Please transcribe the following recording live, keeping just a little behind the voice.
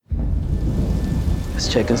It's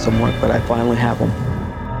taken some work, but I finally have them.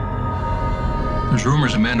 There's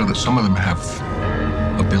rumors, Amanda, that some of them have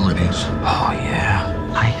abilities. Oh, yeah.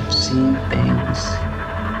 I have seen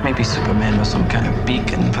things. Maybe Superman was some kind of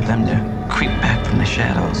beacon for them to creep back from the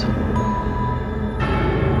shadows.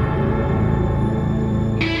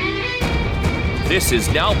 This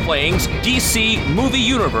is Now Playing's DC Movie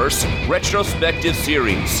Universe Retrospective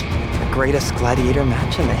Series. The greatest gladiator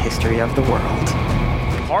match in the history of the world.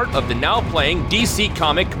 Part of the Now Playing DC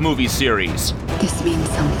Comic Movie Series. This means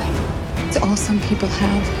something. It's all some people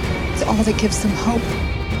have. It's all that gives them hope.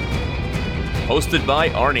 Hosted by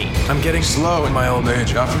Arnie. I'm getting slow in my old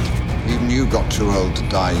age, Alfred. Even you got too old to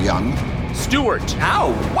die young. Stuart.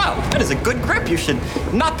 Ow! Wow, that is a good grip. You should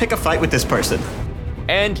not pick a fight with this person.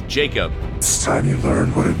 And Jacob. It's time you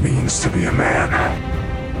learn what it means to be a man.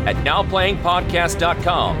 At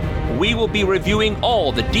NowPlayingPodcast.com, we will be reviewing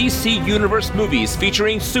all the DC Universe movies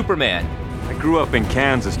featuring Superman. I grew up in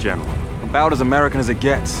Kansas, General. About as American as it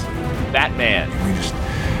gets. Batman. We just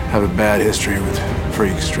have a bad history with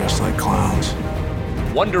freaks dressed like clowns.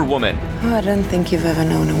 Wonder Woman. Oh, I don't think you've ever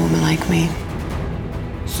known a woman like me.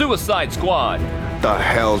 Suicide Squad. The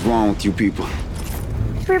hell's wrong with you people?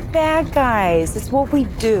 We're bad guys. It's what we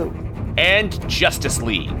do. And Justice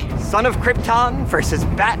League. Son of Krypton versus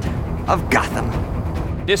Bat of Gotham.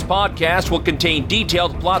 This podcast will contain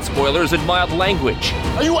detailed plot spoilers and mild language.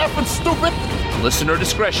 Are you effing stupid? Listener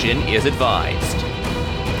discretion is advised.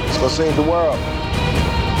 Let's go save the world.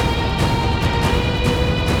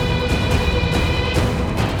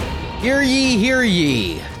 Hear ye, hear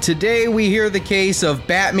ye. Today we hear the case of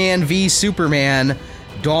Batman v Superman,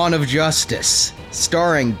 Dawn of Justice,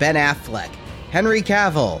 starring Ben Affleck, Henry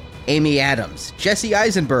Cavill, Amy Adams, Jesse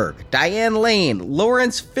Eisenberg, Diane Lane,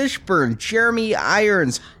 Lawrence Fishburne, Jeremy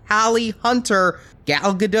Irons, Holly Hunter,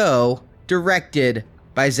 Gal Gadot, directed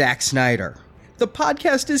by Zack Snyder. The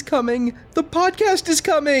podcast is coming! The podcast is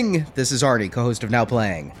coming! This is Arnie, co-host of Now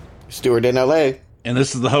Playing. Stuart in LA. And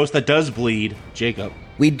this is the host that does bleed, Jacob.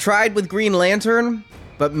 We tried with Green Lantern,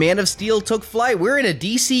 but Man of Steel took flight. We're in a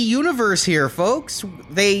DC universe here, folks.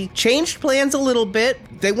 They changed plans a little bit.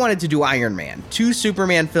 They wanted to do Iron Man, 2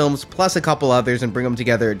 Superman films, plus a couple others, and bring them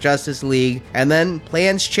together at Justice League, and then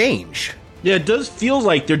plans change. Yeah, it does feel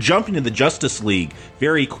like they're jumping to the Justice League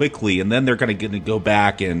very quickly, and then they're going to go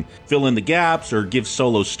back and fill in the gaps or give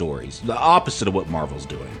solo stories. The opposite of what Marvel's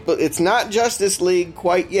doing. But it's not Justice League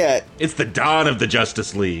quite yet. It's the dawn of the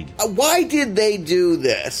Justice League. Why did they do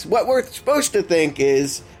this? What we're supposed to think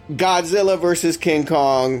is Godzilla versus King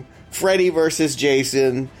Kong, Freddy versus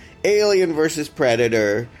Jason, Alien versus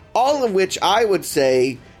Predator, all of which I would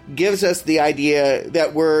say gives us the idea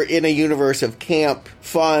that we're in a universe of camp,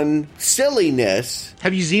 fun, silliness.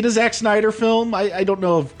 Have you seen a Zack Snyder film? I don't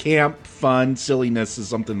know if camp, fun, silliness is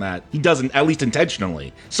something that he doesn't, at least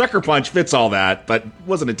intentionally. Sucker Punch fits all that, but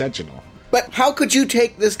wasn't intentional. But how could you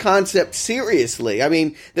take this concept seriously? I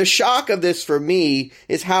mean, the shock of this for me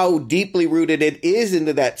is how deeply rooted it is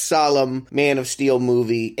into that solemn Man of Steel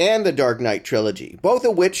movie and the Dark Knight trilogy, both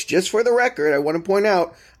of which, just for the record, I want to point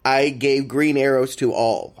out, I gave green arrows to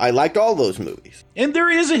all. I liked all those movies. And there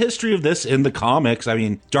is a history of this in the comics. I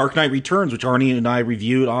mean, Dark Knight Returns, which Arnie and I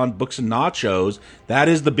reviewed on Books and Nachos, that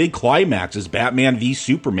is the big climax, is Batman v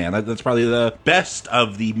Superman. That's probably the best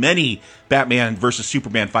of the many Batman versus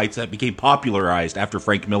Superman fights that became popularized after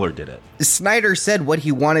Frank Miller did it. Snyder said what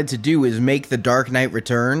he wanted to do is make The Dark Knight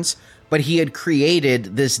Returns, but he had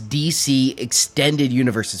created this DC Extended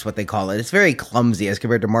Universe, is what they call it. It's very clumsy as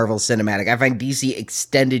compared to Marvel Cinematic. I find DC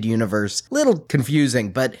Extended Universe a little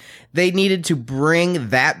confusing, but they needed to bring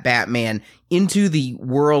that Batman into the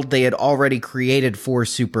world they had already created for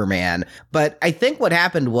Superman. But I think what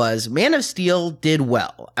happened was Man of Steel did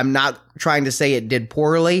well. I'm not trying to say it did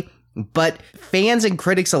poorly, but fans and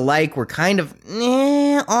critics alike were kind of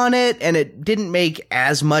on it, and it didn't make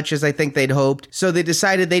as much as I think they'd hoped. So they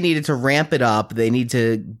decided they needed to ramp it up. They need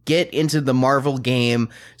to get into the Marvel game.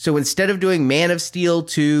 So instead of doing Man of Steel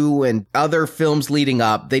 2 and other films leading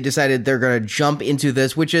up, they decided they're going to jump into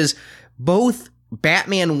this, which is both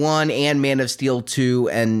Batman 1 and Man of Steel 2,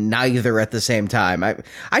 and neither at the same time.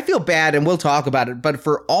 I feel bad, and we'll talk about it, but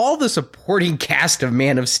for all the supporting cast of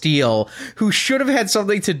Man of Steel, who should have had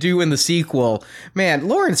something to do in the sequel, man,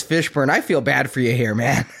 Lawrence Fishburne, I feel bad for you here,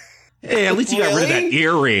 man. Hey, at least you got rid of that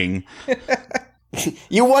earring.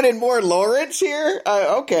 You wanted more Lawrence here?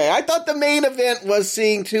 Okay, I thought the main event was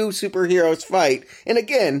seeing 2 superheroes fight. And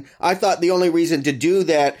again, I thought the only reason to do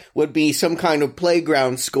that would be some kind of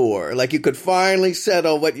playground score. Like you could finally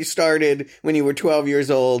settle what you started when you were 12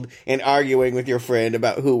 years old and arguing with your friend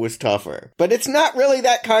about who was tougher. But it's not really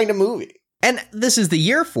that kind of movie. And this is the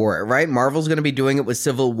year for it, right? Marvel's going to be doing it with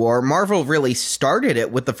Civil War. Marvel really started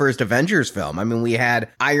it with the first Avengers film. I mean, we had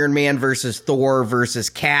Iron Man versus Thor versus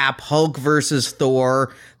Cap, Hulk versus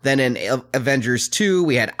Thor. Then in Avengers 2,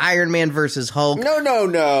 we had Iron Man versus Hulk.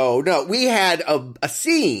 No. We had a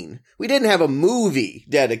scene. We didn't have a movie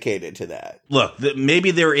dedicated to that. Look, maybe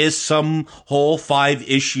there is some whole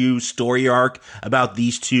 5-issue story arc about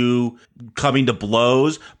these two coming to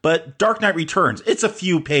blows, but Dark Knight Returns, it's a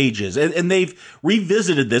few pages, and they've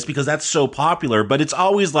revisited this because that's so popular, but it's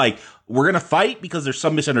always like, we're going to fight because there's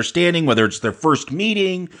some misunderstanding, whether it's their first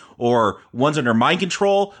meeting or one's under mind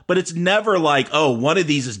control, but it's never like, oh, one of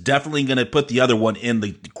these is definitely going to put the other one in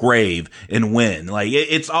the grave and win. Like,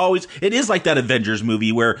 it is like that Avengers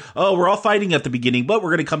movie where, oh, we're all fighting at the beginning, but we're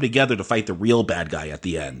going to come together to fight the real bad guy at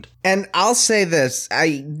the end. And I'll say this,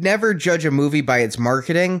 I never judge a movie by its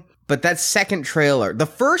marketing, but that second trailer, the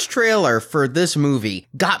first trailer for this movie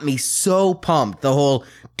got me so pumped. The whole,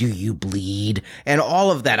 do you bleed? And all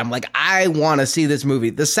of that. I'm like, I want to see this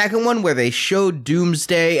movie. The second one where they showed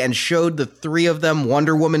Doomsday and showed the three of them,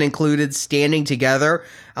 Wonder Woman included, standing together.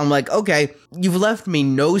 I'm like, okay, you've left me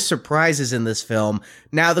no surprises in this film.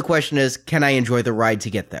 Now the question is, can I enjoy the ride to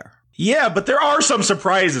get there? Yeah, but there are some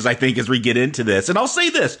surprises, I think, as we get into this. And I'll say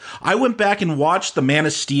this. I went back and watched The Man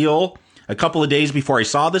of Steel a couple of days before I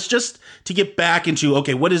saw this, just to get back into,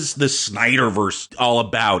 okay, what is the Snyderverse all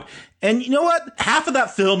about? And you know what? Half of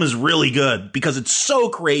that film is really good because it's so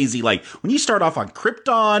crazy. Like, when you start off on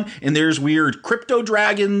Krypton and there's weird crypto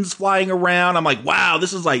dragons flying around, I'm like, wow,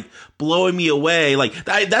 this is like blowing me away. Like,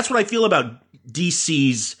 that's what I feel about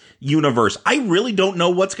DC's universe. I really don't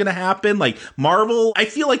know what's going to happen. Like, Marvel, I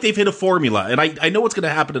feel like they've hit a formula, and I know what's going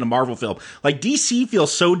to happen in a Marvel film. Like, DC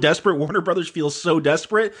feels so desperate. Warner Brothers feels so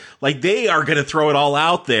desperate. Like, they are going to throw it all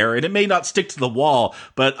out there, and it may not stick to the wall,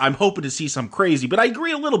 but I'm hoping to see some crazy. But I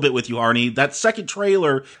agree a little bit with you, Arnie. That second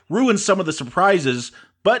trailer ruined some of the surprises,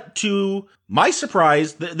 but to my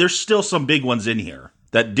surprise, there's still some big ones in here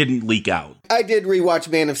that didn't leak out. I did rewatch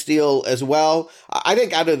Man of Steel as well. I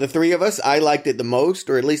think out of the three of us, I liked it the most,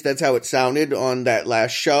 or at least that's how it sounded on that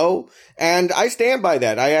last show. And I stand by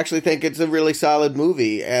that. I actually think it's a really solid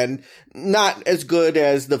movie, and not as good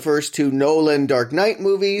as the first two Nolan Dark Knight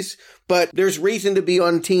movies, but there's reason to be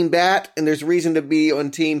on Team Bat, and there's reason to be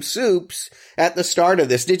on Team Soups at the start of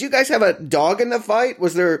this. Did you guys have a dog in the fight?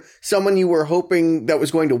 Was there someone you were hoping that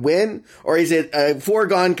was going to win? Or is it a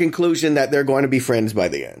foregone conclusion that they're going to be friends by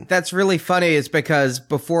the end? That's really funny, is because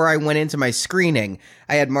before I went into my screening,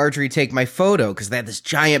 I had Marjorie take my photo because they had this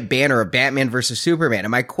giant banner of Batman versus Superman.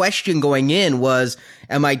 And my question going in was,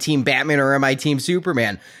 am I Team Batman or am I Team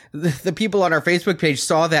Superman? The people on our Facebook page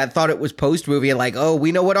saw that, thought it was post-movie, and like, oh,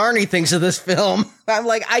 we know what Arnie thinks of this film. I'm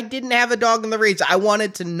like, I didn't have a dog in the race. I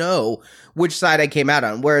wanted to know which side I came out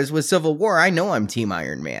on. Whereas with Civil War, I know I'm Team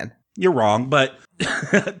Iron Man. You're wrong, but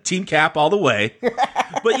Team Cap all the way.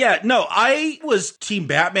 But yeah, no, I was Team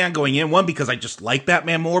Batman going in, one, because I just like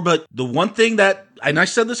Batman more, but the one thing that, and I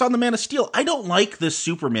said this on The Man of Steel, I don't like this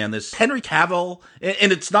Superman, this Henry Cavill,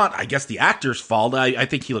 and it's not, I guess, the actor's fault. I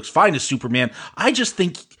think he looks fine as Superman. I just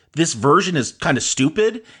think this version is kind of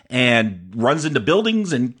stupid and runs into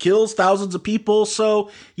buildings and kills thousands of people.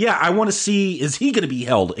 So, yeah, I want to see, is he going to be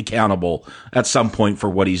held accountable at some point for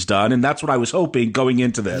what he's done? And that's what I was hoping going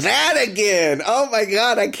into this. That again! Oh my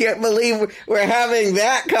God, I can't believe we're having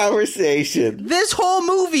that conversation. This whole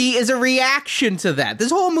movie is a reaction to that.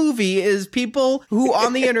 This whole movie is people who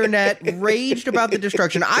on the internet raged about the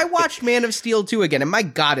destruction. I watched Man of Steel 2 again, and my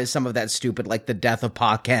God, is some of that stupid, like the death of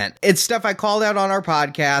Pa Kent. It's stuff I called out on our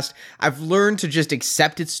podcast. I've learned to just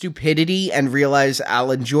accept its stupidity and realize I'll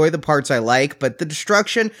enjoy the parts I like, but the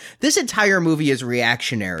destruction, this entire movie is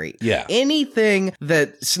reactionary. Yeah. Anything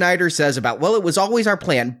that Snyder says about, well, it was always our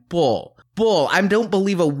plan, bull. I don't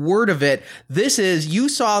believe a word of it. This is, you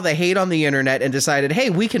saw the hate on the internet and decided, hey,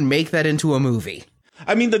 we can make that into a movie.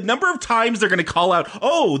 I mean, the number of times they're going to call out,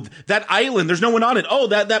 oh, that island, there's no one on it. Oh,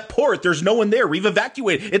 that port, there's no one there. We've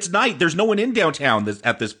evacuated. It's night. There's no one in downtown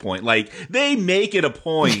at this point. Like, they make it a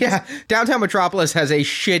point. Yeah, downtown Metropolis has a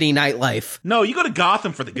shitty nightlife. No, you go to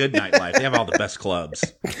Gotham for the good nightlife. They have all the best clubs,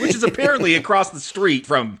 which is apparently across the street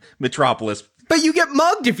from Metropolis. But you get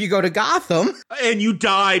mugged if you go to Gotham. And you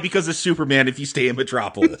die because of Superman if you stay in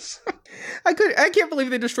Metropolis. I can't believe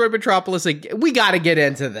they destroyed Metropolis again. We got to get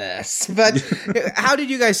into this. But how did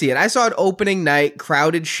you guys see it? I saw it opening night,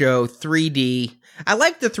 crowded show, 3D. I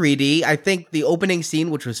like the 3D. I think the opening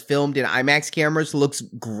scene, which was filmed in IMAX cameras, looks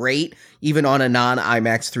great, even on a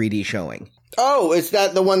non-IMAX 3D showing. Oh, is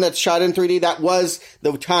that the one that's shot in 3D? That was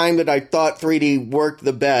the time that I thought 3D worked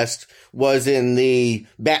the best, was in the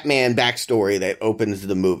Batman backstory that opens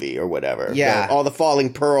the movie or whatever. Yeah. All the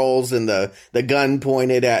falling pearls and the gun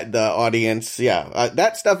pointed at the audience. Yeah,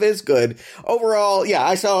 that stuff is good. Overall, yeah,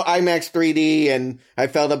 I saw IMAX 3D and I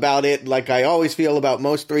felt about it like I always feel about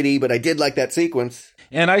most 3D, but I did like that sequence.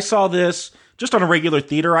 And I saw this just on a regular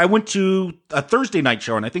theater. I went to a Thursday night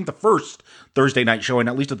show, and I think the first Thursday night showing,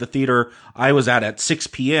 at least at the theater I was at 6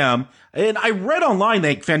 p.m. And I read online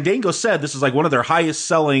that Fandango said this is like one of their highest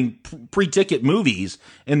selling pre-ticket movies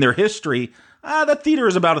in their history. That theater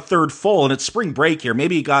is about a third full, and it's spring break here.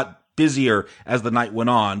 Maybe it got busier as the night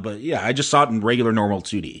went on, but yeah, I just saw it in regular normal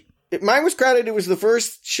 2D. Mine was crowded. It was the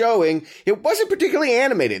first showing. It wasn't particularly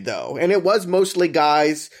animated, though, and it was mostly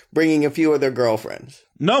guys bringing a few of their girlfriends.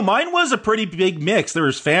 No, mine was a pretty big mix. There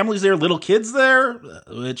was families there, little kids there,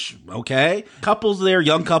 which, okay. Couples there,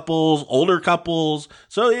 young couples, older couples.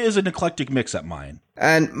 So it is an eclectic mix at mine.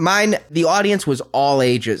 And mine, the audience was all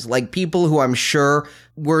ages, like people who I'm sure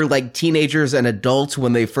were like teenagers and adults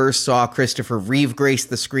when they first saw Christopher Reeve grace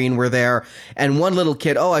the screen were there. And one little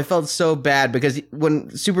kid, I felt so bad because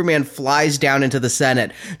when Superman flies down into the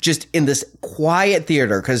Senate, just in this quiet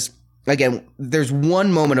theater, because again, there's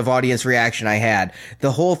one moment of audience reaction I had.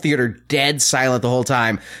 The whole theater dead silent the whole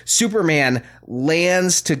time. Superman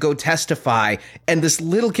lands to go testify, and this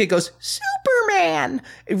little kid goes, Superman!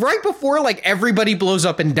 Right before, like, everybody blows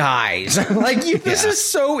up and dies. This is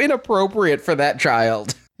so inappropriate for that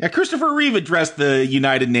child. Yeah, Christopher Reeve addressed the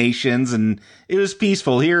United Nations, and it was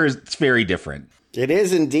peaceful. Here, it's very different. It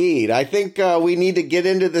is indeed. I think we need to get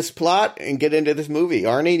into this plot and get into this movie.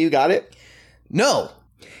 Arnie, you got it? No.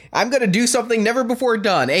 I'm going to do something never before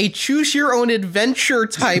done, a choose-your-own-adventure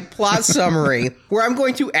type plot summary, where I'm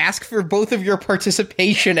going to ask for both of your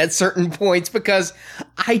participation at certain points, because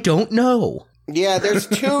I don't know. Yeah, there's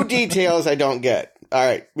two details I don't get. All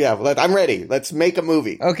right, yeah, I'm ready. Let's make a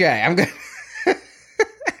movie. Okay, I'm going to...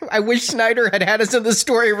 I wish Snyder had us in the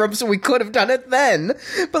story room so we could have done it then,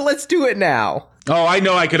 but let's do it now. Oh, I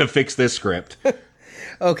know I could have fixed this script.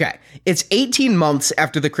 Okay, it's 18 months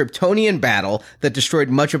after the Kryptonian battle that destroyed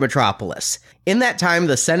much of Metropolis. In that time,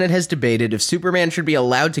 the Senate has debated if Superman should be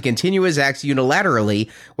allowed to continue his acts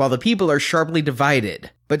unilaterally while the people are sharply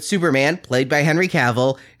divided. But Superman, played by Henry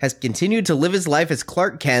Cavill, has continued to live his life as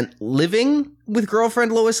Clark Kent, living with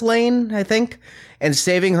girlfriend Lois Lane, I think, and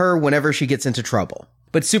saving her whenever she gets into trouble.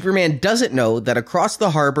 But Superman doesn't know that across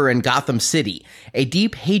the harbor in Gotham City, a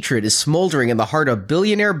deep hatred is smoldering in the heart of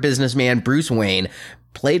billionaire businessman Bruce Wayne,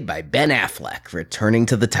 played by Ben Affleck, returning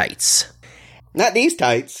to the tights. Not these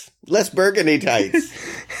tights. Less burgundy tights.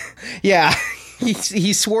 Yeah,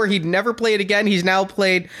 he swore he'd never play it again. He's now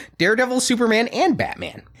played Daredevil, Superman, and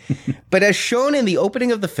Batman. But as shown in the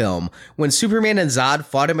opening of the film, when Superman and Zod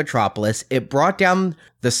fought in Metropolis, it brought down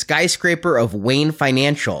the skyscraper of Wayne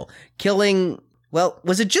Financial, killing... Well,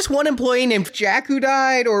 was it just one employee named Jack who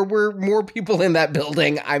died, or were more people in that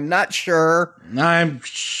building? I'm not sure. I'm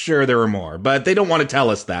sure there were more, but they don't want to tell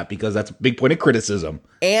us that because that's a big point of criticism.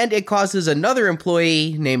 And it causes another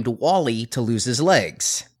employee named Wally to lose his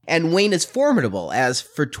legs. And Wayne is formidable, as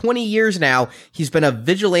for 20 years now, he's been a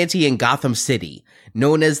vigilante in Gotham City,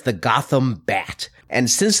 known as the Gotham Bat. And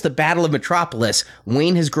since the Battle of Metropolis,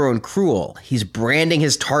 Wayne has grown cruel. He's branding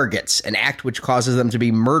his targets, an act which causes them to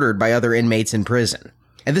be murdered by other inmates in prison.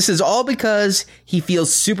 And this is all because he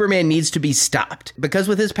feels Superman needs to be stopped. Because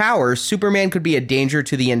with his powers, Superman could be a danger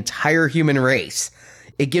to the entire human race.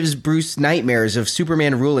 It gives Bruce nightmares of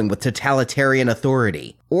Superman ruling with totalitarian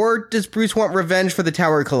authority. Or does Bruce want revenge for the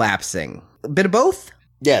tower collapsing? A bit of both?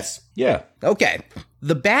 Yes. Yeah. Okay.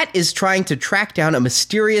 The Bat is trying to track down a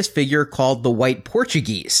mysterious figure called the White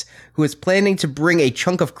Portuguese, who is planning to bring a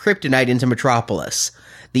chunk of kryptonite into Metropolis.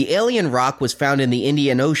 The alien rock was found in the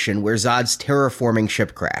Indian Ocean, where Zod's terraforming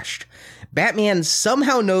ship crashed. Batman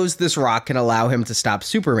somehow knows this rock can allow him to stop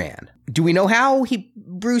Superman. Do we know how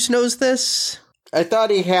Bruce knows this? I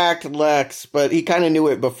thought he hacked Lex, but he kind of knew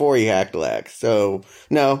it before he hacked Lex, so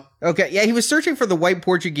no. Okay, yeah, he was searching for the White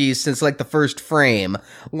Portuguese since, like, the first frame,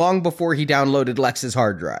 long before he downloaded Lex's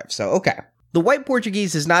hard drive, so okay. The White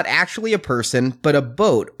Portuguese is not actually a person, but a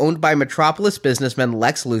boat owned by Metropolis businessman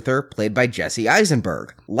Lex Luthor, played by Jesse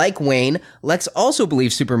Eisenberg. Like Wayne, Lex also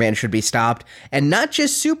believes Superman should be stopped, and not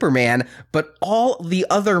just Superman, but all the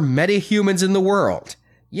other metahumans in the world.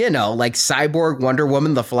 You know, like Cyborg, Wonder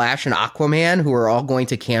Woman, The Flash, and Aquaman, who are all going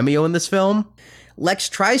to cameo in this film. Lex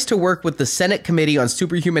tries to work with the Senate Committee on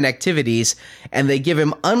Superhuman Activities, and they give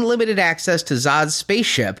him unlimited access to Zod's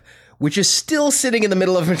spaceship, which is still sitting in the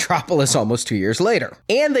middle of Metropolis almost 2 years later.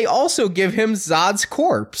 And they also give him Zod's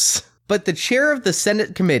corpse. But the chair of the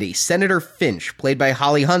Senate committee, Senator Finch, played by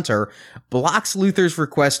Holly Hunter, blocks Luthor's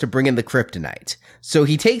request to bring in the kryptonite. So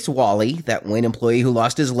he takes Wally, that Wayne employee who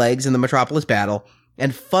lost his legs in the Metropolis battle,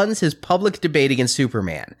 and funds his public debate against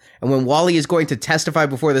Superman. And when Wally is going to testify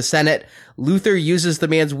before the Senate, Luthor uses the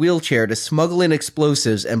man's wheelchair to smuggle in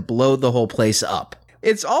explosives and blow the whole place up.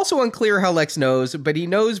 It's also unclear how Lex knows, but he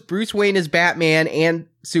knows Bruce Wayne is Batman and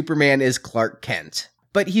Superman is Clark Kent.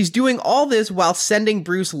 But he's doing all this while sending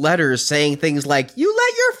Bruce letters saying things like, "You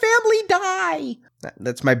let your family die."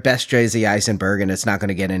 That's my best Jesse Eisenberg, and it's not going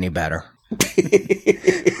to get any better.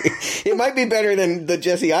 It might be better than the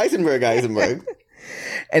Jesse Eisenberg.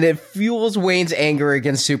 And it fuels Wayne's anger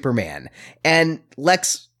against Superman. And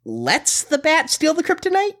Lex lets the Bat steal the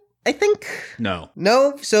kryptonite, I think? No.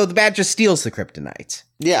 No? So the Bat just steals the kryptonite.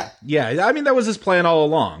 Yeah. Yeah, I mean, that was his plan all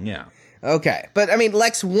along, yeah. Okay. But, I mean,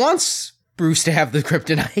 Lex wants Bruce to have the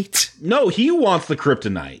kryptonite. No, he wants the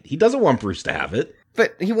kryptonite. He doesn't want Bruce to have it.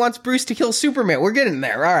 But he wants Bruce to kill Superman. We're getting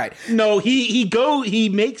there. All right. No, he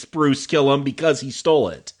makes Bruce kill him because he stole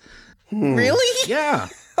it. Really? Yeah.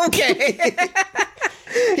 Okay.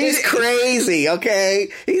 He's crazy, okay?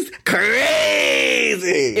 He's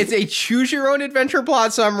crazy! It's a choose-your-own-adventure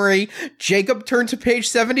plot summary. Jacob turned to page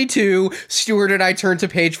 72. Stuart and I turned to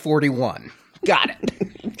page 41. Got it.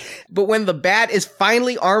 But when the Bat is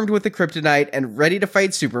finally armed with the kryptonite and ready to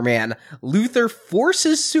fight Superman, Luthor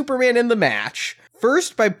forces Superman in the match.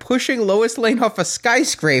 First, by pushing Lois Lane off a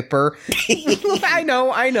skyscraper. I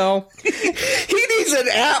know. He needs an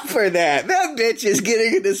app for that. That bitch is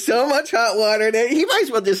getting into so much hot water that he might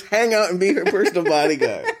as well just hang out and be her personal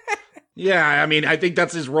bodyguard. Yeah, I mean, I think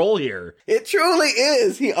that's his role here. It truly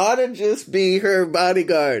is. He ought to just be her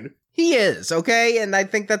bodyguard. He is, okay? And I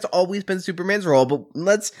think that's always been Superman's role, but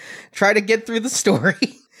let's try to get through the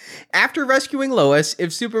story. After rescuing Lois,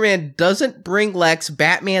 if Superman doesn't bring Lex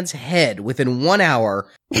Batman's head within 1 hour,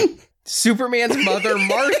 Superman's mother,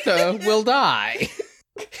 Martha, will die.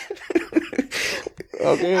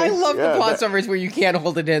 Okay. I love the plot summaries where you can't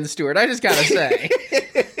hold it in, Stuart. I just gotta say.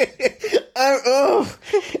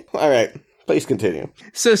 All right. Please continue.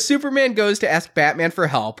 So Superman goes to ask Batman for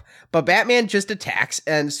help, but Batman just attacks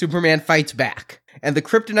and Superman fights back. And the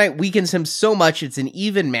kryptonite weakens him so much it's an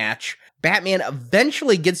even match. Batman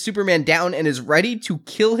eventually gets Superman down and is ready to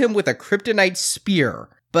kill him with a kryptonite spear.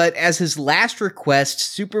 But as his last request,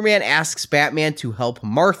 Superman asks Batman to help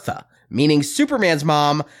Martha, meaning Superman's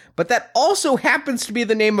mom, but that also happens to be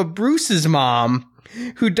the name of Bruce's mom,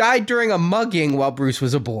 who died during a mugging while Bruce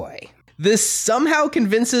was a boy. This somehow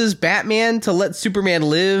convinces Batman to let Superman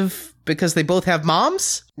live because they both have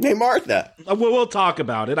moms? Hey, Martha. We'll talk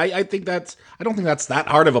about it. I don't think that's that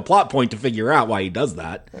hard of a plot point to figure out why he does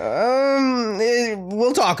that.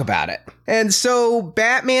 We'll talk about it. And so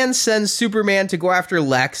Batman sends Superman to go after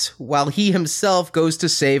Lex while he himself goes to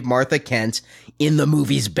save Martha Kent in the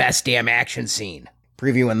movie's best damn action scene.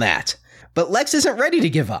 Previewing that. But Lex isn't ready to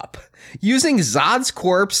give up. Using Zod's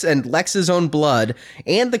corpse and Lex's own blood,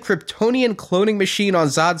 and the Kryptonian cloning machine on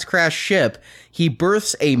Zod's crashed ship, he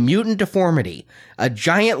births a mutant deformity, a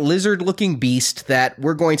giant lizard-looking beast that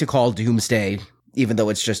we're going to call Doomsday, even though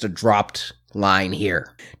it's just a dropped line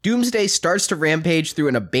here. Doomsday starts to rampage through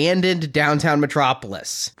an abandoned downtown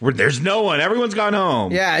metropolis. Where there's no one. Everyone's gone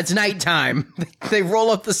home. Yeah, it's nighttime. They roll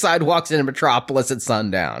up the sidewalks in Metropolis at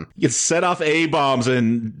sundown. You set off A-bombs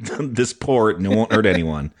in this port and it won't hurt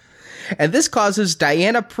anyone. And this causes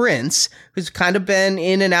Diana Prince, who's kind of been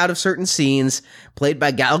in and out of certain scenes, played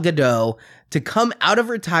by Gal Gadot, to come out of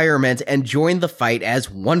retirement and join the fight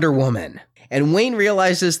as Wonder Woman. And Wayne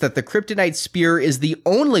realizes that the kryptonite spear is the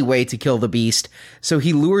only way to kill the beast, so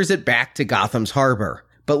he lures it back to Gotham's harbor.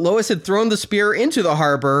 But Lois had thrown the spear into the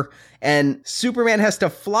harbor, and Superman has to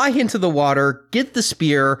fly into the water, get the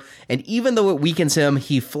spear, and even though it weakens him,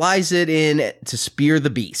 he flies it in to spear the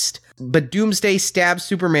beast. But Doomsday stabs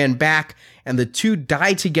Superman back, and the two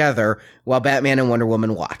die together while Batman and Wonder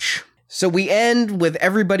Woman watch. So we end with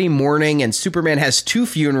everybody mourning, and Superman has two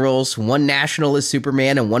funerals, one national as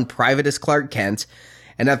Superman and one private as Clark Kent.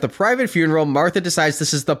 And at the private funeral, Martha decides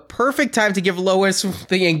this is the perfect time to give Lois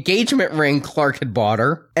the engagement ring Clark had bought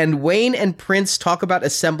her. And Wayne and Prince talk about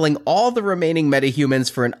assembling all the remaining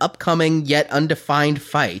metahumans for an upcoming yet undefined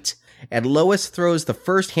fight. And Lois throws the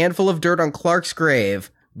first handful of dirt on Clark's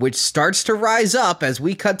grave, which starts to rise up as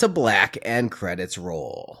we cut to black and credits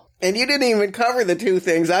roll. And you didn't even cover the two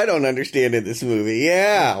things I don't understand in this movie.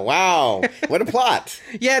 Yeah, wow. What a plot.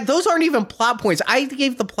 Yeah, those aren't even plot points. I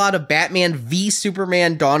gave the plot of Batman v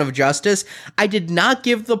Superman Dawn of Justice. I did not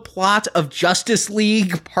give the plot of Justice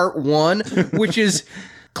League Part 1, which is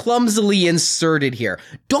clumsily inserted here.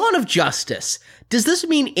 Dawn of Justice. Does this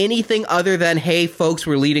mean anything other than, hey, folks,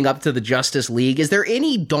 we're leading up to the Justice League? Is there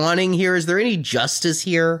any dawning here? Is there any justice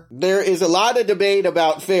here? There is a lot of debate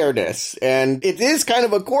about fairness, and it is kind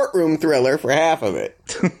of a courtroom thriller for half of it.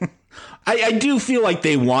 I do feel like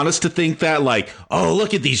they want us to think that, like, oh,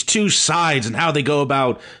 look at these two sides and how they go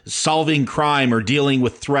about solving crime or dealing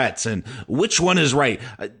with threats and which one is right.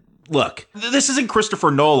 Look, this isn't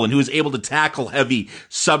Christopher Nolan, who is able to tackle heavy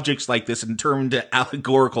subjects like this and turn into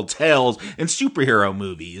allegorical tales in superhero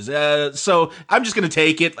movies. So I'm just going to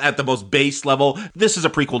take it at the most base level. This is a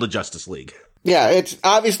prequel to Justice League. Yeah, it's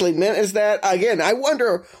obviously meant as that. Again, I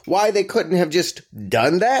wonder why they couldn't have just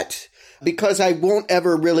done that. Because I won't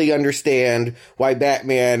ever really understand why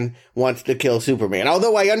Batman wants to kill Superman.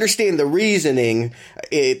 Although I understand the reasoning,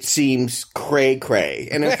 it seems cray-cray.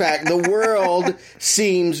 And in fact, the world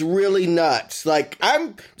seems really nuts. Like,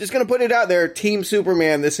 I'm just going to put it out there, Team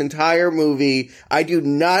Superman, this entire movie, I do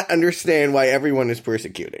not understand why everyone is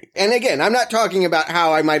persecuting. And again, I'm not talking about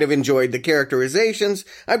how I might have enjoyed the characterizations.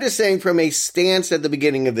 I'm just saying from a stance at the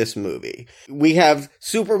beginning of this movie. We have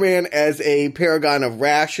Superman as a paragon of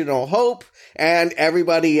rational hope, and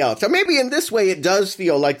everybody else. So maybe in this way it does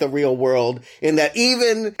feel like the real world, in that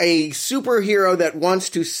even a superhero that wants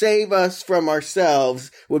to save us from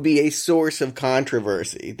ourselves would be a source of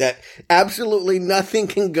controversy. That absolutely nothing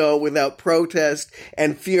can go without protest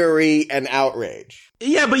and fury and outrage.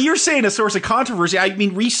 Yeah, but you're saying a source of controversy. I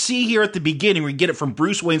mean, we see here at the beginning, we get it from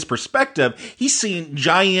Bruce Wayne's perspective. He's seeing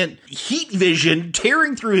giant heat vision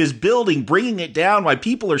tearing through his building, bringing it down while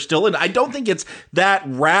people are still in. I don't think it's that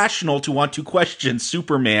rational to want to question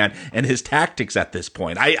Superman and his tactics at this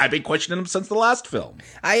point. I've been questioning him since the last film.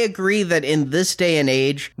 I agree that in this day and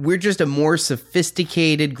age, we're just a more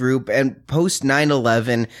sophisticated group, and post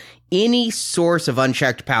 9/11, any source of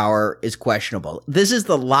unchecked power is questionable. This is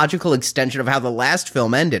the logical extension of how the last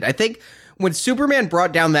film ended. I think when Superman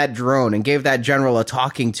brought down that drone and gave that general a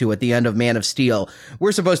talking to at the end of Man of Steel,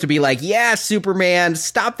 we're supposed to be like, yeah, Superman,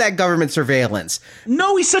 stop that government surveillance.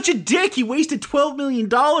 No, he's such a dick. He wasted $12 million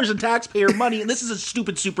in taxpayer money, and this is a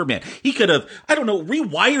stupid Superman. He could have, I don't know,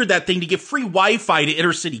 rewired that thing to give free Wi-Fi to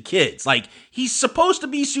inner city kids. Like, he's supposed to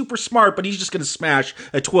be super smart, but he's just going to smash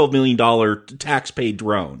a $12 million tax-paid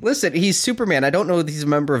drone. Listen, he's Superman. I don't know if he's a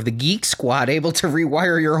member of the Geek Squad able to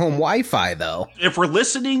rewire your home Wi-Fi, though. If we're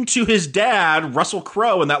listening to his dad, Russell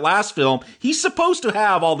Crowe, in that last film, he's supposed to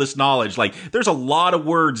have all this knowledge. Like, there's a lot of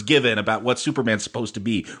words given about what Superman's supposed to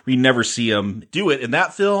be. We never see him do it in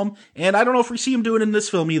that film, and I don't know if we see him do it in this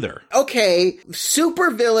film either. Okay,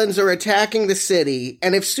 supervillains are attacking the city,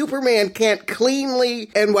 and if Superman can't cleanly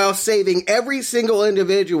and while saving every single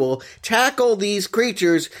individual tackle these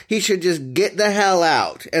creatures, he should just get the hell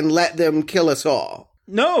out and let them kill us all.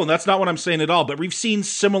 No, that's not what I'm saying at all. But we've seen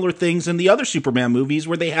similar things in the other Superman movies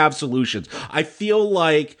where they have solutions. I feel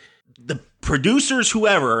like the producers,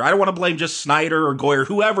 whoever, I don't want to blame just Snyder or Goyer,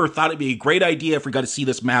 whoever thought it'd be a great idea if we got to see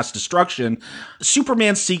this mass destruction.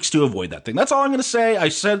 Superman seeks to avoid that thing. That's all I'm going to say. I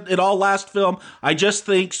said it all last film. I just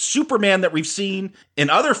think Superman that we've seen in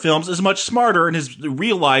other films is much smarter and has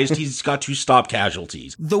realized he's got to stop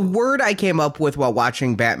casualties. The word I came up with while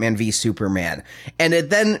watching Batman v Superman, and it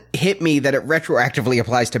then hit me that it retroactively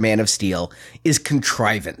applies to Man of Steel, is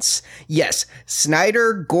contrivance. Yes,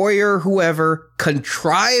 Snyder, Goyer, whoever,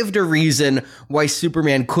 contrived a reason why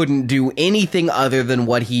Superman couldn't do anything other than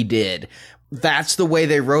what he did. That's the way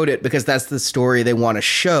they wrote it because that's the story they want to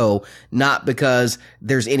show, not because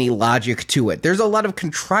there's any logic to it. There's a lot of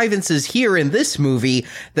contrivances here in this movie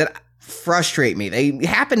that frustrate me. They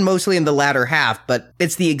happen mostly in the latter half, but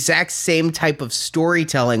it's the exact same type of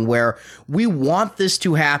storytelling where we want this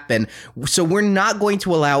to happen, so we're not going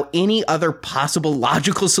to allow any other possible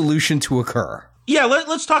logical solution to occur. Yeah,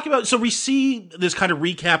 let's talk about, so we see this kind of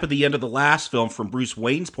recap at the end of the last film from Bruce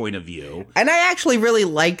Wayne's point of view. And I actually really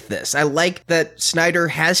like this. I like that Snyder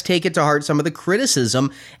has taken to heart some of the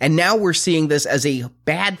criticism, and now we're seeing this as a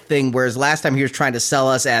bad thing, whereas last time he was trying to sell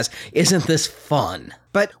us as, isn't this fun?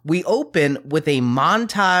 But we open with a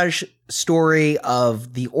montage story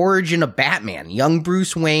of the origin of Batman, young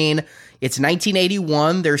Bruce Wayne. It's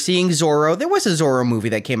 1981. They're seeing Zorro. There was a Zorro movie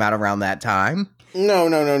that came out around that time. No.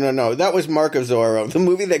 That was Mark of Zorro. The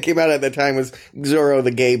movie that came out at the time was Zorro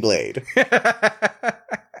the Gay Blade.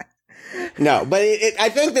 No, but I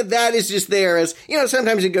think that is just there as, you know,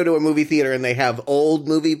 sometimes you go to a movie theater and they have old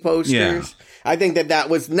movie posters. Yeah. I think that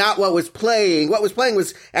was not what was playing. What was playing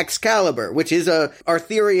was Excalibur, which is a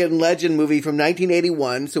Arthurian legend movie from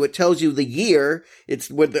 1981. So it tells you the year. It's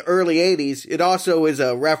with the early 80s. It also is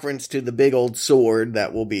a reference to the big old sword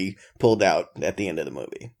that will be pulled out at the end of the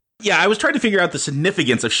movie. Yeah, I was trying to figure out the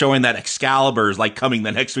significance of showing that Excalibur is like coming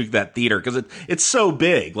the next week to that theater because it's so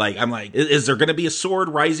big. Like, I'm like, is there going to be a sword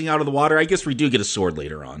rising out of the water? I guess we do get a sword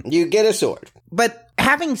later on. You get a sword. But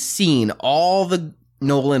having seen all the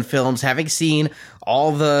Nolan films, having seen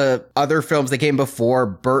all the other films that came before,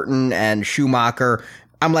 Burton and Schumacher,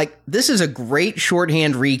 I'm like, this is a great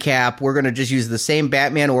shorthand recap. We're going to just use the same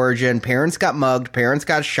Batman origin. Parents got mugged. Parents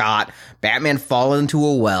got shot. Batman fall into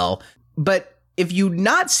a well. But if you'd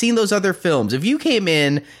not seen those other films, if you came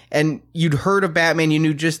in and you'd heard of Batman, you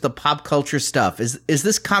knew just the pop culture stuff. Is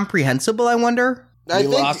this comprehensible, I wonder? I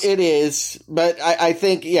think it is, but I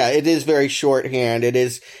think, yeah, it is very shorthand.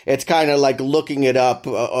 It's kind of like looking it up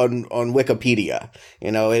on Wikipedia.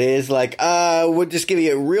 You know, it is like, we'll just give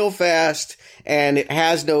you it real fast, and it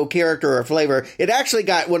has no character or flavor. It actually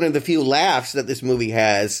got one of the few laughs that this movie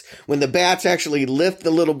has. When the bats actually lift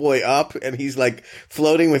the little boy up and he's like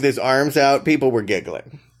floating with his arms out, people were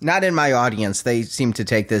giggling. Not in my audience. They seem to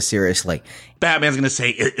take this seriously. Batman's going to say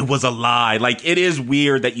it was a lie. Like, it is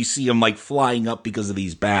weird that you see him like flying up because of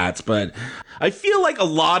these bats, but I feel like a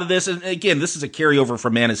lot of this, and again, this is a carryover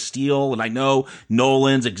from Man of Steel, and I know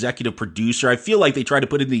Nolan's executive producer. I feel like they try to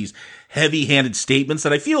put in these heavy-handed statements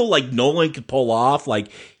that I feel like Nolan could pull off. Like,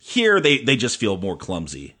 here, they just feel more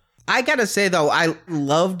clumsy. I gotta say, though, I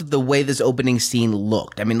loved the way this opening scene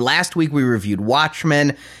looked. I mean, last week we reviewed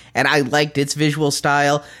Watchmen, and I liked its visual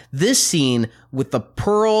style. This scene with the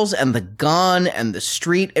pearls and the gun and the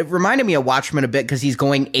street, it reminded me of Watchmen a bit because he's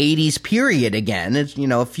going 80s period again. It's, you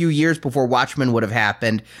know, a few years before Watchmen would have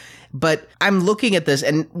happened. But I'm looking at this,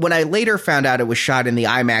 and when I later found out it was shot in the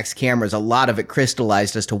IMAX cameras, a lot of it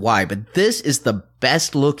crystallized as to why. But this is the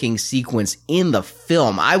best looking sequence in the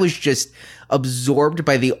film. I was just absorbed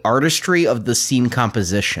by the artistry of the scene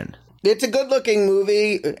composition. It's a good-looking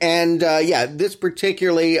movie, and this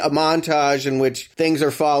particularly a montage in which things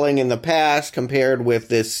are falling in the past compared with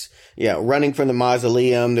this, running from the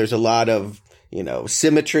mausoleum. There's a lot of,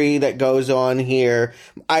 symmetry that goes on here.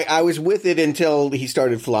 I was with it until he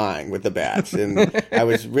started flying with the bats, and I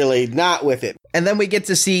was really not with it. And then we get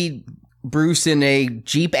to see Bruce in a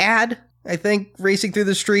Jeep ad, I think, racing through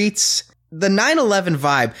the streets. The 9/11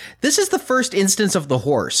 vibe, this is the first instance of the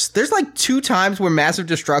horse. There's like 2 times where massive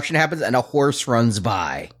destruction happens and a horse runs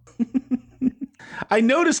by. I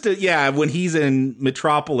noticed it, when he's in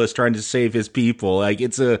Metropolis trying to save his people. Like,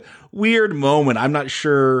 it's a weird moment. I'm not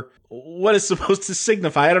sure what it's supposed to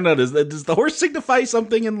signify. I don't know. Does the horse signify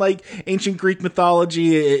something in, like, ancient Greek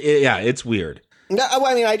mythology? It's weird. No,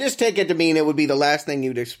 I mean, I just take it to mean it would be the last thing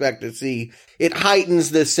you'd expect to see. It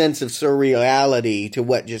heightens this sense of surreality to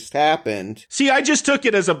what just happened. See, I just took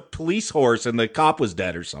it as a police horse and the cop was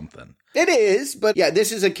dead or something. It is, but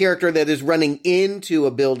this is a character that is running into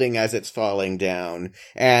a building as it's falling down.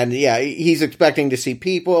 And he's expecting to see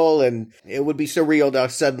people, and it would be surreal to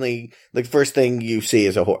suddenly, the first thing you see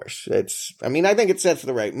is a horse. I think it sets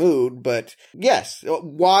the right mood, but yes,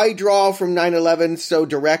 why draw from 9/11 so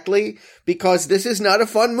directly? Because this is not a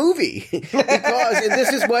fun movie. Because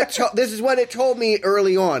this is what it told me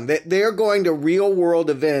early on, that they're going to real world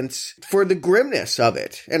events for the grimness of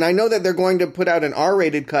it. And I know that they're going to put out an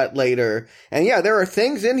R-rated cut later. And there are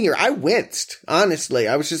things in here. I winced, honestly.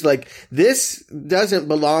 I was just like, this doesn't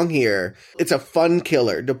belong here. It's a fun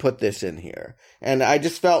killer to put this in here. And I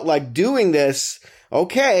just felt like doing this,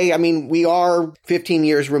 okay, I mean, we are 15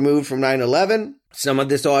 years removed from 9/11. Some of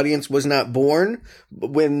this audience was not born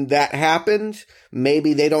when that happened.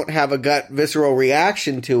 Maybe they don't have a gut visceral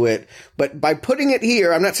reaction to it. But by putting it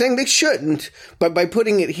here, I'm not saying they shouldn't, but by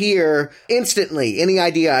putting it here, instantly, any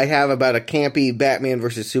idea I have about a campy Batman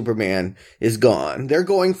versus Superman is gone. They're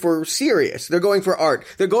going for serious. They're going for art.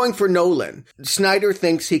 They're going for Nolan. Snyder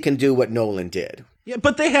thinks he can do what Nolan did. Yeah,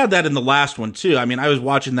 but they had that in the last one, too. I mean, I was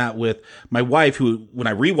watching that with my wife, who, when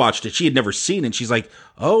I rewatched it, she had never seen it. She's like,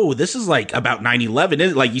 oh, this is like about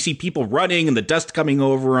 9/11. Like, you see people running and the dust coming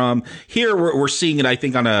over them. Here, we're seeing it, I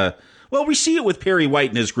think, we see it with Perry White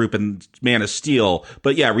and his group in Man of Steel.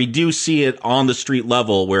 But we do see it on the street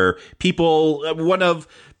level where people, one of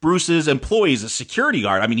Bruce's employees, a security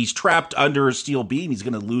guard, I mean, he's trapped under a steel beam. He's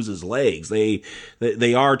going to lose his legs.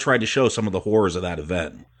 They are trying to show some of the horrors of that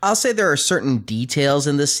event. I'll say there are certain details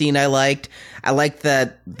in this scene I liked. I liked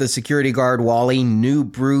that the security guard, Wally, knew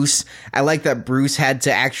Bruce. I like that Bruce had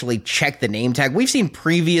to actually check the name tag. We've seen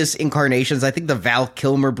previous incarnations. I think the Val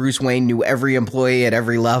Kilmer Bruce Wayne knew every employee at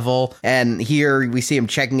every level. And here we see him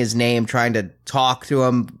checking his name, trying to talk to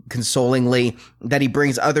him consolingly, that he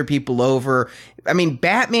brings other people over. I mean,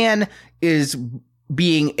 Batman is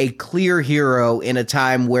being a clear hero in a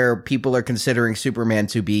time where people are considering Superman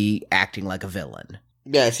to be acting like a villain.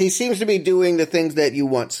 Yes, he seems to be doing the things that you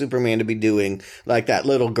want Superman to be doing, like that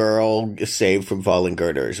little girl saved from falling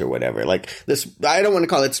girders or whatever. Like this, I don't want to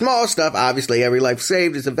call it small stuff. Obviously, every life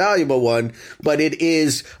saved is a valuable one, but it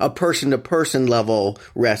is a person-to-person level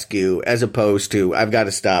rescue as opposed to, I've got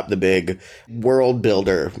to stop the big world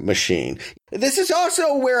builder machine. This is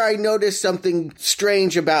also where I noticed something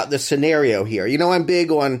strange about the scenario here. You know, I'm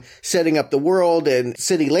big on setting up the world and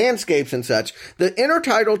city landscapes and such. The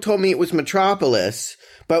intertitle told me it was Metropolis,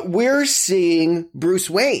 but we're seeing Bruce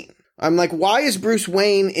Wayne. I'm like, why is Bruce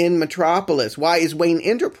Wayne in Metropolis? Why is Wayne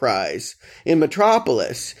Enterprise in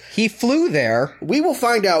Metropolis? He flew there. We will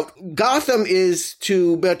find out. Gotham is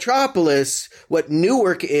to Metropolis what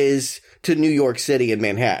Newark is to New York City and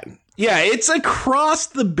Manhattan. Yeah, it's across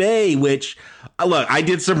the bay, which, look, I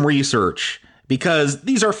did some research because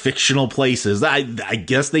these are fictional places. I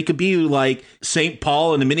guess they could be like St.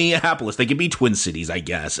 Paul and Minneapolis. They could be Twin Cities, I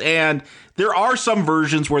guess. And there are some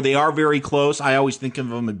versions where they are very close. I always think of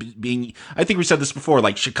them being, I think we said this before,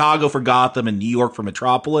 like Chicago for Gotham and New York for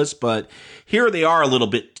Metropolis. But here they are a little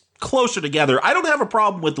bit closer together. I don't have a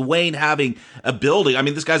problem with Wayne having a building. I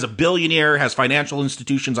mean, this guy's a billionaire, has financial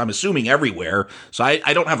institutions, I'm assuming, everywhere. So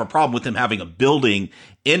I don't have a problem with him having a building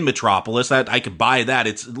in Metropolis. That I could buy that.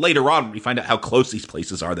 It's later on when we find out how close these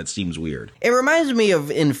places are that seems weird. It reminds me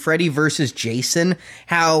of in Freddy versus Jason,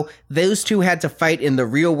 how those two had to fight in the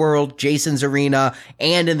real world, Jason's arena,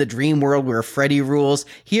 and in the dream world where Freddy rules.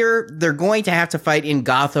 Here, they're going to have to fight in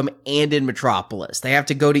Gotham and in Metropolis. They have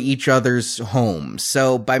to go to each other's homes.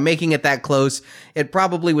 So by making it that close, it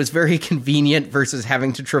probably was very convenient versus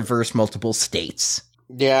having to traverse multiple states.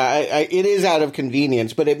 Yeah, it is out of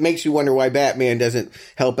convenience, but it makes you wonder why Batman doesn't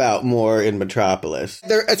help out more in Metropolis.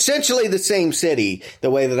 They're essentially the same city,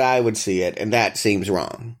 the way that I would see it, and that seems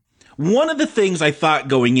wrong. One of the things I thought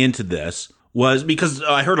going into this was, because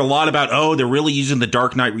I heard a lot about, they're really using The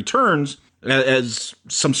Dark Knight Returns as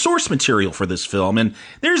some source material for this film, and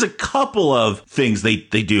there's a couple of things they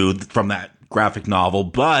do from that graphic novel,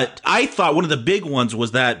 but I thought one of the big ones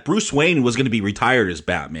was that Bruce Wayne was going to be retired as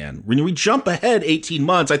Batman. When we jump ahead 18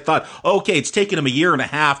 months, I thought, okay, it's taken him a year and a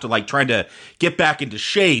half to like trying to get back into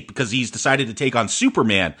shape because he's decided to take on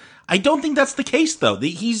Superman. I don't think that's the case, though.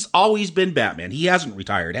 He's always been Batman. He hasn't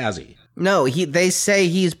retired, has he? No, they say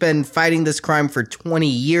he's been fighting this crime for 20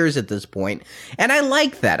 years at this point. And I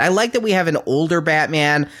like that. I like that we have an older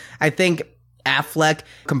Batman. I think Affleck,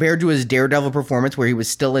 compared to his Daredevil performance where he was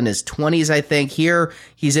still in his 20s, I think here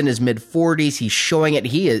he's in his mid 40s. He's showing it.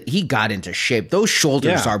 He got into shape. Those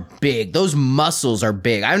shoulders are big. Those muscles are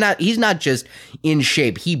big. He's not just in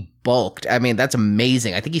shape. He bulked. I mean, that's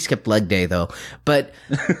amazing. I think he skipped leg day though. But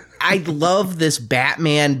I love this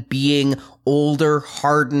Batman being older,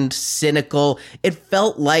 hardened, cynical. It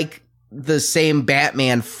felt like the same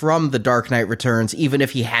Batman from The Dark Knight Returns, even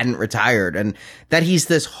if he hadn't retired, and that he's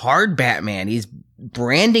this hard Batman. He's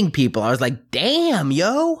branding people. I was like, damn,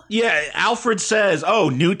 yo. Yeah, Alfred says,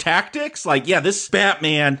 new tactics? Like, yeah, this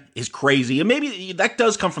Batman is crazy. And maybe that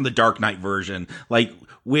does come from the Dark Knight version, like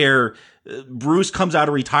where Bruce comes out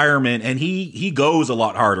of retirement and he goes a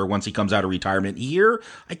lot harder once he comes out of retirement. Here,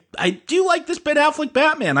 I do like this Ben Affleck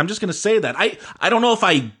Batman. I'm just going to say that. I don't know if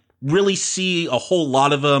I really see a whole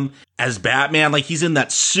lot of him as Batman. Like, he's in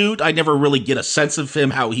that suit. I never really get a sense of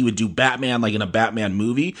him, how he would do Batman, like in a Batman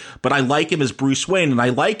movie. But I like him as Bruce Wayne, and I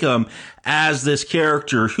like him as this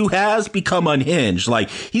character who has become unhinged.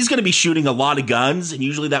 Like, he's going to be shooting a lot of guns, and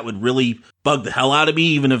usually that would really bug the hell out of me,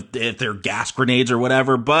 even if they're gas grenades or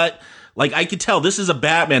whatever. But like, I could tell this is a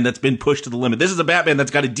Batman that's been pushed to the limit. This is a Batman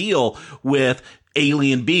that's got to deal with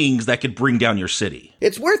alien beings that could bring down your city.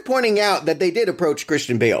 It's worth pointing out that they did approach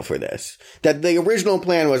Christian Bale for this. That the original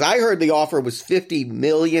plan was, I heard the offer was $50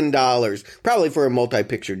 million, probably for a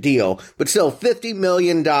multi-picture deal, but still $50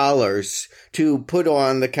 million to put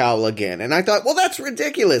on the cowl again. And I thought, well, that's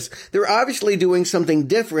ridiculous. They're obviously doing something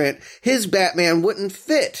different. His Batman wouldn't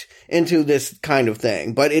fit into this kind of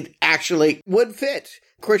thing, but it actually would fit.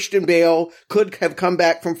 Christian Bale could have come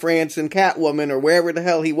back from France and Catwoman or wherever the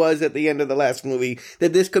hell he was at the end of the last movie,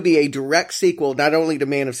 that this could be a direct sequel, not only to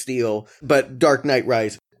Man of Steel, but Dark Knight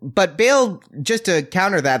Rises. But Bale, just to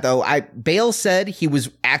counter that though, Bale said he was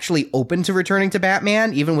actually open to returning to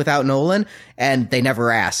Batman, even without Nolan, and they never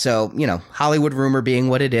asked. So, Hollywood rumor being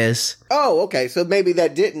what it is. Oh, okay. So maybe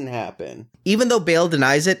that didn't happen. Even though Bale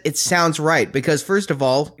denies it, it sounds right. Because first of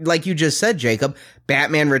all, like you just said, Jacob,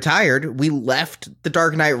 Batman retired. We left The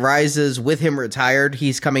Dark Knight Rises with him retired.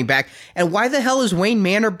 He's coming back. And why the hell is Wayne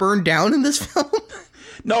Manor burned down in this film?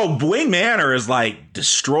 No, Wayne Manor is like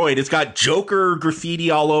destroyed. It's got Joker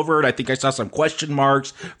graffiti all over it. I think I saw some question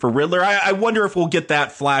marks for Riddler. I wonder if we'll get that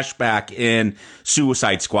flashback in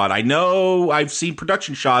Suicide Squad. I know I've seen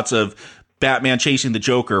production shots of Batman chasing the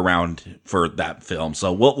Joker around for that film.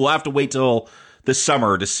 So we'll have to wait till this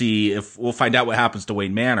summer to see if we'll find out what happens to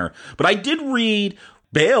Wayne Manor. But I did read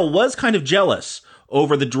Bale was kind of jealous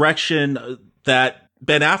over the direction that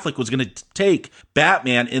Ben Affleck was going to take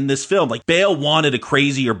Batman in this film. Like, Bale wanted a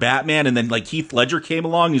crazier Batman, and then like Heath Ledger came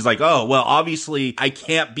along. He's like, oh, well, obviously I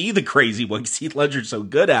can't be the crazy one because Heath Ledger's so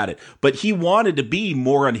good at it. But he wanted to be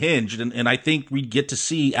more unhinged, and I think we get to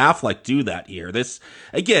see Affleck do that here. This,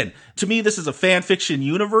 again, to me, this is a fan fiction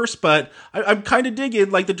universe, but I'm kind of digging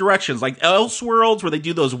like the directions, like Elseworlds, where they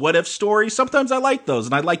do those what if stories. Sometimes I like those,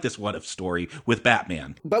 and I like this what if story with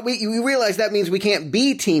Batman. But we realize that means we can't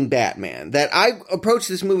be Team Batman. That I approached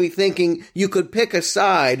this movie thinking you could pick a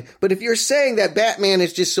side, but if you're saying that Batman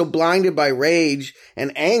is just so blinded by rage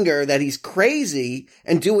and anger that he's crazy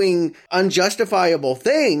and doing unjustifiable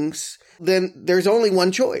things, then there's only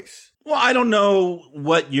one choice. Well, I don't know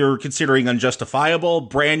what you're considering unjustifiable.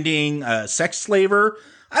 Branding a sex slaver.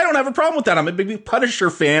 I don't have a problem with that. I'm a big Punisher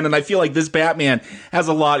fan, and I feel like this Batman has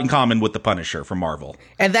a lot in common with the Punisher from Marvel.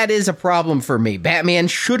 And that is a problem for me. Batman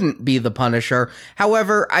shouldn't be the Punisher.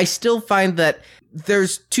 However, I still find that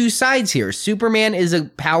there's two sides here. Superman is a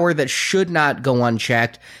power that should not go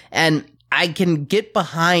unchecked, and I can get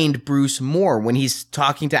behind Bruce more when he's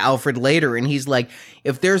talking to Alfred later, and he's like,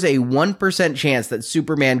 if there's a 1% chance that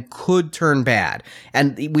Superman could turn bad,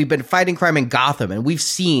 and we've been fighting crime in Gotham, and we've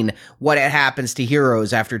seen what happens to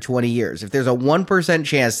heroes after 20 years, if there's a 1%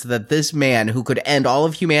 chance that this man who could end all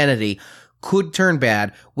of humanity could turn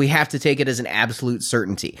bad, we have to take it as an absolute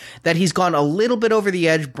certainty. That he's gone a little bit over the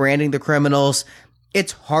edge branding the criminals.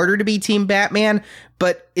 It's harder to be Team Batman,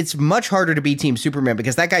 but it's much harder to be Team Superman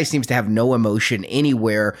because that guy seems to have no emotion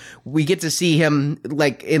anywhere. We get to see him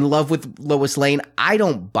like in love with Lois Lane. I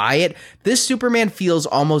don't buy it. This Superman feels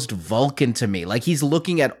almost Vulcan to me. Like he's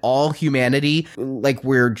looking at all humanity like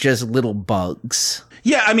we're just little bugs.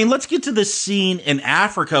 Yeah, I mean, let's get to this scene in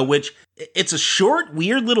Africa, which it's a short,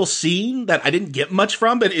 weird little scene that I didn't get much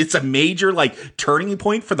from, but it's a major, like, turning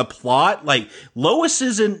point for the plot. Like, Lois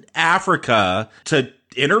is in Africa to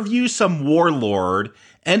interview some warlord,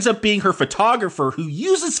 ends up being her photographer who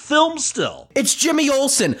uses film still. It's Jimmy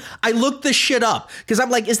Olsen. I looked this shit up because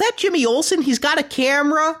I'm like, is that Jimmy Olsen? He's got a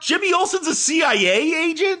camera. Jimmy Olsen's a CIA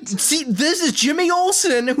agent? See, this is Jimmy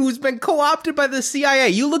Olsen who's been co-opted by the CIA.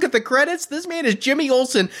 You look at the credits, this man is Jimmy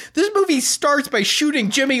Olsen. This movie starts by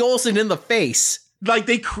shooting Jimmy Olsen in the face. Like,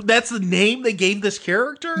 that's the name they gave this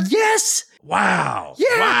character? Yes! Wow.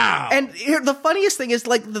 Yeah. Wow. And the funniest thing is,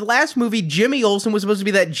 like, the last movie, Jimmy Olsen was supposed to be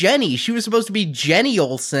that Jenny. She was supposed to be Jenny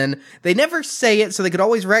Olsen. They never say it, so they could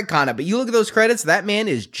always retcon it. But you look at those credits, that man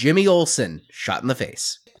is Jimmy Olsen, shot in the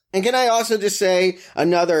face. And can I also just say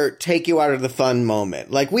another take you out of the fun moment?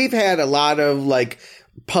 Like, we've had a lot of, like,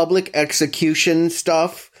 public execution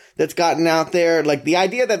stuff that's gotten out there. Like, the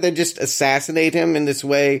idea that they just assassinate him in this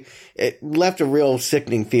way, it left a real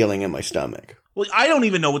sickening feeling in my stomach. Well, I don't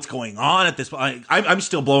even know what's going on at this point. I'm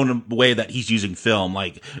still blown away that he's using film.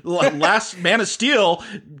 Like, last Man of Steel,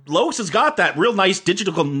 Lois has got that real nice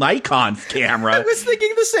digital Nikon camera. I was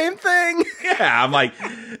thinking the same thing. Yeah,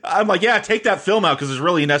 I'm like, yeah, take that film out because there's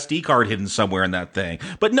really an SD card hidden somewhere in that thing.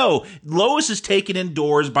 But no, Lois is taken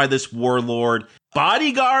indoors by this warlord.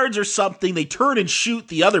 Bodyguards or something, they turn and shoot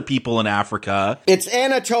the other people in Africa. It's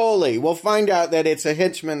Anatoly. We'll find out that it's a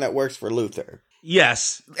henchman that works for Luthor.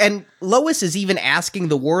 Yes. And Lois is even asking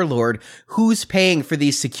the warlord who's paying for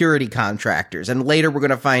these security contractors. And later we're going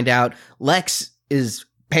to find out Lex is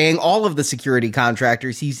paying all of the security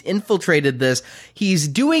contractors. He's infiltrated this. He's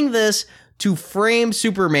doing this to frame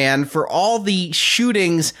Superman for all the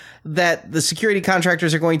shootings that the security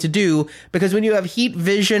contractors are going to do, because when you have heat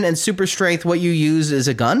vision and super strength, what you use is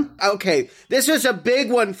a gun. Okay, this is a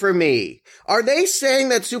big one for me. Are they saying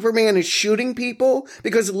that Superman is shooting people?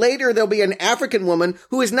 Because later there'll be an African woman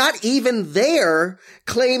who is not even there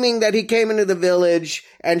claiming that he came into the village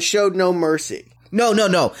and showed no mercy.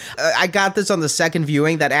 No. I got this on the second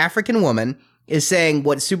viewing. That African woman is saying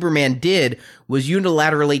what Superman did was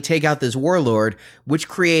unilaterally take out this warlord, which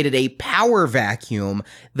created a power vacuum.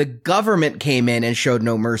 The government came in and showed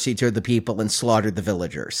no mercy to the people and slaughtered the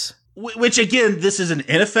villagers. Which, again, this is an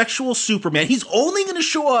ineffectual Superman. He's only going to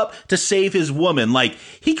show up to save his woman. Like,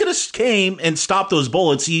 he could have came and stopped those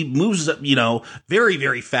bullets. He moves, very,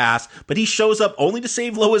 very fast. But he shows up only to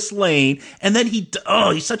save Lois Lane. And then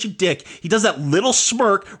he's such a dick. He does that little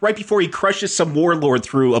smirk right before he crushes some warlord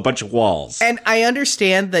through a bunch of walls. And I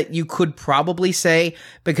understand that you could probably say,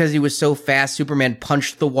 because he was so fast, Superman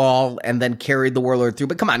punched the wall and then carried the warlord through.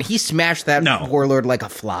 But come on, he smashed that warlord like a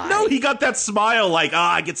fly. No, he got that smile like,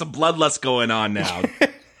 I get some bloodlust going on now.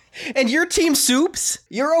 And your team Soups?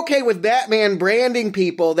 You're okay with Batman branding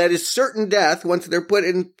people that is certain death once they're put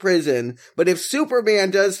in prison, but if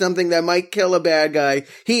Superman does something that might kill a bad guy,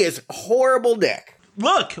 he is horrible dick.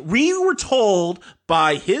 Look, we were told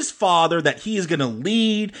by his father that he is going to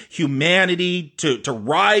lead humanity to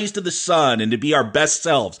rise to the sun and to be our best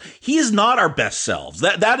selves. He is not our best selves.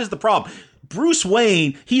 That is the problem. Bruce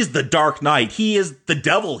Wayne, he's the Dark Knight. He is the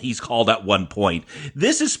devil, he's called at one point.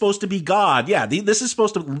 This is supposed to be God. Yeah, this is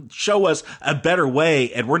supposed to show us a better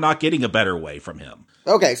way, and we're not getting a better way from him.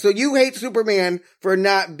 Okay, so you hate Superman for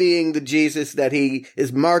not being the Jesus that he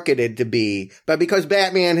is marketed to be, but because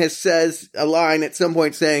Batman says a line at some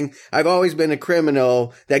point saying, I've always been a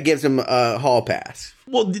criminal, that gives him a hall pass.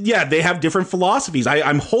 Well, yeah, they have different philosophies.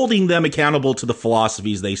 I'm holding them accountable to the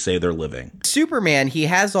philosophies they say they're living. Superman, he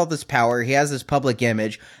has all this power, he has this public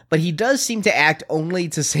image, but he does seem to act only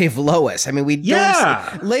to save Lois. I mean,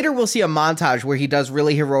 later we'll see a montage where he does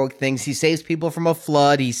really heroic things. He saves people from a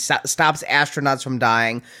flood, he stops astronauts from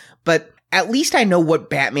dying, but at least I know what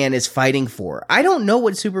Batman is fighting for. I don't know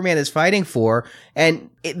what Superman is fighting for, and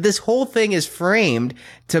this whole thing is framed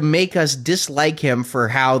to make us dislike him for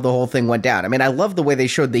how the whole thing went down. I mean, I love the way they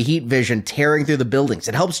showed the heat vision tearing through the buildings.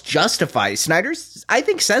 It helps justify Snyder's, I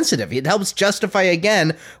think, sensitive. It helps justify,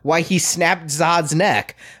 again, why he snapped Zod's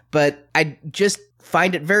neck. But I just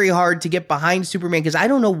find it very hard to get behind Superman because I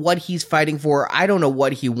don't know what he's fighting for. I don't know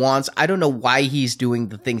what he wants. I don't know why he's doing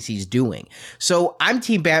the things he's doing. So I'm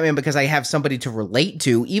Team Batman because I have somebody to relate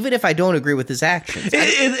to, even if I don't agree with his actions.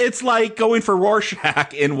 It's like going for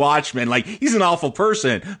Rorschach in Watchmen. Like, he's an awful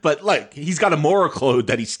person, but like, he's got a moral code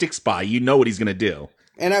that he sticks by. You know what he's going to do.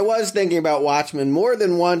 And I was thinking about Watchmen more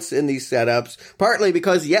than once in these setups, partly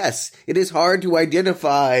because, yes, it is hard to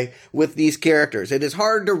identify with these characters. It is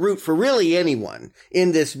hard to root for really anyone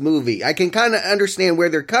in this movie. I can kind of understand where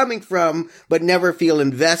they're coming from, but never feel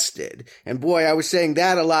invested. And boy, I was saying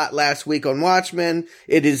that a lot last week on Watchmen.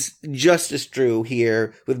 It is just as true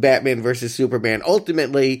here with Batman versus Superman.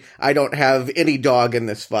 Ultimately, I don't have any dog in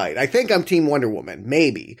this fight. I think I'm Team Wonder Woman,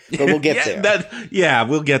 maybe, but we'll get there.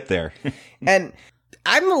 We'll get there. And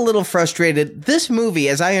I'm a little frustrated. This movie,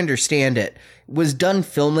 as I understand it, was done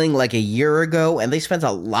filming like a year ago, and they spent a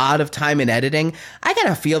lot of time in editing. I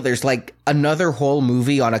gotta feel there's like another whole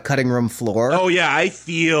movie on a cutting room floor. Oh yeah, I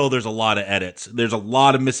feel there's a lot of edits. There's a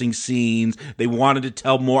lot of missing scenes. They wanted to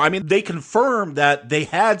tell more. I mean, they confirmed that they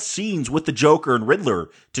had scenes with the Joker and Riddler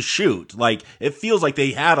to shoot. Like, it feels like they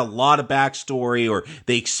had a lot of backstory, or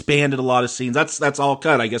they expanded a lot of scenes. That's all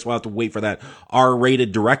cut. I guess we'll have to wait for that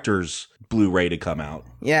R-rated director's Blu-ray to come out.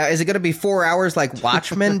 Yeah, is it going to be 4 hours like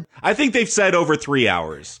Watchmen? I think they've said over 3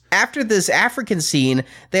 hours. After this African scene,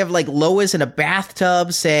 they have like Lois in a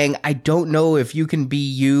bathtub saying, I don't know if you can be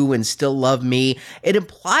you and still love me. It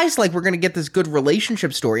implies like we're going to get this good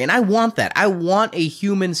relationship story, and I want that. I want a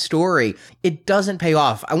human story. It doesn't pay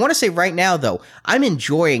off. I want to say right now, though, I'm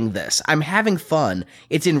enjoying this. I'm having fun.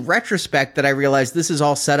 It's in retrospect that I realize this is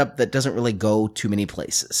all set up that doesn't really go too many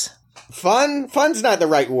places. Fun? Fun's not the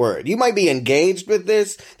right word. You might be engaged with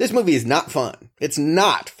this. This movie is not fun. It's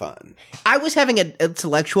not fun. I was having an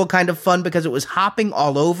intellectual kind of fun because it was hopping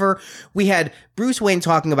all over. We had Bruce Wayne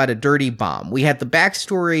talking about a dirty bomb. We had the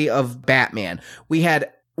backstory of Batman. We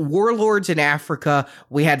had warlords in Africa.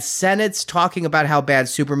 We had senates talking about how bad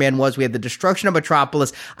Superman was. We had the destruction of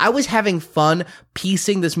Metropolis. I was having fun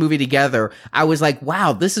piecing this movie together. I was like,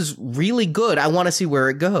 wow, this is really good. I want to see where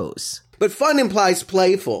it goes. But fun implies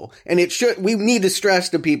playful, and we need to stress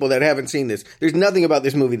to people that haven't seen this, there's nothing about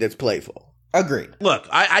this movie that's playful. Agreed. Look,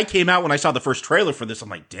 I came out when I saw the first trailer for this. I'm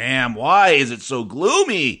like, damn, why is it so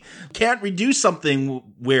gloomy? Can't we do something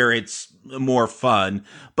where it's more fun?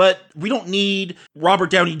 But we don't need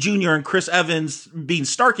Robert Downey Jr. and Chris Evans being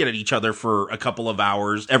snarking at each other for a couple of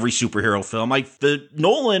hours every superhero film. Like the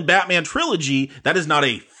Nolan Batman trilogy, that is not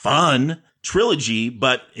a fun trilogy,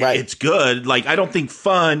 but it's good. Like, I don't think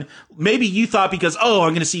fun. Maybe you thought because, I'm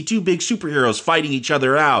going to see two big superheroes fighting each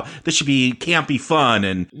other out. This should be campy fun.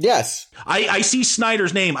 And yes, I see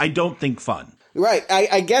Snyder's name. I don't think fun. Right.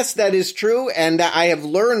 I guess that is true, and I have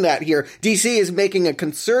learned that here. DC is making a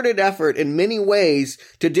concerted effort in many ways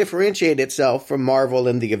to differentiate itself from Marvel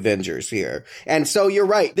and the Avengers here. And so you're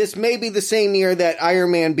right. This may be the same year that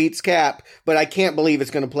Iron Man beats Cap, but I can't believe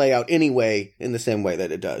it's going to play out anyway in the same way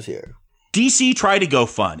that it does here. DC tried to go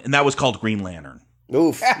fun, and that was called Green Lantern.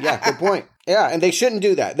 Oof. Yeah, good point. Yeah, and they shouldn't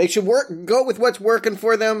do that. They should go with what's working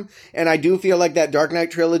for them. And I do feel like that Dark Knight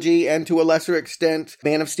trilogy and to a lesser extent,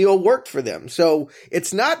 Man of Steel worked for them. So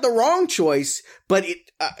it's not the wrong choice, but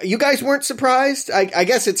you guys weren't surprised? I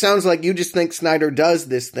guess it sounds like you just think Snyder does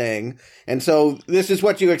this thing. And so this is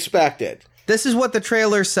what you expected. This is what the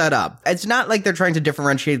trailer set up. It's not like they're trying to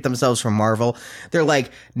differentiate themselves from Marvel. They're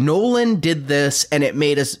like, Nolan did this and it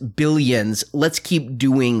made us billions. Let's keep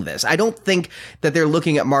doing this. I don't think that they're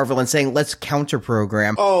looking at Marvel and saying, let's counter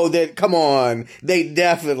program. Oh, come on. They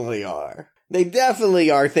definitely are. They definitely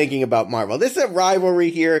are thinking about Marvel. This is a rivalry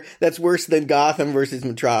here that's worse than Gotham versus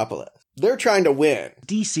Metropolis. They're trying to win.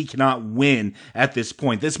 DC cannot win at this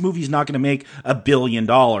point. This movie's not going to make $1 billion.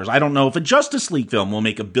 I don't know if a Justice League film will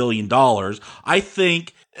make $1 billion. I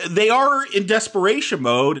think they are in desperation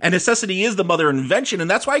mode, and necessity is the mother of invention,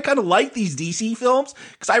 and that's why I kind of like these DC films,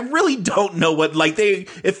 because I really don't know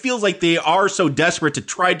it feels like they are so desperate to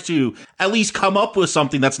try to at least come up with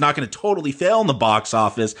something that's not going to totally fail in the box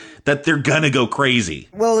office, that they're going to go crazy.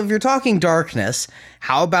 Well, if you're talking darkness,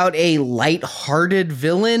 how about a light-hearted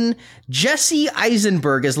villain? Jesse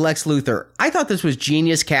Eisenberg as Lex Luthor. I thought this was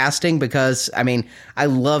genius casting because, I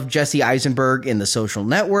love Jesse Eisenberg in The Social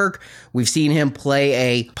Network. We've seen him play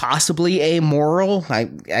a possibly amoral, I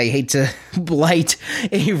hate to blight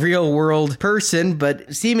a real-world person,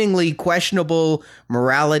 but seemingly questionable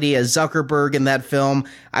morality as Zuckerberg in that film.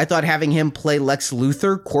 I thought having him play Lex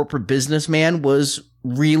Luthor, corporate businessman, was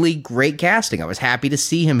really great casting. I was happy to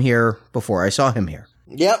see him here before I saw him here.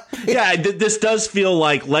 Yep. Yeah, this does feel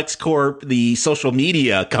like LexCorp, the social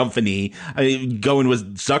media company, going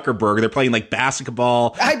with Zuckerberg. They're playing like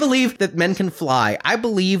basketball. I believe that men can fly. I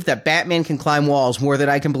believe that Batman can climb walls more than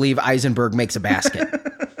I can believe Eisenberg makes a basket.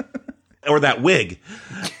 Or that wig.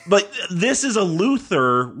 But this is a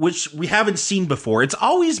Luthor, which we haven't seen before. It's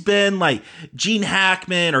always been like Gene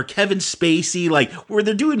Hackman or Kevin Spacey, like where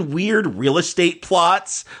they're doing weird real estate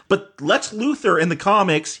plots. But Lex Luthor in the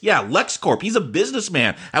comics, LexCorp, he's a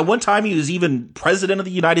businessman. At one time, he was even president of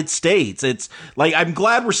the United States. It's like, I'm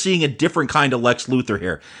glad we're seeing a different kind of Lex Luthor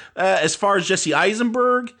here. As far as Jesse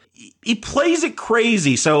Eisenberg, he plays it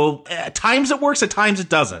crazy. So at times it works, at times it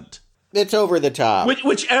doesn't. It's over the top.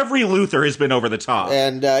 Which every Luthor has been over the top.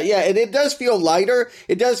 And and it does feel lighter.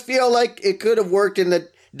 It does feel like it could have worked in the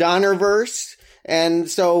Donnerverse.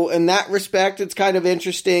 And so in that respect, it's kind of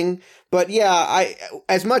interesting. But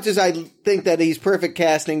as much as I think that he's perfect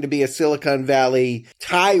casting to be a Silicon Valley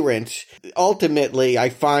tyrant, ultimately I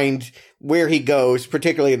find where he goes,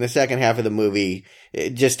 particularly in the second half of the movie,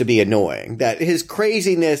 just to be annoying. That his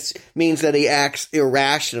craziness means that he acts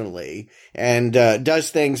irrationally and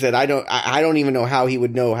does things that I don't even know how he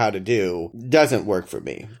would know how to do. Doesn't work for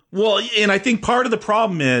me. Well, and I think part of the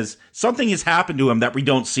problem is something has happened to him that we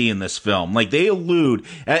don't see in this film. Like they allude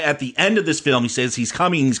at the end of this film, he says he's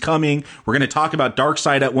coming. We're going to talk about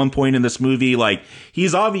Darkseid at one point in this movie. Like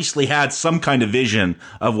he's obviously had some kind of vision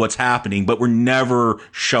of what's happening, but we're never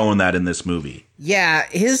shown that in this movie. Yeah,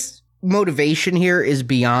 his motivation here is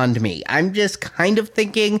beyond me. I'm just kind of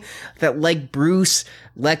thinking that, like Bruce,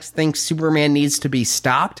 Lex thinks Superman needs to be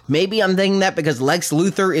stopped. Maybe I'm thinking that because Lex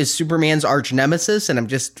Luthor is Superman's arch nemesis, and I'm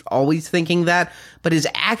just always thinking that. But his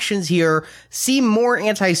actions here seem more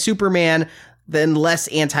anti-Superman than less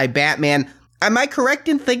anti-Batman. Am I correct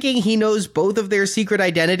in thinking he knows both of their secret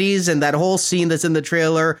identities and that whole scene that's in the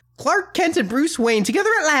trailer? Clark Kent and Bruce Wayne together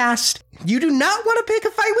at last. You do not want to pick a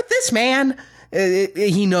fight with this man.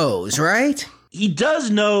 He knows, right? He does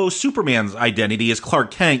know Superman's identity as Clark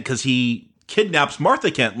Kent because he kidnaps Martha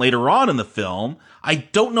Kent later on in the film. I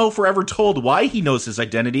don't know if we're ever told why he knows his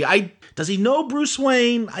identity. Does he know Bruce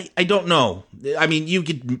Wayne? I don't know. I mean, you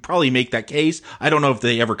could probably make that case. I don't know if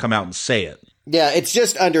they ever come out and say it. Yeah, it's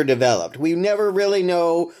just underdeveloped. We never really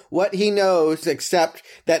know what he knows except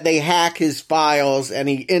that they hack his files and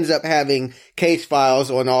he ends up having case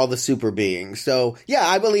files on all the super beings. So, yeah,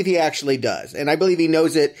 I believe he actually does. And I believe he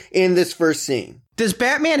knows it in this first scene. Does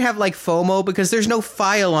Batman have, like, FOMO? Because there's no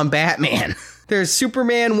file on Batman. There's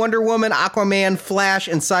Superman, Wonder Woman, Aquaman, Flash,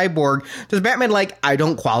 and Cyborg. Does Batman, I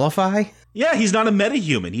don't qualify? Yeah, he's not a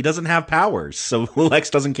metahuman. He doesn't have powers, so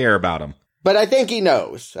Lex doesn't care about him. But I think he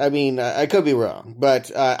knows. I mean, I could be wrong,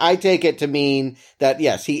 but I take it to mean that,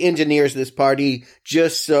 yes, he engineers this party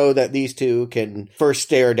just so that these two can first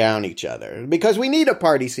stare down each other. Because we need a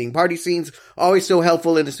party scene. Party scenes always so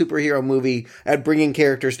helpful in a superhero movie at bringing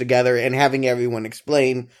characters together and having everyone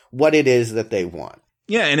explain what it is that they want.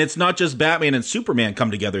 Yeah, and it's not just Batman and Superman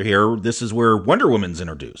come together here. This is where Wonder Woman's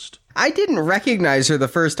introduced. I didn't recognize her the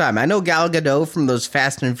first time. I know Gal Gadot from those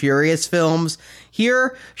Fast and Furious films.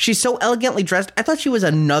 Here, she's so elegantly dressed. I thought she was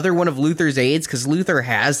another one of Luthor's aides, because Luthor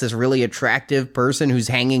has this really attractive person who's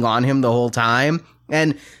hanging on him the whole time.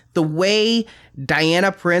 And the way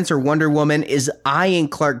Diana Prince or Wonder Woman is eyeing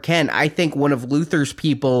Clark Kent, I think one of Luthor's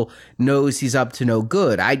people knows he's up to no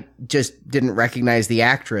good. I just didn't recognize the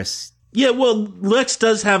actress. Yeah, well, Lex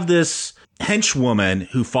does have this henchwoman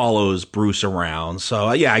who follows Bruce around.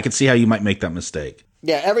 So, yeah, I can see how you might make that mistake.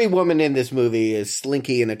 Yeah, every woman in this movie is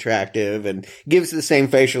slinky and attractive and gives the same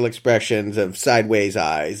facial expressions of sideways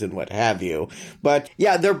eyes and what have you. But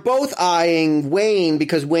yeah, they're both eyeing Wayne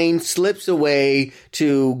because Wayne slips away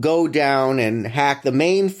to go down and hack the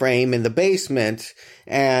mainframe in the basement.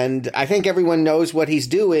 And I think everyone knows what he's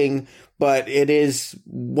doing, but it is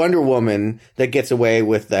Wonder Woman that gets away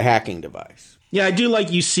with the hacking device. Yeah, I do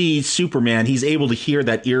like you see Superman. He's able to hear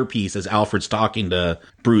that earpiece as Alfred's talking to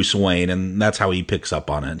Bruce Wayne, and that's how he picks up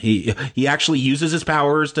on it. He actually uses his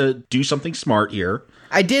powers to do something smart here.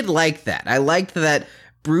 I did like that. I liked that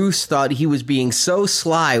Bruce thought he was being so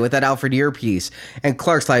sly with that Alfred earpiece, and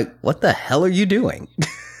Clark's like, what the hell are you doing?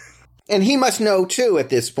 And he must know, too, at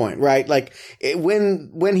this point, right? Like,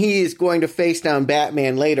 when he is going to face down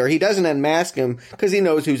Batman later, he doesn't unmask him because he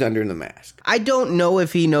knows who's under the mask. I don't know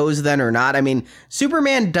if he knows then or not. I mean,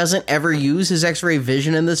 Superman doesn't ever use his X-ray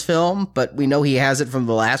vision in this film, but we know he has it from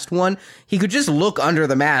the last one. He could just look under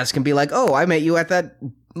the mask and be like, oh, I met you at that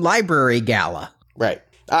library gala. Right.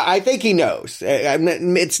 I think he knows.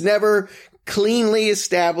 It's never cleanly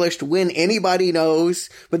established when anybody knows,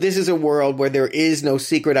 but this is a world where there is no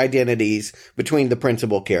secret identities between the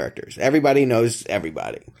principal characters. Everybody knows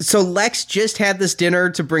everybody. So Lex just had this dinner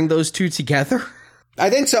to bring those two together? I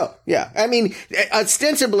think so, yeah. I mean,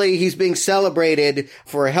 ostensibly, he's being celebrated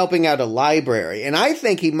for helping out a library. And I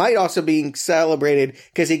think he might also be celebrated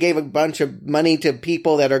because he gave a bunch of money to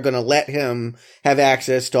people that are going to let him have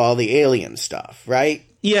access to all the alien stuff, right?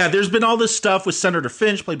 Yeah, there's been all this stuff with Senator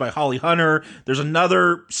Finch, played by Holly Hunter. There's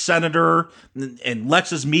another senator, and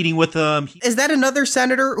Lex is meeting with him. Is that another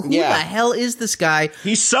senator? Who the hell is this guy?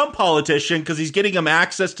 He's some politician, because he's getting him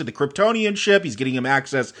access to the Kryptonian ship. He's getting him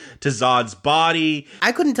access to Zod's body.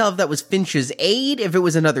 I couldn't tell if that was Finch's aide, if it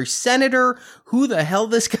was another senator. Who the hell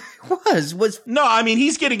this guy was. No, I mean,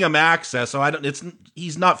 he's getting him access, so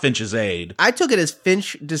he's not Finch's aide. I took it as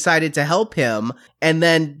Finch decided to help him and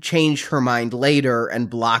then changed her mind later and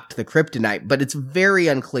blocked the kryptonite, but it's very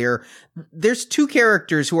unclear. There's two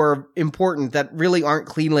characters who are important that really aren't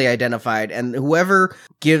cleanly identified, and whoever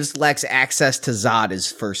gives Lex access to Zod is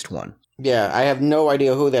first one. Yeah, I have no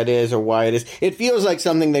idea who that is or why it is. It feels like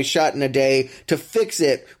something they shot in a day to fix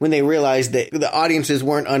it when they realized that the audiences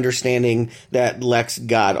weren't understanding that Lex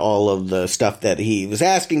got all of the stuff that he was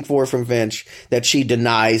asking for from Finch, that she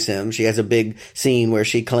denies him. She has a big scene where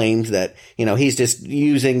she claims that, he's just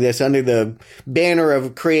using this under the banner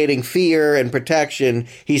of creating fear and protection.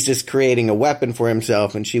 He's just creating a weapon for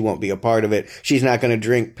himself, and she won't be a part of it. She's not going to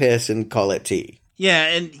drink piss and call it tea. Yeah,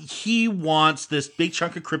 and he wants this big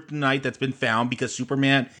chunk of kryptonite that's been found because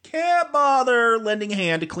Superman can't bother lending a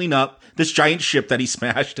hand to clean up this giant ship that he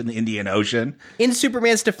smashed in the Indian Ocean. In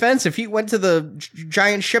Superman's defense, if he went to the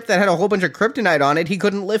giant ship that had a whole bunch of kryptonite on it, he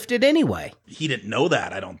couldn't lift it anyway. He didn't know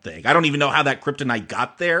that, I don't think. I don't even know how that kryptonite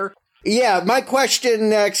got there. Yeah, my question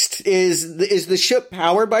next is the ship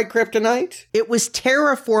powered by kryptonite? It was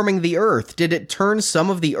terraforming the Earth. Did it turn some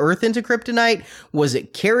of the Earth into kryptonite? Was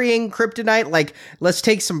it carrying kryptonite? Like, let's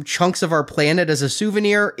take some chunks of our planet as a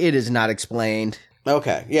souvenir? It is not explained.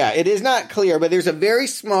 Okay, yeah, it is not clear, but there's a very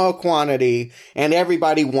small quantity, and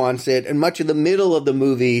everybody wants it, and much of the middle of the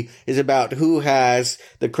movie is about who has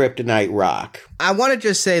the kryptonite rock. I want to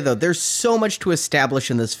just say, though, there's so much to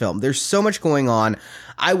establish in this film. There's so much going on.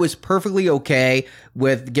 I was perfectly okay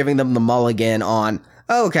with giving them the mulligan on,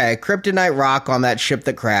 okay, kryptonite rock on that ship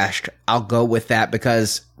that crashed. I'll go with that,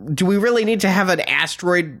 because do we really need to have an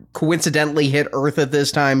asteroid coincidentally hit Earth at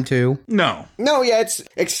this time too? No. No, yeah, it's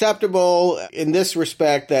acceptable in this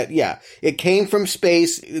respect that, yeah, it came from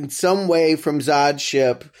space in some way from Zod's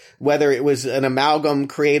ship, whether it was an amalgam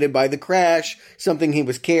created by the crash, something he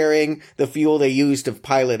was carrying, the fuel they used to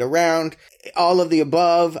pilot around. All of the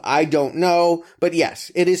above, I don't know. But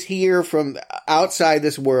yes, it is here from outside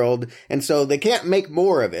this world, and so they can't make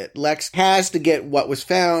more of it. Lex has to get what was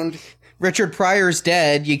found. Richard Pryor's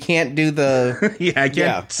dead. You can't do the... I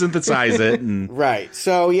can't synthesize it. And... Right.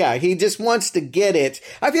 So, yeah, he just wants to get it.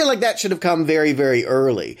 I feel like that should have come very, very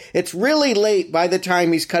early. It's really late by the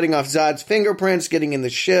time he's cutting off Zod's fingerprints, getting in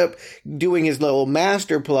the ship, doing his little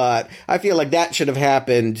master plot. I feel like that should have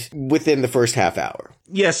happened within the first half hour.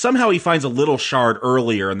 Yeah, somehow he finds a little shard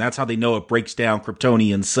earlier, and that's how they know it breaks down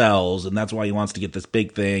Kryptonian cells, and that's why he wants to get this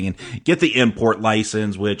big thing and get the import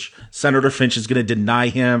license, which Senator Finch is going to deny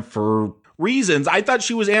him for reasons. I thought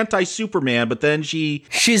she was anti-Superman, but then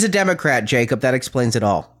She's a Democrat, Jacob. That explains it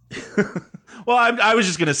all. Well, I was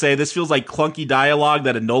just going to say, this feels like clunky dialogue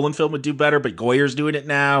that a Nolan film would do better, but Goyer's doing it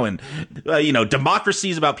now. And, democracy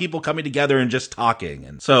is about people coming together and just talking.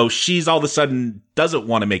 And so she's all of a sudden doesn't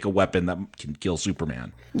want to make a weapon that can kill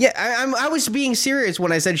Superman. Yeah, I was being serious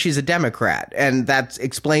when I said she's a Democrat, and that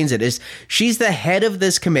explains it. She's the head of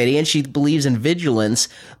this committee, and she believes in vigilance,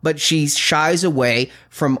 but she shies away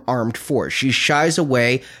from armed force. She shies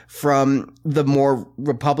away from the more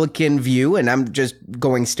Republican view, and I'm just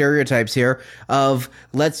going stereotypes here, of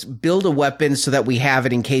let's build a weapon so that we have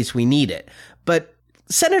it in case we need it. But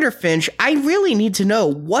Senator Finch, I really need to know,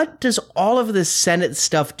 what does all of this Senate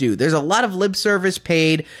stuff do? There's a lot of lip service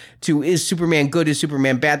paid to, is Superman good, is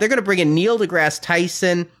Superman bad? They're going to bring in Neil deGrasse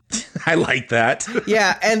Tyson. I like that.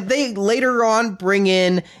 Yeah, and they later on bring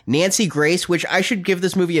in Nancy Grace, which I should give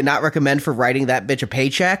this movie a not recommend for writing that bitch a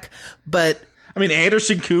paycheck, but... I mean,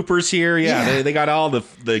 Anderson Cooper's here. Yeah. They got all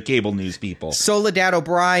the cable news people. Soledad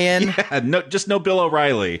O'Brien. Yeah, just no Bill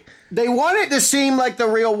O'Reilly. They want it to seem like the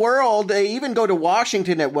real world. They even go to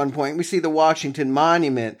Washington at one point. We see the Washington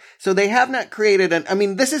Monument. So they have not created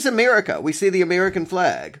this is America. We see the American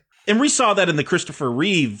flag. And we saw that in the Christopher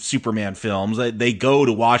Reeve Superman films. They go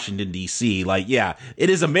to Washington, D.C. It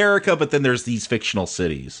is America, but then there's these fictional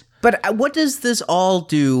cities. But what does this all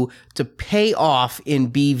do to pay off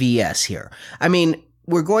in BVS here? I mean,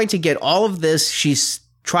 we're going to get all of this. She's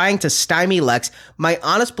trying to stymie Lex. My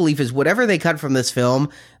honest belief is whatever they cut from this film,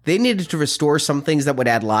 they needed to restore some things that would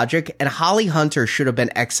add logic, and Holly Hunter should have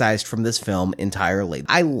been excised from this film entirely.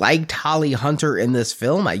 I liked Holly Hunter in this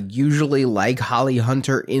film. I usually like Holly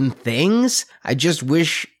Hunter in things. I just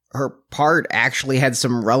wish her part actually had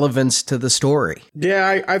some relevance to the story.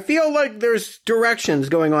 Yeah, I feel like there's directions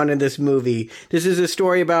going on in this movie. This is a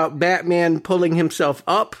story about Batman pulling himself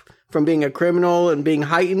up from being a criminal and being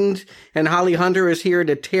heightened, and Holly Hunter is here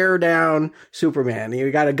to tear down Superman. You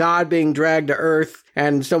got a god being dragged to Earth,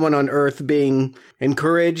 and someone on Earth being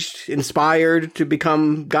encouraged, inspired to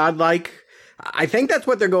become godlike. I think that's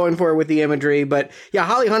what they're going for with the imagery, but yeah,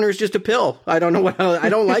 Holly Hunter is just a pill. I don't know I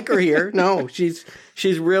don't like her here. No, she's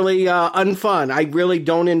really unfun. I really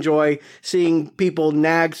don't enjoy seeing people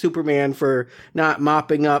nag Superman for not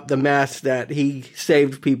mopping up the mess that he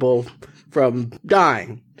saved people from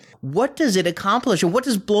dying. What does it accomplish, and what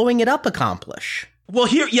does blowing it up accomplish? Well,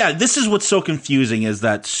 this is what's so confusing, is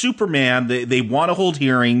that Superman, they want to hold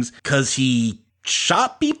hearings because he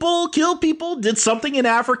shot people, killed people, did something in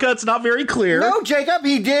Africa. It's not very clear. No, Jacob,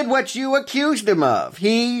 he did what you accused him of.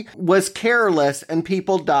 He was careless and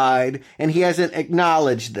people died, and he hasn't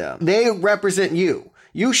acknowledged them. They represent you.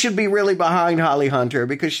 You should be really behind Holly Hunter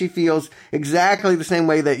because she feels exactly the same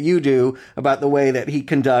way that you do about the way that he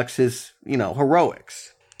conducts his,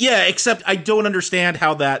 heroics. Yeah, except I don't understand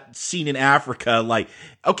how that scene in Africa,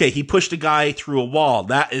 okay, he pushed a guy through a wall.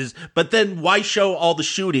 But then why show all the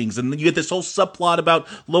shootings? And then you get this whole subplot about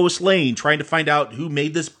Lois Lane trying to find out who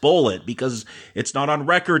made this bullet because it's not on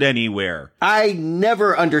record anywhere. I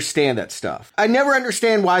never understand that stuff. I never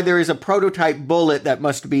understand why there is a prototype bullet that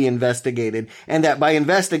must be investigated, and that by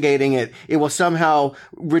investigating it, it will somehow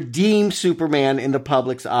redeem Superman in the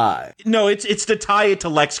public's eye. No, it's to tie it to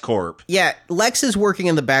LexCorp. Yeah, Lex is working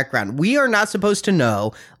in the background. We are not supposed to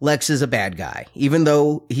know Lex is a bad guy, even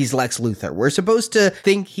though he's Lex Luthor. We're supposed to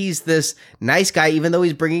think he's this nice guy, even though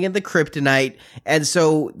he's bringing in the kryptonite. And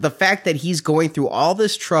so the fact that he's going through all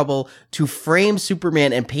this trouble to frame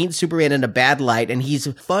Superman and paint Superman in a bad light, and he's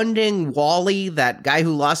funding Wally, that guy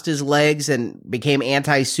who lost his legs and became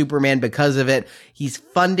anti-Superman because of it. He's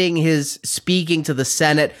funding his speaking to the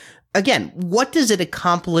Senate. again, what does it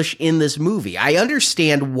accomplish in this movie? I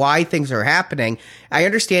understand why things are happening. I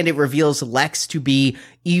understand it reveals Lex to be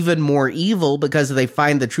even more evil because they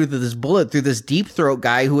find the truth of this bullet through this Deep Throat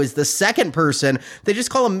guy who is the second person. They just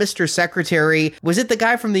call him Mr. Secretary. Was it the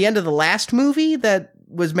guy from the end of the last movie that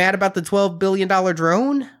was mad about the $12 billion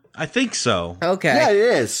drone? I think so. Okay. Yeah, it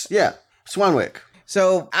is. Yeah. Swanwick.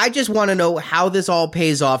 So I just want to know how this all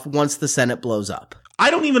pays off once the Senate blows up. I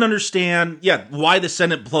don't even understand, why the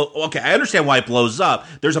Senate okay, I understand why it blows up.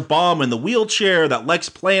 There's a bomb in the wheelchair that Lex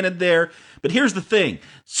planted there. But here's the thing.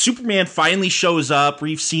 Superman finally shows up.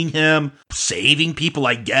 We've seen him saving people,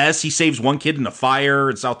 I guess. He saves one kid in a fire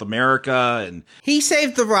in South America. And he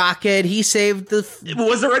saved the rocket. He saved the...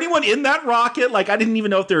 Was there anyone in that rocket? Like, I didn't even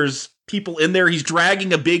know if there's people in there. He's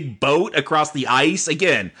dragging a big boat across the ice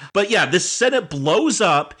again. But yeah, this Senate blows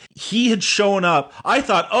up. He had shown up. I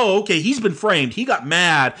thought, oh, okay, he's been framed. He got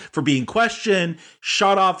mad for being questioned,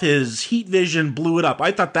 shot off his heat vision, blew it up.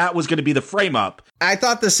 I thought that was going to be the frame up. I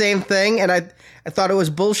thought the same thing, and I thought it was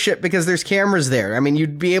bullshit because there's cameras there. I mean,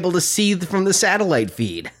 you'd be able to see from the satellite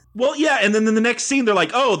feed. Well, yeah, and then in the next scene, they're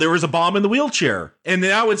like, oh, there was a bomb in the wheelchair. And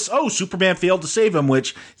now it's, oh, Superman failed to save him,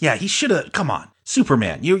 which, yeah, he should have, come on.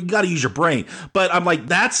 Superman, you got to use your brain. But I'm like,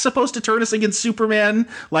 that's supposed to turn us against Superman?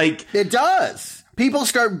 Like, it does. People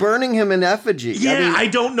start burning him in effigy. Yeah, I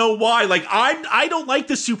don't know why. Like, I don't like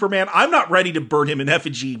the Superman. I'm not ready to burn him in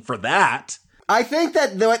effigy for that. I think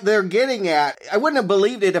that what they're getting at, I wouldn't have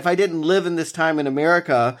believed it if I didn't live in this time in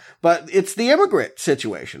America, but it's the immigrant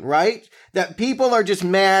situation, right? That people are just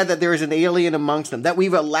mad that there is an alien amongst them, that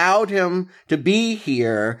we've allowed him to be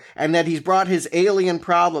here, and that he's brought his alien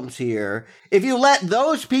problems here. If you let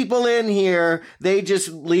those people in here, they just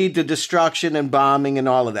lead to destruction and bombing and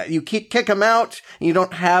all of that. You kick them out, and you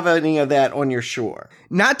don't have any of that on your shore.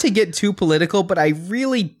 Not to get too political, but I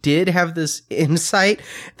really did have this insight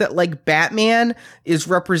that, like, Batman is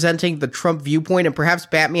representing the Trump viewpoint, and perhaps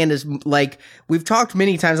Batman is, like, we've talked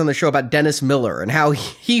many times on the show about Dennis Miller and how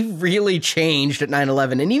he really changed at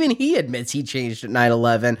 9/11, and even he admits he changed at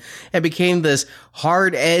 9/11 and became this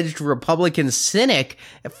hard-edged Republican cynic,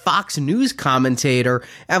 Fox News commentator.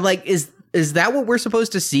 I'm like, is that what we're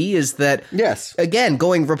supposed to see? Is that, yes, again,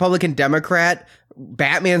 going Republican Democrat,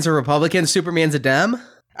 Batman's a Republican, Superman's a Dem?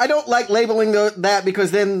 I don't like labeling that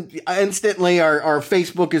because then instantly our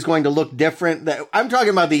Facebook is going to look different. I'm talking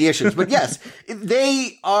about the issues, but yes,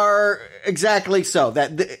 they are exactly so.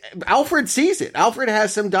 Alfred sees it. Alfred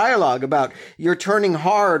has some dialogue about you're turning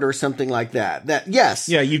hard or something like that. That, yes.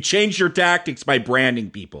 Yeah, you changed your tactics by branding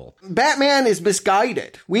people. Batman is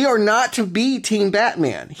misguided. We are not to be Team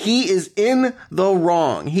Batman. He is in the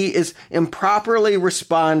wrong. He is improperly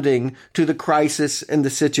responding to the crisis and the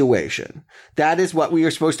situation. That is what we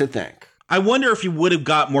are supposed to think. I wonder if you would have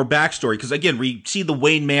got more backstory, because again, we see the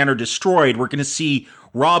Wayne Manor destroyed. We're going to see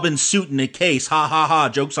Robin's suit in a case. Ha ha ha.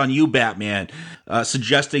 Joke's on you, Batman.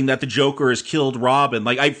 Suggesting that the Joker has killed Robin.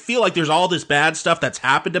 Like, I feel like there's all this bad stuff that's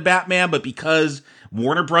happened to Batman, but because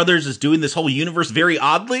Warner Brothers is doing this whole universe very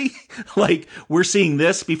oddly, like, we're seeing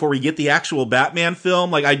this before we get the actual Batman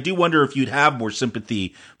film. Like, I do wonder if you'd have more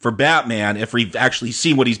sympathy for Batman if we've actually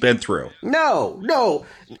seen what he's been through. No,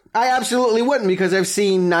 I absolutely wouldn't, because I've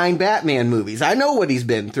seen 9 Batman movies. I know what he's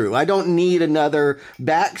been through. I don't need another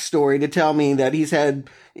backstory to tell me that he's had,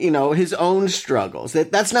 his own struggles.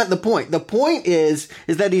 That's not the point. The point is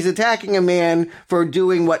that he's attacking a man for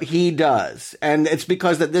doing what he does. And it's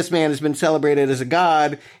because that this man has been celebrated as a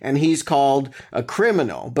god and he's called a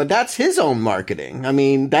criminal. But that's his own marketing. I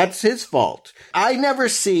mean, that's his fault. I never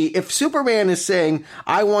see, if Superman is saying,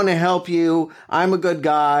 I want to help you, I'm a good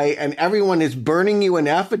guy, and everyone is burning you in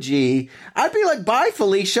effigy, I'd be like, bye,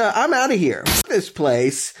 Felicia, I'm out of here. F this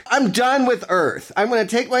place. I'm done with Earth. I'm going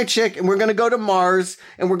to take my chick and we're going to go to Mars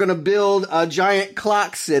and we're going to build a giant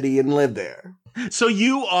clock city and live there. So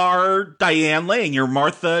you are Diane Lane, you're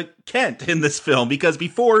Martha Kent in this film, because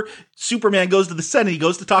before Superman goes to the Senate, he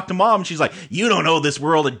goes to talk to Mom, and she's like, you don't know this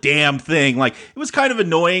world a damn thing. Like, it was kind of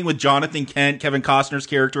annoying with Jonathan Kent, Kevin Costner's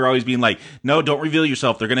character, always being like, no, don't reveal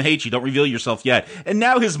yourself. They're going to hate you. Don't reveal yourself yet. And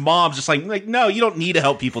now his mom's just like, no, you don't need to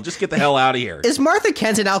help people. Just get the hell out of here. Is Martha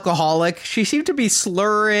Kent an alcoholic? She seemed to be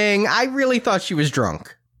slurring. I really thought she was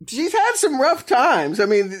drunk. She's had some rough times. I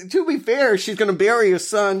mean, to be fair, she's going to bury a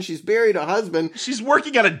son. She's buried a husband. She's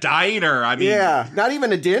working at a diner. I mean, yeah, not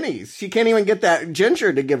even a Denny's. She can't even get that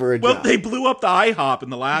ginger to give her a job. Well, they blew up the IHOP in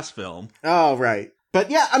the last film. Oh, right. But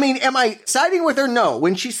yeah, I mean, am I siding with her? No.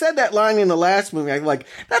 When she said that line in the last movie, I'm like,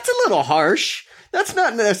 that's a little harsh. That's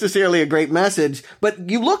not necessarily a great message. But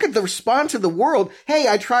you look at the response of the world. Hey,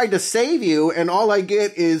 I tried to save you, and all I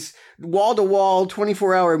get is wall-to-wall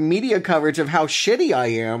 24-hour media coverage of how shitty I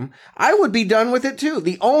am, I would be done with it too.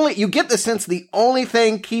 You get the sense the only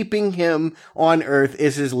thing keeping him on Earth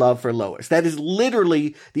is his love for Lois. That is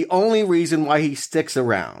literally the only reason why he sticks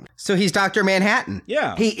around. So he's Dr. Manhattan.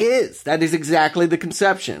 Yeah. He is. That is exactly the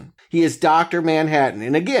conception. He is Dr. Manhattan.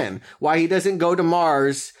 And again, why he doesn't go to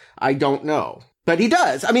Mars, I don't know. But he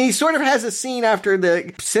does. I mean, he sort of has a scene after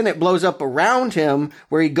the Senate blows up around him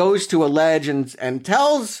where he goes to a ledge and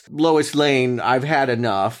tells Lois Lane, I've had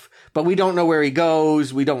enough. But we don't know where he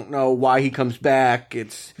goes. We don't know why he comes back.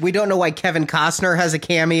 We don't know why Kevin Costner has a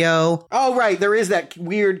cameo. Oh, right. There is that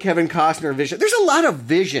weird Kevin Costner vision. There's a lot of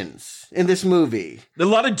visions in this movie. A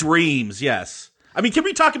lot of dreams, yes. I mean, can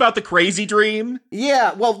we talk about the crazy dream?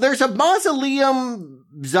 Yeah, well, there's a mausoleum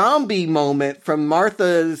zombie moment from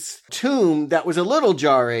Martha's tomb that was a little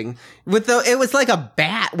jarring. It was like a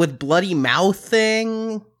bat with bloody mouth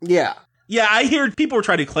thing. Yeah. Yeah, I hear people were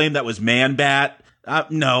trying to claim that was Man-Bat.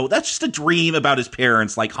 No, that's just a dream about his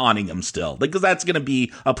parents, like, haunting him still. Because that's going to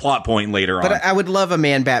be a plot point later on. But I would love a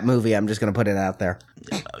Man-Bat movie. I'm just going to put it out there.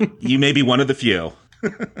 You may be one of the few.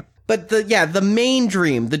 But the main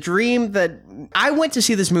dream, the dream that I went to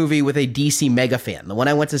see this movie with a DC mega fan, the one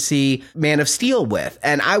I went to see Man of Steel with.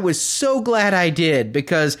 And I was so glad I did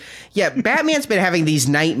because, Batman's been having these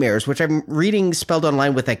nightmares, which I'm reading spelled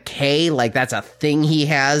online with a K, like that's a thing he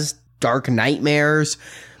has, dark nightmares.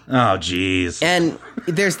 Oh, geez. And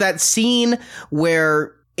there's that scene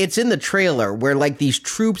where it's in the trailer where like these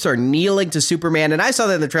troops are kneeling to Superman. And I saw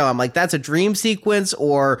that in the trailer. I'm like, that's a dream sequence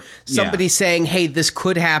or somebody saying, hey, this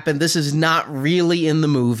could happen. This is not really in the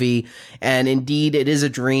movie. And indeed, it is a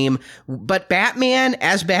dream. But Batman,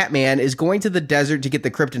 as Batman, is going to the desert to get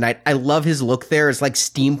the kryptonite. I love his look there. It's like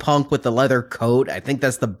steampunk with the leather coat. I think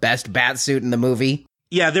that's the best bat suit in the movie.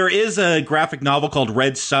 Yeah, there is a graphic novel called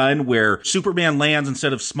Red Sun where Superman lands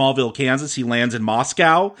instead of Smallville, Kansas, he lands in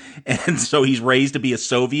Moscow. And so he's raised to be a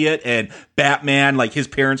Soviet, and Batman, like his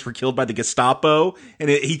parents were killed by the Gestapo. And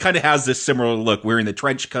he kind of has this similar look, wearing the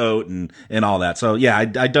trench coat and all that. So yeah, I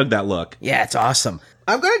dug that look. Yeah, it's awesome.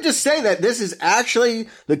 I'm going to just say that this is actually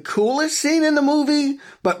the coolest scene in the movie,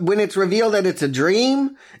 but when it's revealed that it's a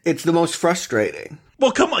dream, it's the most frustrating.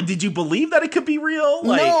 Well, come on. Did you believe that it could be real?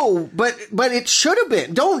 No, but it should have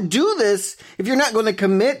been. Don't do this if you're not going to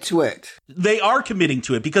commit to it. They are committing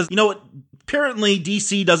to it because, you know what? Apparently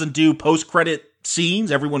DC doesn't do post-credit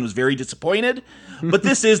scenes. Everyone was very disappointed. But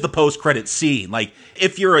this is the post-credit scene. Like,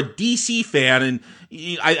 if you're a DC fan, and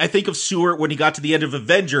I think of Stewart when he got to the end of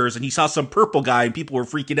Avengers and he saw some purple guy and people were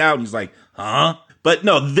freaking out and he's like, huh? But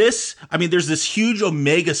no, there's this huge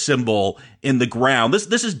Omega symbol in the ground.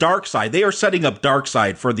 This is Darkseid. They are setting up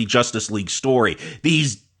Darkseid for the Justice League story.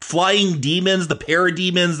 These flying demons, the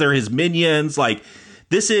parademons, they're his minions. Like,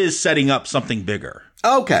 this is setting up something bigger.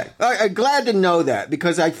 Okay. I'm glad to know that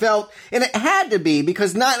because I felt, and it had to be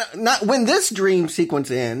because not when this dream sequence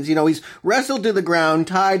ends, he's wrestled to the ground,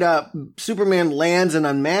 tied up, Superman lands and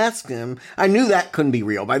unmasks him. I knew that couldn't be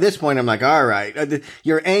real. By this point, I'm like, all right,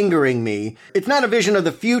 you're angering me. It's not a vision of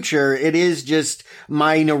the future. It is just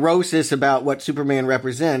my neurosis about what Superman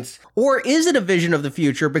represents. Or is it a vision of the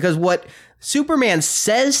future? Because what Superman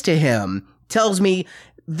says to him tells me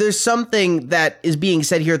there's something that is being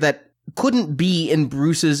said here that couldn't be in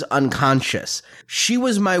Bruce's unconscious. She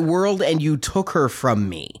was my world and you took her from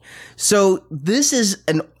me. So this is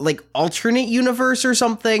an alternate universe or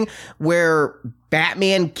something where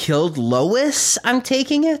Batman killed Lois, I'm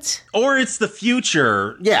taking it? Or it's the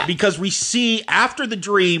future. Yeah. Because we see after the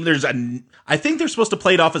dream, I think they're supposed to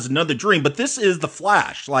play it off as another dream, but this is the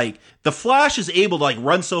Flash. Like, the Flash is able to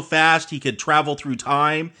run so fast he could travel through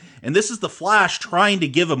time. And this is the Flash trying to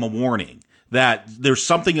give him a warning that there's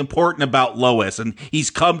something important about Lois and he's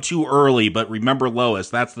come too early, but remember Lois,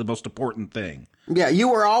 that's the most important thing. Yeah, you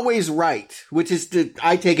were always right, which is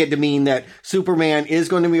I take it to mean that Superman is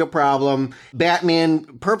going to be a problem.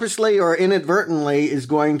 Batman purposely or inadvertently is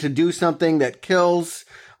going to do something that kills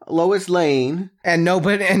Lois Lane. And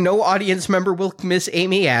no audience member will miss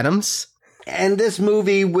Amy Adams. And this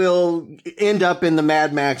movie will end up in the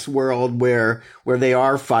Mad Max world where they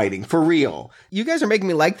are fighting for real. You guys are making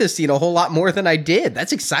me like this scene a whole lot more than I did.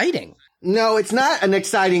 That's exciting. No, it's not an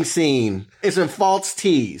exciting scene. It's a false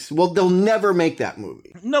tease. Well, they'll never make that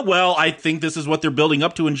movie. No, well, I think this is what they're building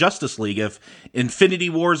up to in Justice League. If Infinity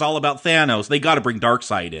War is all about Thanos, they got to bring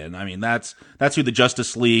Darkseid in. I mean, that's who the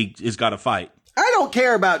Justice League is got to fight. I don't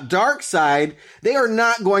care about Darkseid. They are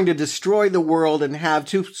not going to destroy the world and have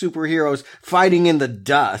two superheroes fighting in the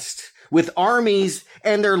dust with armies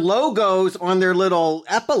and their logos on their little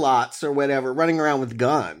epaulets or whatever, running around with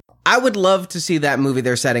guns. I would love to see that movie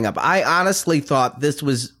they're setting up. I honestly thought this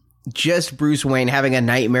was just Bruce Wayne having a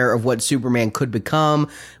nightmare of what Superman could become.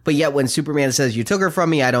 But yet when Superman says, you took her from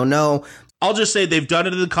me, I don't know. I'll just say they've done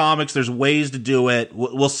it in the comics. There's ways to do it.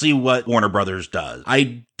 We'll see what Warner Brothers does.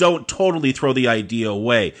 I don't totally throw the idea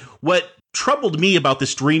away. What troubled me about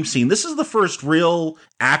this dream scene, this is the first real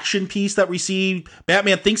action piece that we see.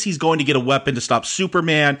 Batman thinks he's going to get a weapon to stop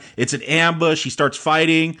Superman. It's an ambush. He starts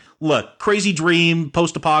fighting. Look, crazy dream,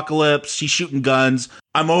 post-apocalypse. He's shooting guns.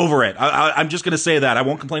 I'm over it. I'm just going to say that. I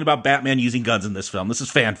won't complain about Batman using guns in this film. This is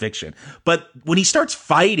fan fiction. But when he starts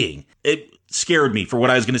fighting, it scared me for what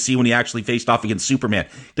I was going to see when he actually faced off against Superman.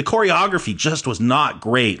 The choreography just was not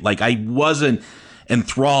great. Like, I wasn't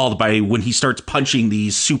enthralled by when he starts punching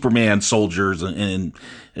these Superman soldiers, and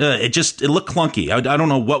it looked clunky. I don't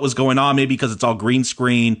know what was going on, maybe because it's all green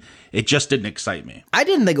screen. It just didn't excite me. I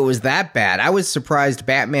didn't think it was that bad. I was surprised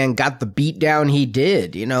Batman got the beat down he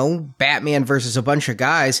did. You know, Batman versus a bunch of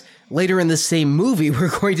guys. Later in the same movie,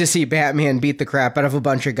 we're going to see Batman beat the crap out of a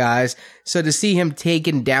bunch of guys. So to see him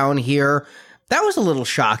taken down here, that was a little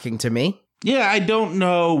shocking to me. Yeah, I don't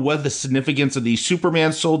know what the significance of these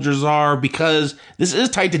Superman soldiers are, because this is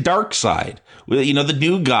tied to Darkseid. You know, the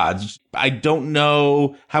new gods. I don't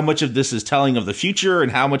know how much of this is telling of the future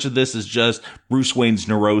and how much of this is just Bruce Wayne's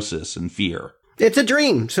neurosis and fear. It's a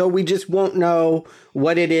dream, so we just won't know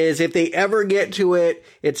what it is. If they ever get to it,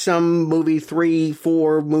 it's some movie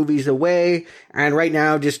 3-4 movies away. And right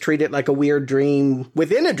now, just treat it like a weird dream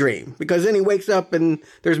within a dream, because then he wakes up and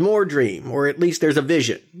there's more dream, or at least there's a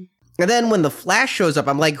vision. And then when the Flash shows up,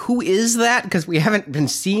 I'm like, who is that? Because we haven't been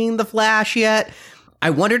seeing the Flash yet. I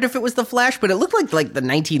wondered if it was the Flash, but it looked like the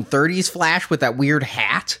 1930s Flash with that weird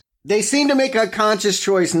hat. They seem to make a conscious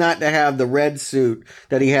choice not to have the red suit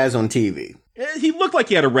that he has on TV. He looked like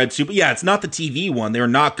he had a red suit, but yeah, it's not the TV one. They're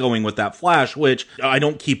not going with that Flash, which I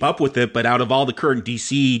don't keep up with it, but out of all the current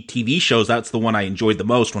DC TV shows, that's the one I enjoyed the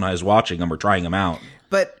most when I was watching them or trying them out.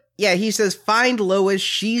 But yeah, he says, find Lois,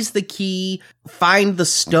 she's the key, find the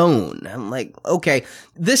stone. I'm like, okay,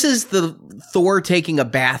 this is the Thor taking a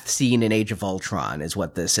bath scene in Age of Ultron is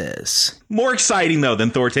what this is. More exciting, though,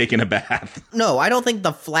 than Thor taking a bath. No, I don't think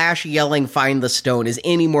the Flash yelling, find the stone is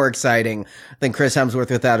any more exciting than Chris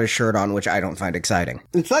Hemsworth without his shirt on, which I don't find exciting.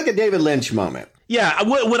 It's like a David Lynch moment. Yeah,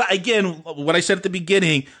 what I said at the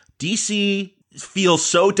beginning, DC feels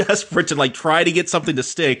so desperate to try to get something to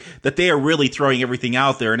stick that they are really throwing everything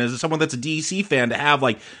out there. And as someone that's a DC fan, to have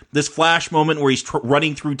this Flash moment where he's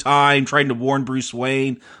running through time, trying to warn Bruce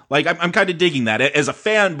Wayne, I'm kind of digging that. As a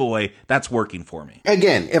fanboy, that's working for me.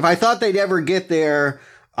 Again, if I thought they'd ever get there,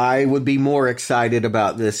 I would be more excited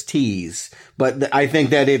about this tease. But I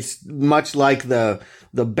think that it's much like the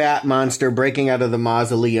Bat monster breaking out of the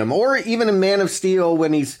mausoleum, or even in Man of Steel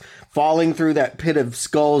when he's falling through that pit of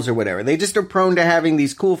skulls or whatever. They just are prone to having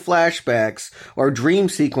these cool flashbacks or dream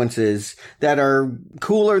sequences that are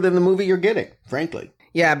cooler than the movie you're getting, frankly.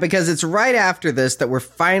 Yeah, because it's right after this that we're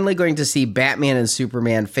finally going to see Batman and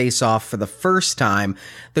Superman face off for the first time.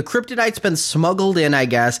 The kryptonite's been smuggled in, I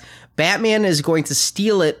guess. Batman is going to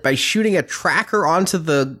steal it by shooting a tracker onto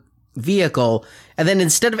the vehicle, and then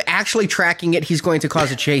instead of actually tracking it, he's going to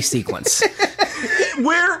cause a chase sequence.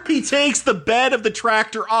 Where he takes the bed of the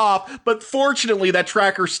tractor off, but fortunately that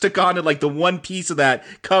tracker stuck onto the one piece of that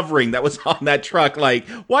covering that was on that truck.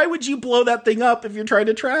 Why would you blow that thing up if you're trying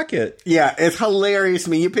to track it? Yeah, it's hilarious to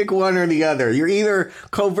me. You pick one or the other. You're either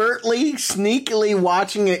covertly, sneakily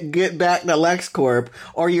watching it get back to LexCorp,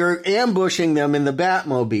 or you're ambushing them in the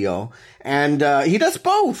Batmobile. And he does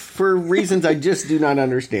both for reasons I just do not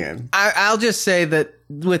understand. I'll just say that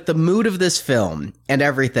with the mood of this film and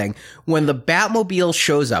everything, when the Batmobile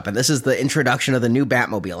shows up, and this is the introduction of the new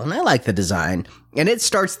Batmobile, and I like the design, and it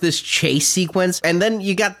starts this chase sequence, and then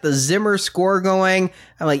you got the Zimmer score going.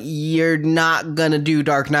 I'm like, you're not gonna do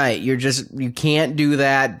Dark Knight. You can't do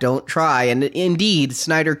that. Don't try. And indeed,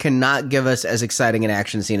 Snyder cannot give us as exciting an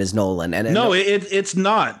action scene as Nolan. It's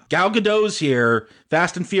not. Gal Gadot's here.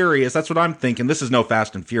 Fast and Furious. That's what I'm thinking. This is no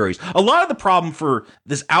Fast and Furious. A lot of the problem for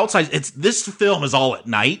this outside, this film is all at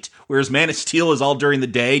night, whereas Man of Steel is all during the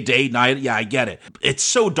day, night. Yeah, I get it. It's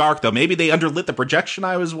so dark though. Maybe they underlit the projection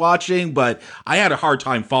I was watching, but I had a hard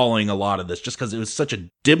time following a lot of this just because it was such a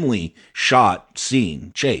dimly shot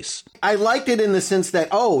scene chase. I liked it in the sense that,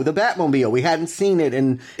 the Batmobile, we hadn't seen it,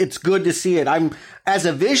 and it's good to see it. As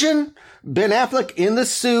a vision, Ben Affleck in the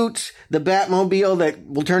suit, the Batmobile that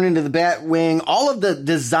will turn into the Batwing, all of the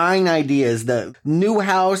design ideas, the new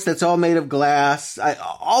house that's all made of glass,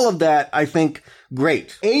 all of that, I think,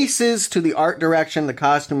 great. Aces to the art direction, the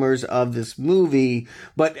costumers of this movie,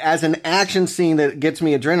 but as an action scene that gets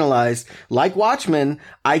me adrenalized, like Watchmen,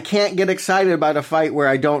 I can't get excited about a fight where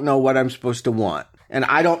I don't know what I'm supposed to want. and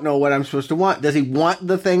I don't know what I'm supposed to want. Does he want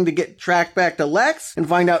the thing to get tracked back to Lex and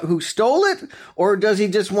find out who stole it? Or does he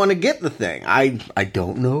just want to get the thing? I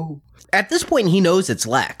don't know. At this point, he knows it's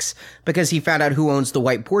Lex because he found out who owns the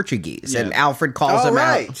White Portuguese, and Alfred calls him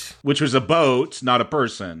out. Which was a boat, not a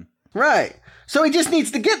person. Right. So he just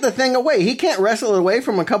needs to get the thing away. He can't wrestle it away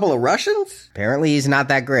from a couple of Russians? Apparently he's not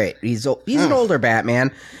that great. He's an older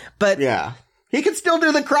Batman, but... Yeah. He can still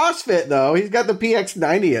do the CrossFit, though. He's got the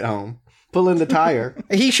PX90 at home, pulling the tire.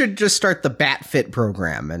 He should just start the BatFit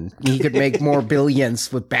program, and he could make more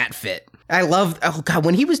billions with BatFit. I love, oh God,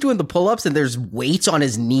 when he was doing the pull-ups and there's weights on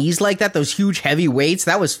his knees like that, those huge heavy weights,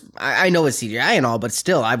 that was, I know it's CGI and all, but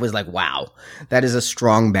still, I was like, wow, that is a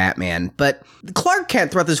strong Batman. But Clark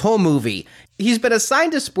Kent throughout this whole movie, he's been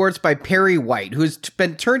assigned to sports by Perry White, who's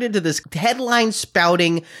been turned into this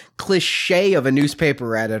headline-spouting cliche of a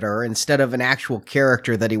newspaper editor instead of an actual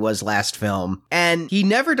character that he was last film. And he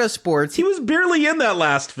never does sports. He was barely in that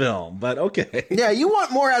last film, but okay. Yeah, you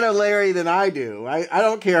want more out of Larry than I do. I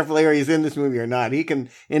don't care if Larry's in this movie or not. He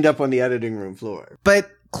can end up on the editing room floor.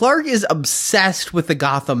 But Clark is obsessed with the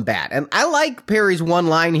Gotham Bat. And I like Perry's one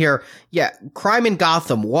line here. Yeah, crime in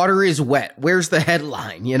Gotham. Water is wet. Where's the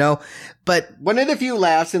headline, you know? But one of the few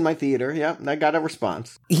laughs in my theater. Yeah, I got a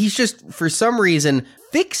response. He's just, for some reason,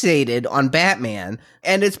 fixated on Batman.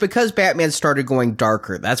 And it's because Batman started going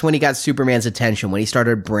darker. That's when he got Superman's attention, when he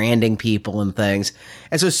started branding people and things.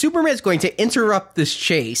 And so Superman's going to interrupt this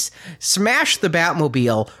chase, smash the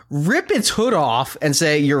Batmobile, rip its hood off, and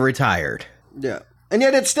say, you're retired. Yeah. And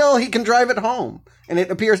yet he can drive it home, and it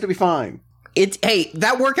appears to be fine. Hey,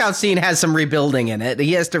 that workout scene has some rebuilding in it.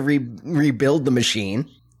 He has to rebuild the machine.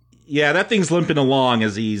 Yeah, that thing's limping along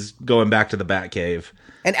as he's going back to the Batcave.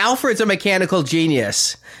 And Alfred's a mechanical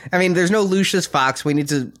genius. I mean, there's no Lucius Fox. We need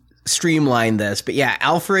to streamline this. But yeah,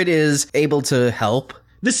 Alfred is able to help.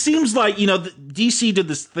 This seems like, you know, DC did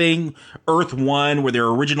this thing, Earth 1, where their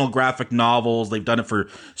original graphic novels, they've done it for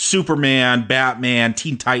Superman, Batman,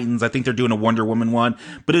 Teen Titans. I think they're doing a Wonder Woman one.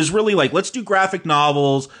 But it's really like, let's do graphic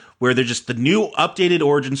novels where they're just the new updated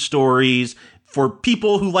origin stories for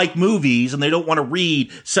people who like movies and they don't want to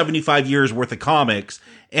read 75 years worth of comics.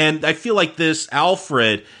 And I feel like this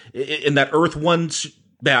Alfred in that Earth 1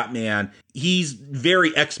 Batman, he's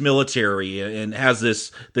very ex-military and has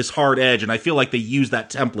this hard edge, and I feel like they use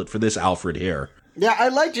that template for this Alfred here. Yeah, I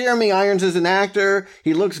like Jeremy Irons as an actor.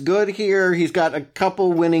 He looks good here. He's got a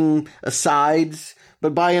couple winning asides,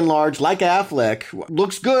 but by and large, like Affleck,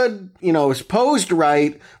 looks good, you know, is posed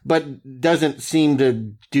right, but doesn't seem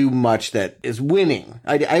to do much that is winning.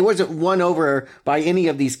 I wasn't won over by any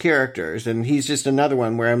of these characters, and he's just another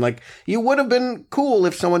one where I'm like, you would have been cool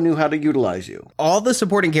if someone knew how to utilize you. All the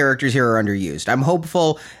supporting characters here are underused. I'm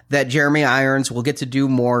hopeful that Jeremy Irons will get to do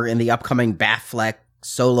more in the upcoming Batfleck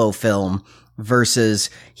solo film versus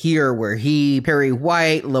here where Perry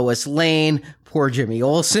White, Lois Lane, poor Jimmy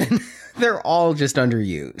Olsen, they're all just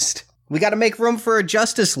underused. We got to make room for a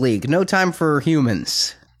Justice League. No time for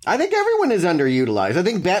humans. I think everyone is underutilized. I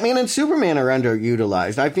think Batman and Superman are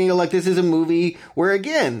underutilized. I feel like this is a movie where,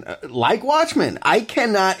 again, like Watchmen, I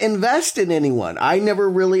cannot invest in anyone. I never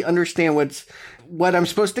really understand what I'm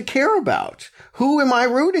supposed to care about. Who am I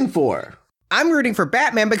rooting for? I'm rooting for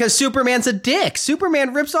Batman because Superman's a dick.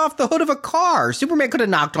 Superman rips off the hood of a car. Superman could have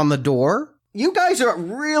knocked on the door. You guys are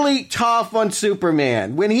really tough on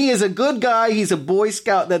Superman. When he is a good guy, he's a Boy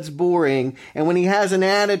Scout that's boring. And when he has an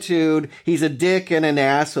attitude, he's a dick and an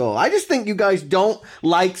asshole. I just think you guys don't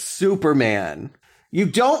like Superman. You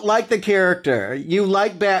don't like the character. You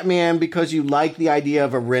like Batman because you like the idea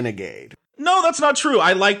of a renegade. No, that's not true.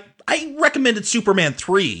 I recommended Superman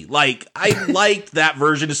 3. Like, I liked that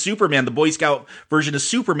version of Superman, the Boy Scout version of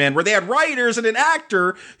Superman, where they had writers and an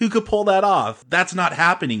actor who could pull that off. That's not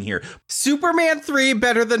happening here. Superman 3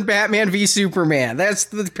 better than Batman v Superman. That's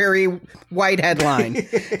the Perry White headline.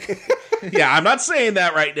 Yeah, I'm not saying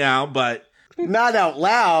that right now, but... Not out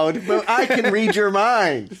loud, but I can read your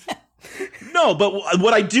mind. No, but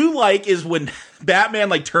what I do like is when Batman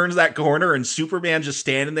like turns that corner and Superman just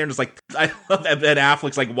standing there and just like, I love that Ben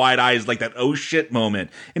Affleck's like wide eyes, like that oh shit moment.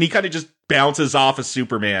 And he kind of just bounces off of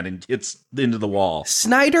Superman and hits into the wall.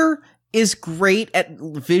 Snyder is great at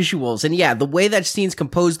visuals. And yeah, the way that scene's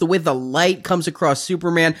composed, the way the light comes across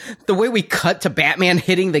Superman, the way we cut to Batman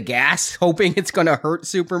hitting the gas, hoping it's going to hurt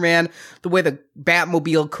Superman, the way the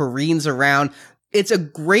Batmobile careens around. It's a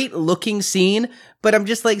great looking scene, but I'm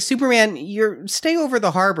just like, Superman, stay over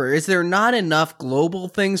the harbor. Is there not enough global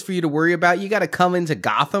things for you to worry about? You got to come into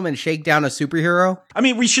Gotham and shake down a superhero? I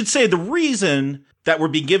mean, we should say the reason that we're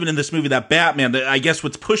being given in this movie that Batman, that I guess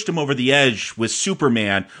what's pushed him over the edge with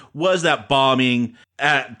Superman was that bombing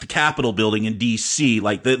at the Capitol building in DC.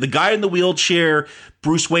 Like the guy in the wheelchair,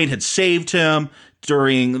 Bruce Wayne had saved him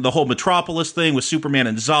during the whole Metropolis thing with Superman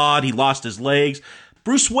and Zod. He lost his legs.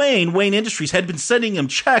 Bruce Wayne, Wayne Industries, had been sending him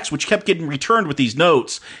checks, which kept getting returned with these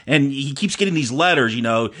notes. And he keeps getting these letters, you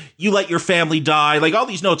know, you let your family die, like all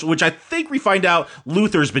these notes, which I think we find out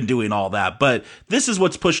Luthor's been doing all that. But this is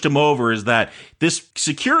what's pushed him over, is that this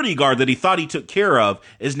security guard that he thought he took care of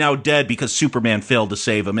is now dead because Superman failed to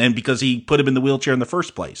save him and because he put him in the wheelchair in the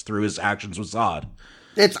first place through his actions with Zod.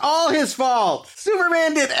 It's all his fault.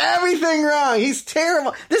 Superman did everything wrong. He's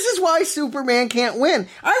terrible. This is why Superman can't win.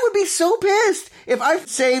 I would be so pissed if I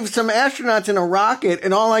saved some astronauts in a rocket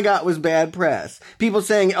and all I got was bad press. People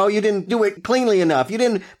saying, oh, you didn't do it cleanly enough. You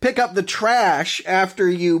didn't pick up the trash after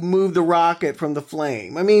you moved the rocket from the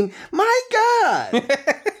flame. I mean, my God.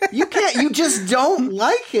 You just don't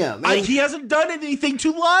like him. He hasn't done anything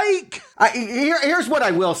to like. Here's what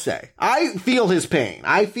I will say. I feel his pain.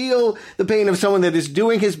 I feel the pain of someone that is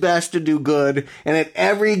doing his best to do good and at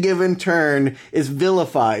every given turn is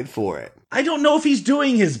vilified for it. I don't know if he's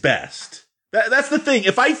doing his best. That's the thing.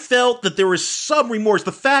 If I felt that there was some remorse,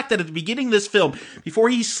 the fact that at the beginning of this film, before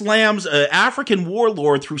he slams an African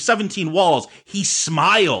warlord through 17 walls, he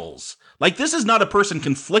smiles. Like, this is not a person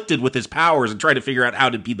conflicted with his powers and trying to figure out how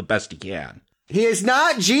to be the best he can. He is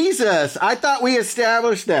not Jesus. I thought we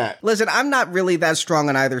established that. Listen, I'm not really that strong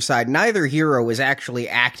on either side. Neither hero is actually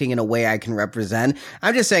acting in a way I can represent.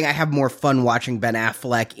 I'm just saying I have more fun watching Ben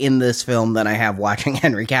Affleck in this film than I have watching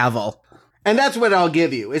Henry Cavill. And that's what I'll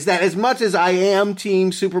give you, is that as much as I am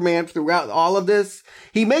Team Superman throughout all of this,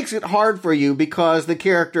 he makes it hard for you because the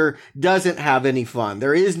character doesn't have any fun.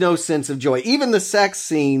 There is no sense of joy. Even the sex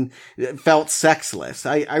scene felt sexless.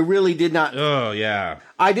 I really did not. Oh, yeah.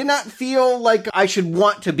 I did not feel like I should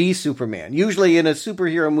want to be Superman. Usually in a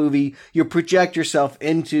superhero movie, you project yourself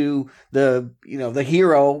into the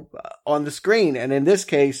hero on the screen. And in this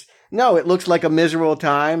case, no, it looks like a miserable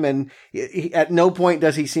time, and at no point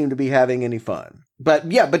does he seem to be having any fun. But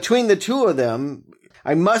yeah, between the two of them,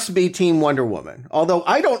 I must be Team Wonder Woman. Although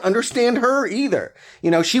I don't understand her either. You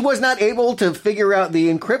know, she was not able to figure out the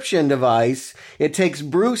encryption device. It takes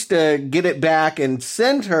Bruce to get it back and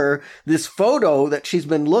send her this photo that she's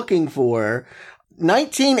been looking for.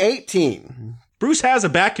 1918. Bruce has a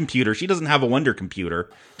back computer. She doesn't have a Wonder computer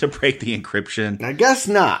to break the encryption. I guess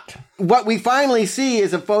not. What we finally see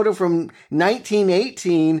is a photo from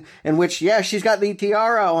 1918 in which, yeah, she's got the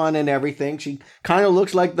tiara on and everything. She kind of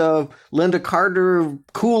looks like the Linda Carter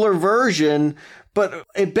cooler version, but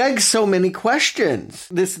it begs so many questions.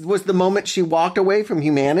 This was the moment she walked away from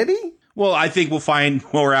humanity? Well, I think we'll find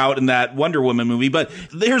more out in that Wonder Woman movie. But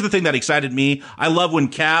here's the thing that excited me. I love when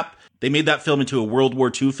they made that film into a World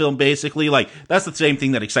War II film, basically. Like, that's the same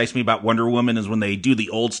thing that excites me about Wonder Woman, is when they do the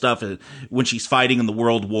old stuff, when she's fighting in the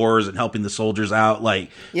world wars and helping the soldiers out. Like,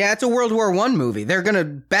 yeah, it's a World War I movie. They're going to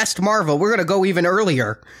best Marvel. We're going to go even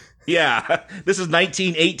earlier. Yeah, this is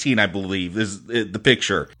 1918, I believe, is the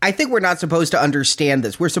picture. I think we're not supposed to understand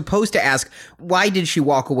this. We're supposed to ask, why did she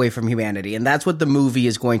walk away from humanity? And that's what the movie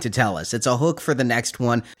is going to tell us. It's a hook for the next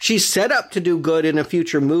one. She's set up to do good in a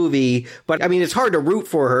future movie, but I mean, it's hard to root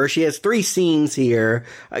for her. She has 3 scenes here.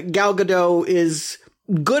 Gal Gadot is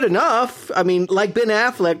good enough. I mean, like Ben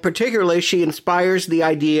Affleck, particularly, she inspires the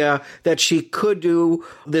idea that she could do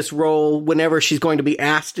this role whenever she's going to be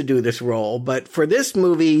asked to do this role. But for this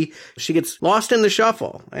movie, she gets lost in the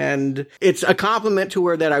shuffle. And it's a compliment to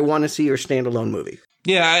her that I want to see her standalone movie.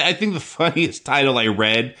 Yeah, I think the funniest title I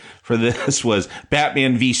read for this was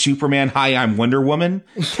Batman v Superman, Hi, I'm Wonder Woman.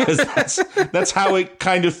 Because that's how it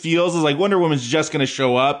kind of feels. It's like Wonder Woman's just going to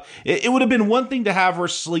show up. It would have been one thing to have her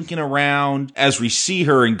slinking around as we see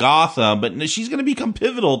her in Gotham, but she's going to become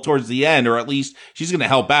pivotal towards the end, or at least she's going to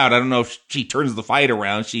help out. I don't know if she turns the fight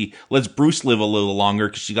around. She lets Bruce live a little longer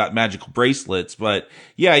because she got magical bracelets. But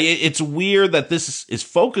yeah, it's weird that this is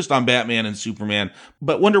focused on Batman and Superman,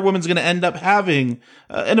 but Wonder Woman's going to end up having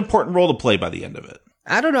an important role to play by the end of it.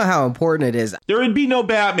 I don't know how important it is. There would be no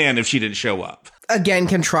Batman if she didn't show up. Again,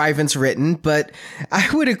 contrivance written, but I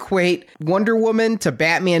would equate Wonder Woman to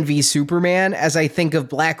Batman v Superman as I think of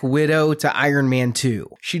Black Widow to Iron Man 2.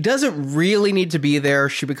 She doesn't really need to be there.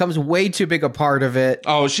 She becomes way too big a part of it.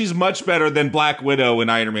 Oh, she's much better than Black Widow in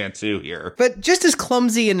Iron Man 2 here. But just as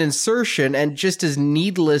clumsy an insertion and just as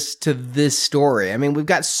needless to this story. I mean, we've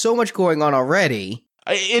got so much going on already.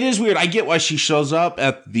 It is weird. I get why she shows up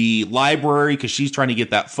at the library, because she's trying to get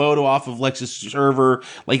that photo off of Lex's server.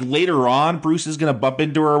 Like, later on, Bruce is going to bump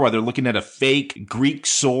into her while they're looking at a fake Greek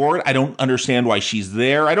sword. I don't understand why she's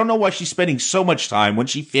there. I don't know why she's spending so much time when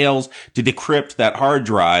she fails to decrypt that hard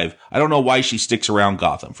drive. I don't know why she sticks around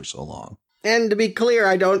Gotham for so long. And to be clear,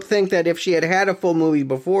 I don't think that if she had had a full movie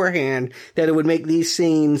beforehand, that it would make these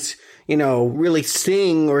scenes, really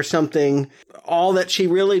sing or something. All that she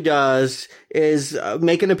really does is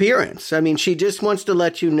make an appearance. I mean, she just wants to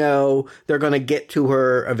let you know they're going to get to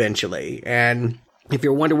her eventually. And if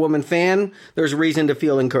you're a Wonder Woman fan, there's reason to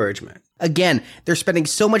feel encouragement. Again, they're spending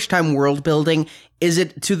so much time world building. Is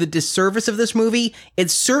it to the disservice of this movie?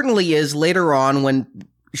 It certainly is later on when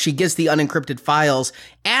she gets the unencrypted files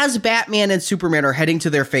as Batman and Superman are heading to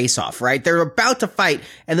their face-off, right? They're about to fight,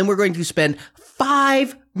 and then we're going to spend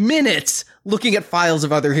 5 minutes looking at files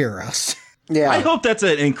of other heroes. Yeah. I hope that's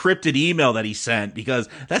an encrypted email that he sent, because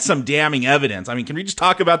that's some damning evidence. I mean, can we just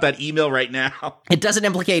talk about that email right now? It doesn't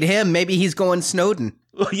implicate him. Maybe he's going Snowden.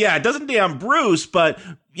 Well, yeah, it doesn't damn Bruce, but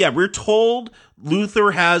yeah, we're told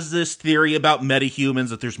Luthor has this theory about metahumans,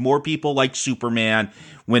 that there's more people like Superman.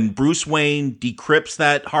 When Bruce Wayne decrypts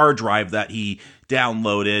that hard drive that he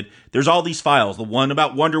downloaded, there's all these files. The one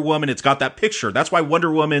about Wonder Woman, it's got that picture. That's why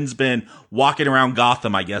Wonder Woman's been walking around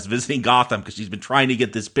Gotham, I guess, visiting Gotham, because she's been trying to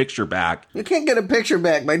get this picture back. You can't get a picture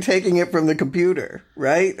back by taking it from the computer,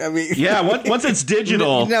 right? I mean, yeah, once it's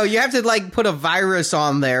digital. No, you have to put a virus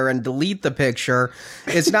on there and delete the picture.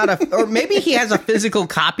 It's not or maybe he has a physical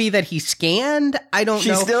copy that he scanned. I don't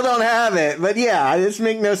know. She still don't have it, but yeah, this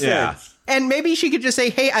makes no sense. Yeah. And maybe she could just say,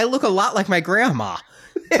 hey, I look a lot like my grandma.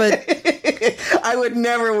 But I would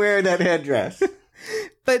never wear that headdress.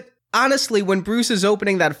 But honestly, when Bruce is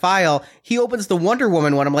opening that file, he opens the Wonder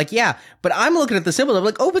Woman one. I'm like, yeah, but I'm looking at the symbols. I'm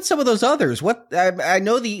like, open some of those others. What? I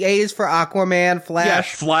know the A is for Aquaman, Flash. Yeah,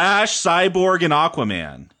 Flash, Cyborg, and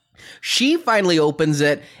Aquaman. She finally opens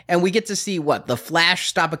it, and we get to see the Flash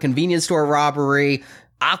stop a convenience store robbery,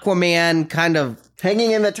 Aquaman kind of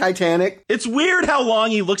hanging in the Titanic. It's weird how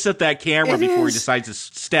long he looks at that camera before he decides to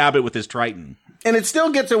stab it with his Triton. And it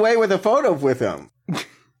still gets away with a photo with him.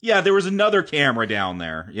 Yeah, there was another camera down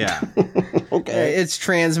there. Yeah. Okay. It's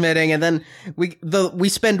transmitting, and then we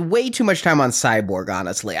spend way too much time on Cyborg,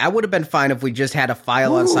 honestly. I would have been fine if we just had a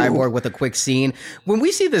file on Cyborg with a quick scene. When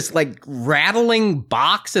we see this, rattling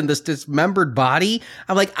box and this dismembered body,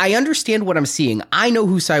 I'm like, I understand what I'm seeing. I know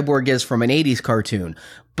who Cyborg is from an 80s cartoon,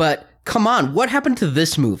 but come on, what happened to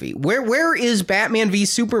this movie? Where is Batman v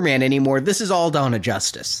Superman anymore? This is all Dawn of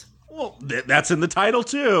Justice. Well, that's in the title,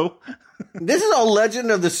 too. This is all Legend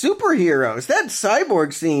of the Superheroes. That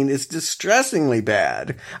Cyborg scene is distressingly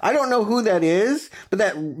bad. I don't know who that is, but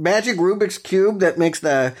that magic Rubik's Cube that makes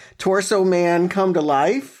the torso man come to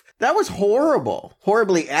life, that was horrible.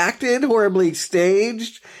 Horribly acted, horribly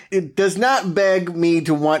staged. It does not beg me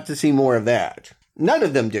to want to see more of that. None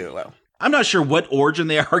of them do. I'm not sure what origin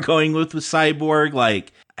they are going with Cyborg.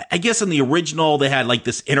 I guess in the original, they had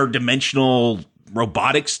this interdimensional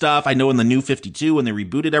robotic stuff. I know in the New 52, when they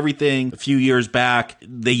rebooted everything a few years back,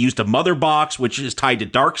 they used a mother box, which is tied to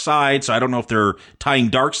Darkseid. So I don't know if they're tying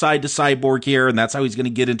Darkseid to Cyborg here, and that's how he's going to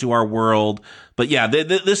get into our world. But yeah,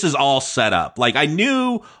 this is all set up. I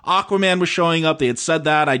knew Aquaman was showing up. They had said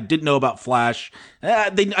that. I didn't know about Flash. I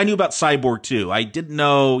knew about Cyborg too. I didn't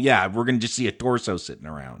know, we're going to just see a torso sitting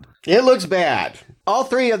around. It looks bad. All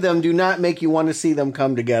three of them do not make you want to see them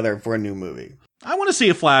come together for a new movie. I want to see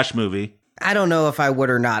a Flash movie. I don't know if I would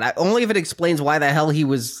or not. Only if it explains why the hell he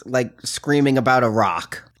was, screaming about a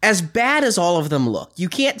rock. As bad as all of them look, you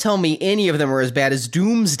can't tell me any of them are as bad as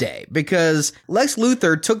Doomsday, because Lex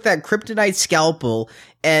Luthor took that kryptonite scalpel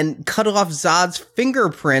and cut off Zod's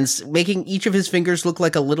fingerprints, making each of his fingers look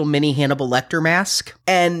like a little mini Hannibal Lecter mask,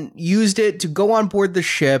 and used it to go on board the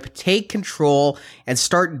ship, take control, and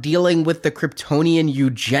start dealing with the Kryptonian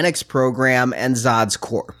eugenics program and Zod's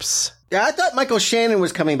corpse. Yeah, I thought Michael Shannon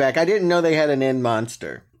was coming back. I didn't know they had an end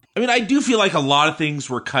monster. I mean, I do feel like a lot of things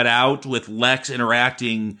were cut out with Lex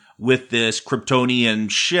interacting with this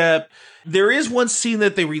Kryptonian ship. There is one scene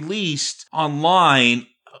that they released online.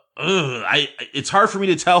 It's hard for me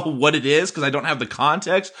to tell what it is because I don't have the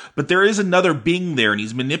context, but there is another being there, and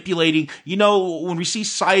he's manipulating. When we see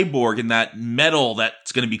Cyborg in that metal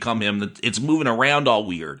that's going to become him, it's moving around all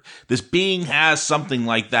weird. This being has something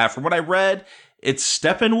like that. From what I read, it's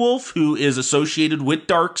Steppenwolf, who is associated with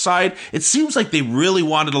Darkseid. It seems like they really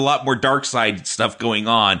wanted a lot more Darkseid stuff going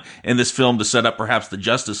on in this film to set up perhaps the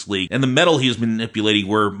Justice League. And the metal he was manipulating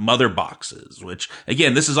were mother boxes, which,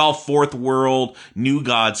 again, this is all Fourth World, New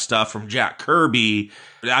God stuff from Jack Kirby.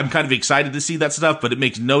 I'm kind of excited to see that stuff, but it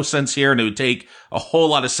makes no sense here, and it would take a whole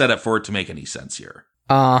lot of setup for it to make any sense here.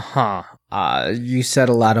 You said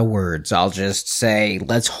a lot of words. I'll just say,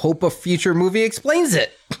 let's hope a future movie explains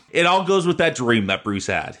it. It all goes with that dream that Bruce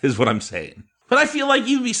had, is what I'm saying. But I feel like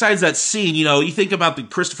even besides that scene, you think about the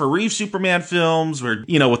Christopher Reeve Superman films where,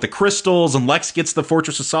 with the crystals and Lex gets the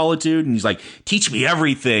Fortress of Solitude and he's like, teach me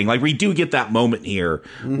everything. Like we do get that moment here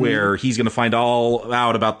where he's going to find all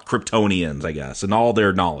out about Kryptonians, I guess, and all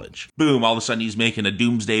their knowledge. Boom. All of a sudden he's making a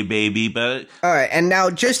doomsday baby. But all right. And now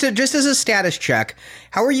just as a status check,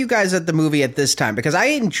 how are you guys at the movie at this time? Because I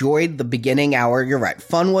enjoyed the beginning hour. You're right.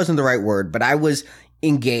 Fun wasn't the right word, but I was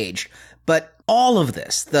engaged. But all of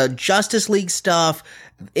this, the Justice League stuff,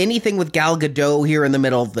 anything with Gal Gadot here in the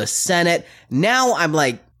middle, the Senate, now I'm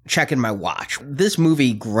like checking my watch. This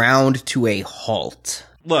movie ground to a halt.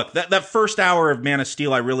 Look, that first hour of Man of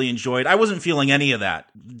Steel I really enjoyed. I wasn't feeling any of that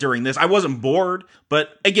during this. I wasn't bored, but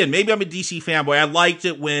again, maybe I'm a DC fanboy. I liked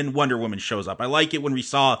it when Wonder Woman shows up. I like it when we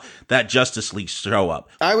saw that Justice League show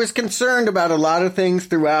up. I was concerned about a lot of things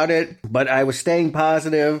throughout it, but I was staying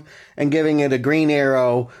positive and giving it a green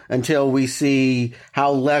arrow until we see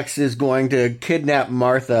how Lex is going to kidnap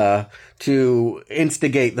Martha to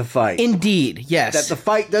instigate the fight. Indeed, yes. That the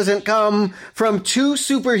fight doesn't come from two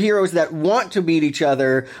superheroes that want to beat each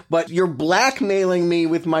other, but you're blackmailing me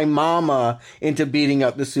with my mama into beating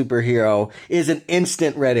up the superhero is an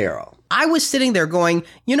instant red arrow. I was sitting there going,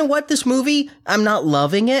 you know what, this movie, I'm not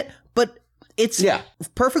loving it, but it's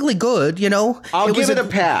perfectly good, I'll give it a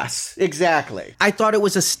pass. Exactly. I thought it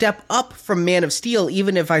was a step up from Man of Steel,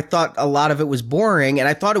 even if I thought a lot of it was boring, and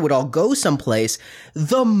I thought it would all go someplace.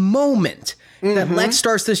 The moment that Lex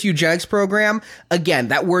starts this eugenics program, again,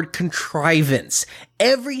 that word contrivance,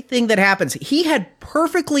 everything that happens, he had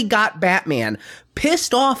perfectly got Batman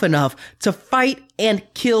pissed off enough to fight and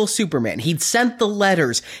kill Superman. He'd sent the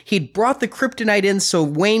letters. He'd brought the kryptonite in so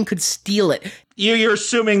Wayne could steal it. You're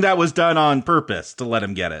assuming that was done on purpose to let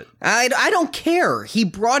him get it. I don't care. He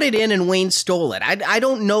brought it in and Wayne stole it. I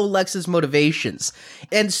don't know Lex's motivations.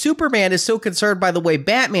 And Superman is so concerned by the way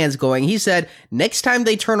Batman's going, he said, next time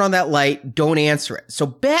they turn on that light, don't answer it. So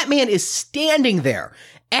Batman is standing there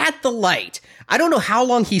at the light. I don't know how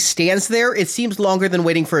long he stands there. It seems longer than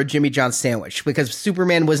waiting for a Jimmy John sandwich because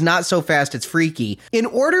Superman was not so fast it's freaky. In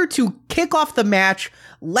order to kick off the match,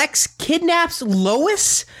 Lex kidnaps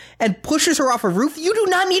Lois and pushes her off a roof. You do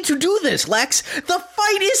not need to do this, Lex. The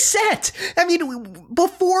fight is set. I mean,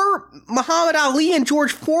 before Muhammad Ali and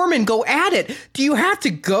George Foreman go at it, do you have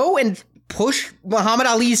to go and push Muhammad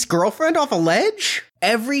Ali's girlfriend off a ledge?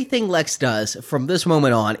 Everything Lex does from this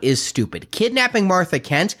moment on is stupid. Kidnapping Martha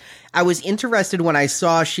Kent, I was interested when I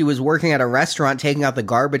saw she was working at a restaurant taking out the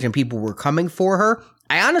garbage and people were coming for her.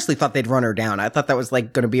 I honestly thought they'd run her down. I thought that was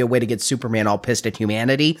like going to be a way to get Superman all pissed at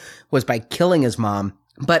humanity, was by killing his mom.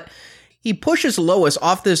 But he pushes Lois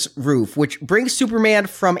off this roof, which brings Superman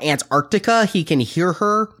from Antarctica. He can hear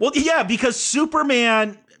her. Well, yeah, because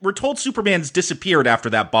we're told Superman's disappeared after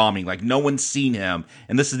that bombing. Like, no one's seen him,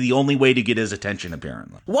 and this is the only way to get his attention,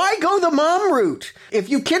 apparently. Why go the mom route? If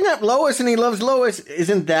you kidnap Lois and he loves Lois,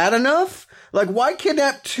 isn't that enough? Like, why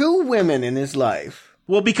kidnap two women in his life?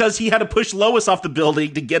 Well, because he had to push Lois off the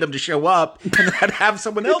building to get him to show up, and then have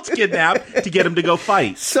someone else kidnapped to get him to go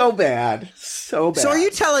fight. So bad. So bad. So are you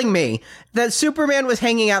telling me that Superman was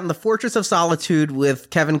hanging out in the Fortress of Solitude with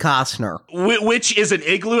Kevin Costner? Which is an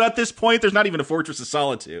igloo at this point? There's not even a Fortress of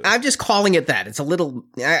Solitude. I'm just calling it that. It's a little...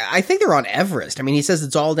 I think they're on Everest. I mean, he says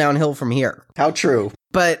it's all downhill from here. How true.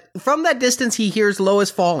 But from that distance, he hears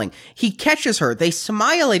Lois falling. He catches her. They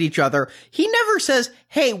smile at each other. He never says,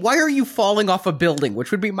 hey, why are you falling off a building?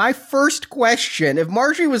 Which would be my first question. If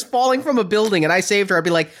Marjorie was falling from a building and I saved her, I'd be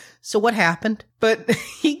like, so what happened? But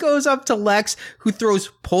he goes up to Lex, who throws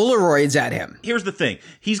Polaroids at him. Here's the thing.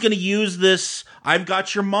 He's going to use this, I've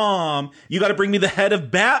got your mom. You got to bring me the head of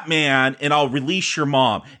Batman and I'll release your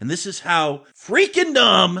mom. And this is how freaking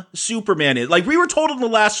dumb Superman is. Like we were told in the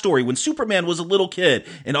last story, when Superman was a little kid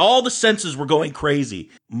and all the senses were going crazy,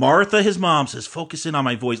 Martha, his mom, says, focus in on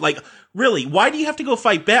my voice. Like, really, why do you have to go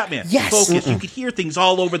fight Batman? Yes. Focus. You could hear things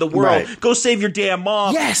all over the world. Right. Go save your damn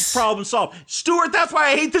mom. Yes. Problem solved. Stuart, that's why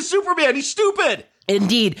I hate this Superman. He's stupid.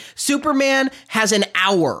 Indeed. Superman has an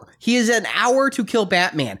hour. He has an hour to kill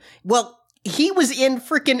Batman. Well, he was in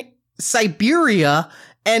freaking Siberia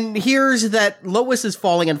and hears that Lois is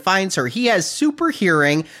falling and finds her. He has super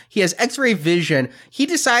hearing. He has X-ray vision. He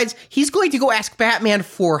decides he's going to go ask Batman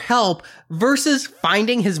for help versus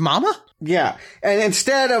finding his mama. Yeah. And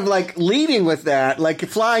instead of like leading with that, like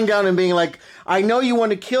flying down and being like, I know you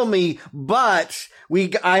want to kill me, but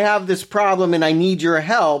I have this problem and I need your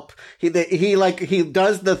help. He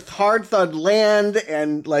does the hard thud land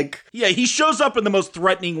and like. Yeah, he shows up in the most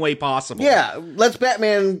threatening way possible. Yeah. Lets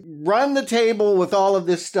Batman run the table with all of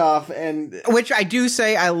this stuff, and which I do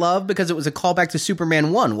say I love because it was a callback to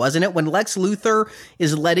Superman 1, wasn't it? When Lex Luthor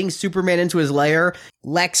is letting Superman into his lair,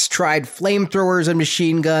 Lex tried flamethrowers and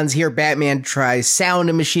machine guns. Here, Batman tries sound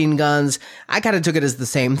and machine guns. I kind of took it as the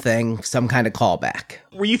same thing, some kind of callback.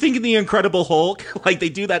 Were you thinking the Incredible Hulk? Like they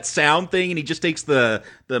do that sound thing and he just takes the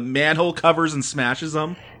manhole covers and smashes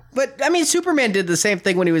them? But, I mean, Superman did the same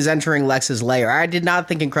thing when he was entering Lex's lair. I did not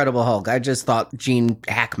think Incredible Hulk. I just thought Gene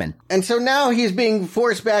Hackman. And so now he's being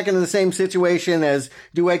forced back into the same situation as,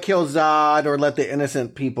 do I kill Zod or let the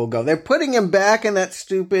innocent people go? They're putting him back in that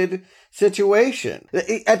stupid situation.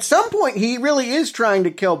 At some point, he really is trying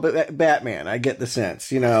to kill Batman. I get the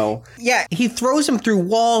sense, you know. Yeah, he throws him through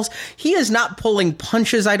walls. He is not pulling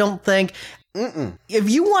punches, I don't think. Mm-mm. If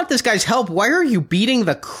you want this guy's help, why are you beating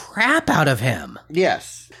the crap out of him?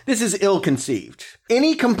 Yes. This is ill-conceived.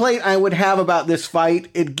 Any complaint I would have about this fight,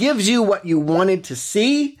 it gives you what you wanted to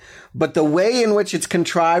see, but the way in which it's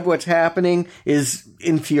contrived what's happening is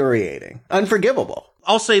infuriating. Unforgivable.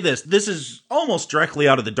 I'll say this. This is almost directly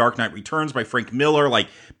out of The Dark Knight Returns by Frank Miller. Like,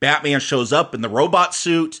 Batman shows up in the robot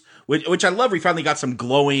suit, which I love. We finally got some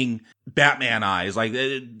glowing Batman eyes. Like,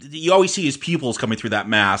 you always see his pupils coming through that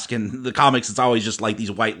mask. In the comics, it's always just like these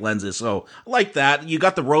white lenses. So I like that. You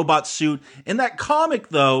got the robot suit. In that comic,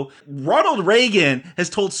 though, Ronald Reagan has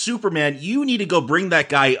told Superman, you need to go bring that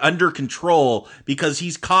guy under control because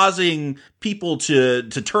he's causing people to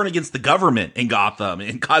turn against the government in Gotham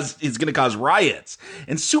and it's going to cause riots.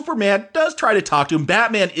 And Superman does try to talk to him.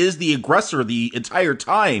 Batman is the aggressor the entire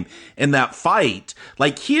time in that fight.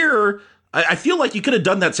 Like here, I feel like you could have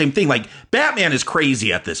done that same thing. Like, Batman is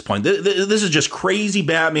crazy at this point. This is just crazy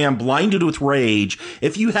Batman, blinded with rage.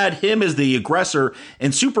 If you had him as the aggressor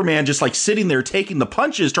and Superman just like sitting there taking the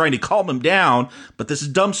punches, trying to calm him down, but this is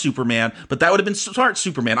dumb Superman. But that would have been smart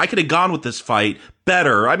Superman. I could have gone with this fight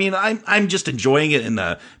better. I mean, I'm just enjoying it in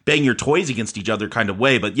the bang your toys against each other kind of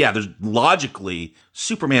way. But yeah, there's logically,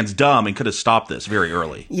 Superman's dumb and could have stopped this very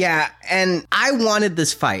early. Yeah, and I wanted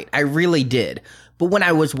this fight. I really did. But when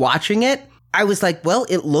I was watching it, I was like, well,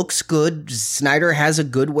 it looks good. Snyder has a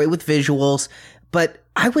good way with visuals, but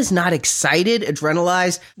I was not excited,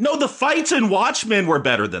 adrenalized. No, the fights in Watchmen were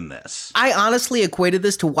better than this. I honestly equated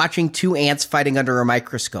this to watching two ants fighting under a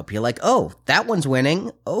microscope. You're like, oh, that one's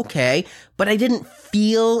winning. Okay. But I didn't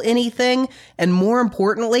feel anything. And more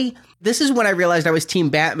importantly, this is when I realized I was Team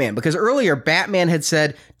Batman, because earlier Batman had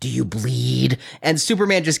said, do you bleed? And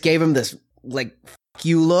Superman just gave him this, like,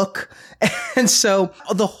 you look. And so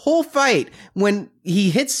the whole fight, when he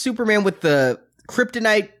hits Superman with the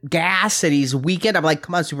kryptonite gas and he's weakened, I'm like,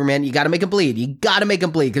 come on, Superman, you got to make him bleed. You got to make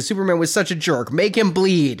him bleed because Superman was such a jerk. Make him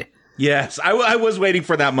bleed. Yes, I was waiting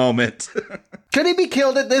for that moment. Could he be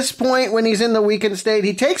killed at this point when he's in the weakened state?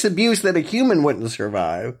 He takes abuse that a human wouldn't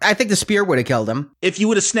survive. I think the spear would have killed him. If you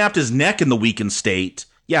would have snapped his neck in the weakened state,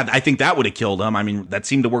 yeah, I think that would have killed him. I mean, that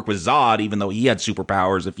seemed to work with Zod, even though he had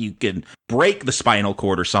superpowers. If you could break the spinal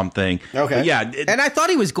cord or something. Okay. But yeah. And I thought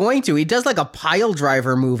he was going to. He does like a pile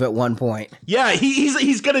driver move at one point. Yeah,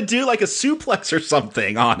 he's going to do like a suplex or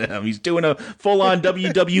something on him. He's doing a full-on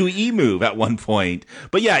WWE move at one point.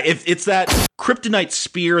 But yeah, if it's that kryptonite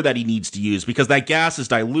spear that he needs to use, because that gas is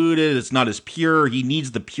diluted, it's not as pure. He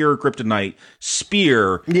needs the pure kryptonite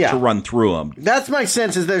spear to run through him. That's my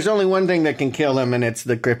sense, is there's only one thing that can kill him, and it's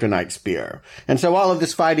the kryptonite spear. And so all of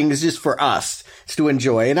this fighting is just for us. It's to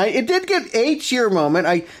enjoy. And it did get a cheer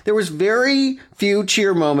moment. There was very few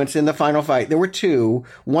cheer moments in the final fight. There were two,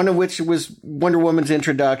 one of which was Wonder Woman's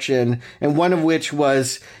introduction, and one of which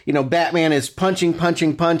was, Batman is punching,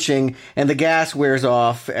 and the gas wears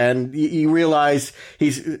off, and you realize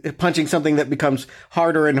he's punching something that becomes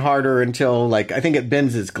harder and harder until, I think it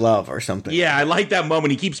bends his glove or something. Yeah, I like that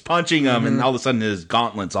moment. He keeps punching him, and all of a sudden his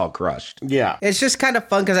gauntlet's all crushed. Yeah. It's just kind of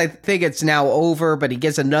fun because I think it's now over, but he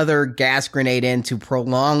gets another gas grenade in to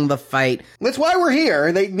prolong the fight. That's why we're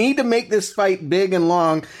here. They need to make this fight big and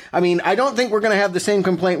long. I mean, I don't think we're going to have the same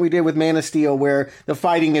complaint we did with Man of Steel where the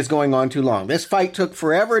fighting is going on too long. This fight took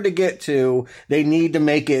forever to get to. They need to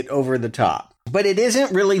make it over the top. But it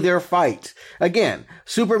isn't really their fight. Again,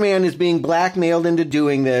 Superman is being blackmailed into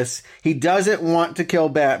doing this. He doesn't want to kill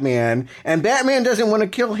Batman, and Batman doesn't want to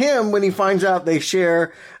kill him when he finds out they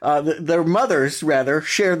share, their mothers, rather,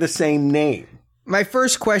 share the same name. My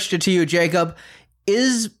first question to you, Jacob,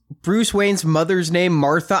 is Bruce Wayne's mother's name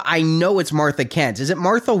Martha? I know it's Martha Kent. Is it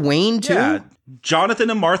Martha Wayne, too? Yeah, Jonathan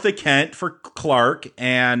and Martha Kent for Clark,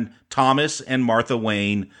 and Thomas and Martha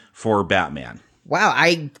Wayne for Batman. Wow,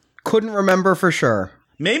 I couldn't remember for sure.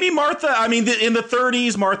 Maybe Martha, I mean, in the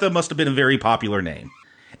 30s, Martha must have been a very popular name.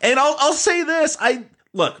 And I'll say this,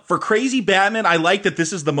 look, for Crazy Batman, I like that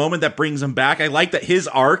this is the moment that brings him back. I like that his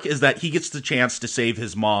arc is that he gets the chance to save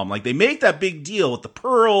his mom. Like, they make that big deal with the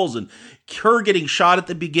pearls and her getting shot at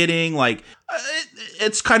the beginning. Like,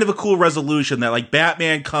 it's kind of a cool resolution that, like,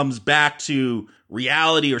 Batman comes back to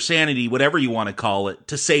reality or sanity, whatever you want to call it,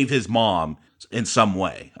 to save his mom in some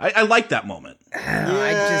way. I like that moment.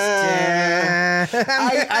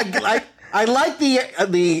 I like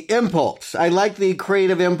the impulse. I like the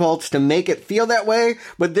creative impulse to make it feel that way,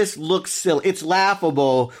 but this looks silly. It's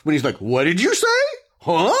laughable when he's like, "What did you say?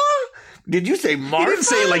 Huh? Did you say Martha?" He didn't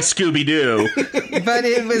say it like Scooby-Doo. But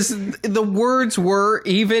it was, the words were,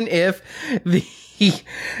 even if the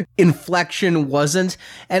inflection wasn't.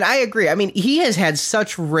 And I agree. I mean, he has had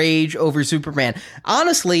such rage over Superman.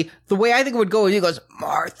 Honestly, the way I think it would go is he goes,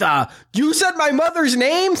 "Martha, you said my mother's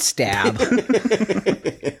name?" Stab.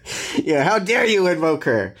 Yeah, how dare you invoke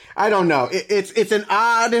her? I don't know. It's an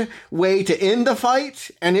odd way to end the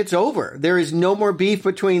fight, and it's over. There is no more beef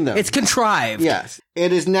between them. It's contrived. Yes.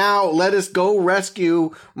 It is now, let us go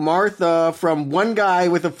rescue Martha from one guy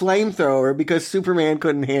with a flamethrower because Superman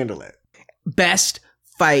couldn't handle it. Best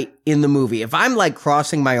fight in the movie. If I'm like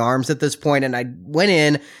crossing my arms at this point, and I went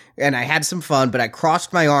in and I had some fun, but I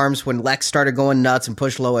crossed my arms when Lex started going nuts and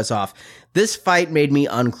pushed Lois off. This fight made me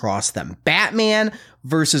uncross them. Batman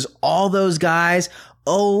versus all those guys.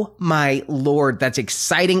 Oh my Lord, that's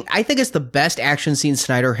exciting. I think it's the best action scene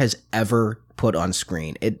Snyder has ever put on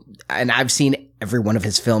screen. And I've seen every one of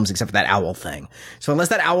his films except for that owl thing. So unless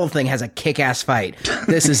that owl thing has a kick-ass fight,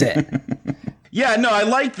 this is it. Yeah, no, I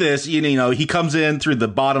like this. You know, he comes in through the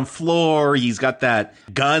bottom floor. He's got that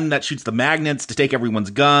gun that shoots the magnets to take everyone's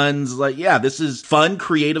guns. Like, yeah, this is fun,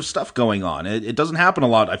 creative stuff going on. It doesn't happen a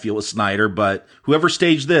lot, I feel, with Snyder, but whoever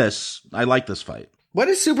staged this, I like this fight. What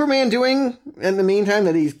is Superman doing in the meantime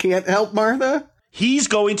that he can't help Martha? He's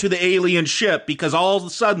going to the alien ship because all of a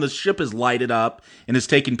sudden the ship is lighted up and is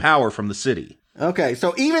taking power from the city. Okay,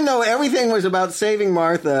 so even though everything was about saving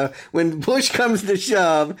Martha, when push comes to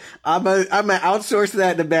shove, I'm gonna outsource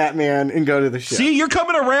that to Batman and go to the ship. See, you're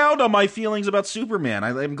coming around on my feelings about Superman.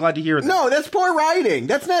 I'm glad to hear that. No, that's poor writing.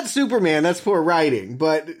 That's not Superman, that's poor writing.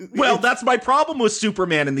 But well, that's my problem with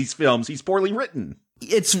Superman in these films. He's poorly written.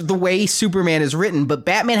 It's the way Superman is written, but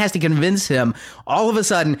Batman has to convince him all of a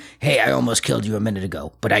sudden, "Hey, I almost killed you a minute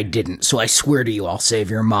ago, but I didn't, so I swear to you I'll save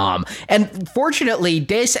your mom." And fortunately,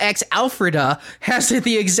 Deus Ex Alfreda has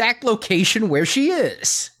the exact location where she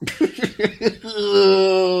is. This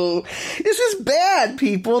is bad,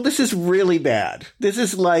 people. This is really bad. This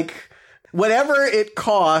is like, whatever it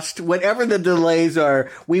cost, whatever the delays are,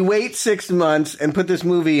 we wait 6 months and put this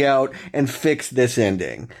movie out and fix this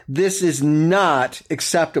ending. This is not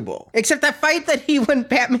acceptable. Except that fight when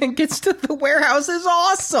Batman gets to the warehouse is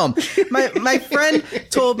awesome. My friend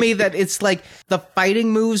told me that it's like the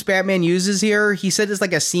fighting moves Batman uses here. He said it's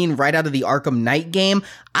like a scene right out of the Arkham Knight game.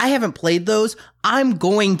 I haven't played those. I'm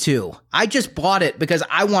going to. I just bought it because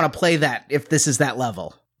I want to play that if this is that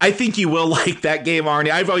level. I think you will like that game, Arnie.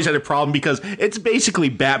 I've always had a problem because it's basically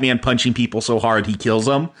Batman punching people so hard he kills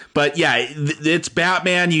them. But yeah, it's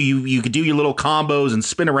Batman. You could do your little combos and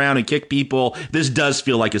spin around and kick people. This does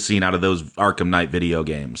feel like a scene out of those Arkham Knight video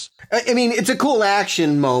games. I mean, it's a cool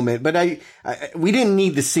action moment, but we didn't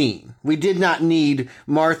need the scene. We did not need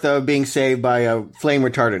Martha being saved by a flame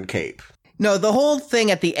retardant cape. No, the whole thing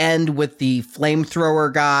at the end with the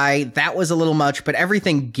flamethrower guy, that was a little much, but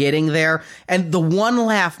everything getting there. And the one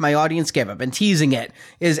laugh my audience gave, I've been teasing it,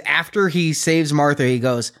 is after he saves Martha, he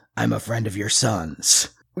goes, "I'm a friend of your son's."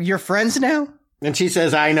 You're friends now? And she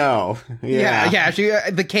says, "I know." Yeah.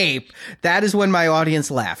 The cape. That is when my audience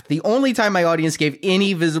laughed. The only time my audience gave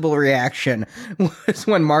any visible reaction was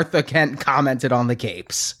when Martha Kent commented on the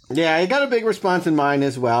capes. Yeah, I got a big response in mine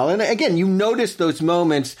as well. And again, you notice those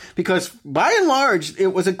moments because by and large, it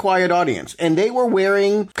was a quiet audience and they were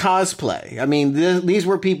wearing cosplay. I mean, these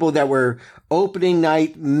were people that were opening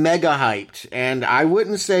night mega hyped, and I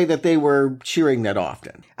wouldn't say that they were cheering that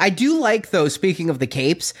often. I do like, though, speaking of the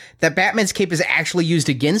capes, that Batman's cape is actually used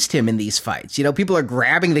against him in these fights. You know, people are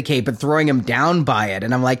grabbing the cape and throwing him down by it,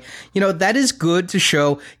 and I'm like, you know, that is good to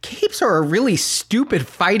show capes are a really stupid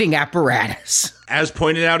fighting apparatus. As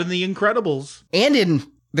pointed out in The Incredibles. And in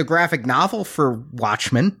the graphic novel for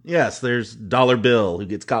Watchmen. Yes, there's Dollar Bill who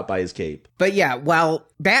gets caught by his cape. But yeah, while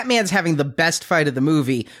Batman's having the best fight of the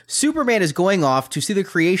movie, Superman is going off to see the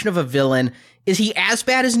creation of a villain. Is he as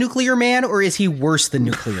bad as Nuclear Man, or is he worse than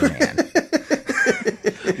Nuclear Man?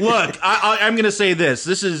 Look, I'm going to say this.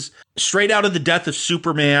 This is straight out of the Death of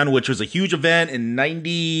Superman, which was a huge event in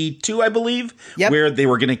 92, I believe, where they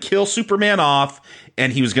were going to kill Superman off,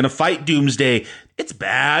 and he was going to fight Doomsday. It's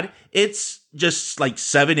bad. It's just like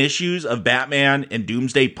 7 issues of Batman and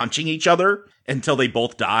Doomsday punching each other until they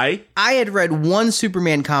both die. I had read one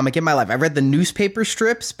Superman comic in my life. I read the newspaper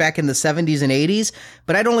strips back in the 70s and 80s,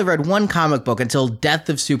 but I'd only read one comic book until Death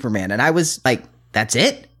of Superman, and I was like, that's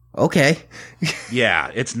it? Okay.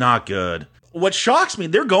 Yeah, it's not good. What shocks me,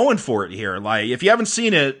 they're going for it here. Like, if you haven't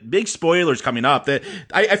seen it, big spoilers coming up. That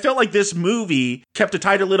I felt like this movie kept a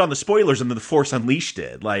tighter lid on the spoilers than The Force Unleashed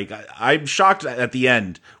did. Like, I'm shocked at the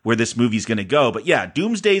end where this movie's going to go. But yeah,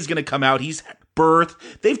 Doomsday's going to come out. He's birth.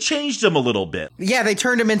 They've changed him a little bit. Yeah, they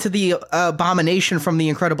turned him into the Abomination from The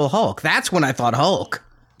Incredible Hulk. That's when I thought Hulk.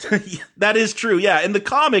 That is true. Yeah. In the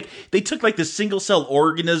comic, they took like this single cell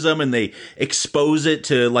organism and they expose it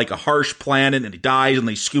to like a harsh planet and it dies and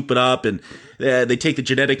they scoop it up and they take the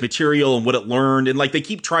genetic material and what it learned. And like they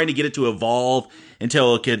keep trying to get it to evolve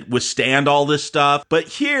until it could withstand all this stuff. But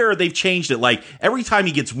here they've changed it. Like every time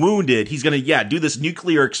he gets wounded, he's going to, do this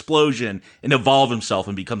nuclear explosion and evolve himself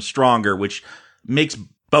and become stronger, which makes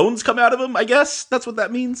bones come out of him. I guess that's what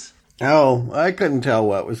that means. Oh, I couldn't tell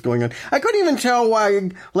what was going on. I couldn't even tell why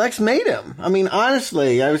Lex made him. I mean,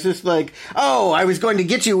 honestly, I was just like, oh, I was going to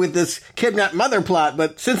get you with this kidnapped mother plot,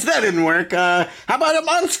 but since that didn't work, how about a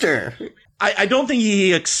monster? I don't think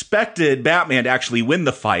he expected Batman to actually win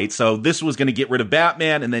the fight, so this was going to get rid of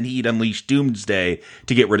Batman, and then he'd unleash Doomsday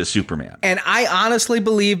to get rid of Superman. And I honestly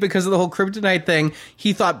believe, because of the whole kryptonite thing,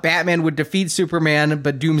 he thought Batman would defeat Superman,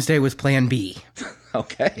 but Doomsday was plan B.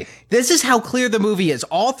 Okay. This is how clear the movie is.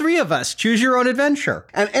 All three of us. Choose your own adventure.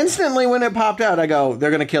 And instantly when it popped out, I go,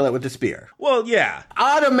 they're going to kill it with the spear. Well, yeah.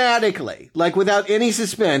 Automatically, like without any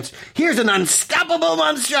suspense, here's an unstoppable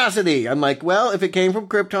monstrosity. I'm like, well, if it came from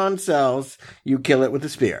Krypton cells, you kill it with the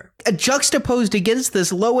spear. Juxtaposed against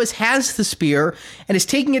this, Lois has the spear and is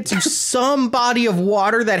taking it to some body of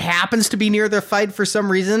water that happens to be near the fight for some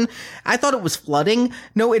reason. I thought it was flooding.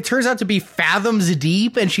 No, it turns out to be fathoms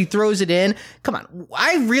deep, and she throws it in. Come on.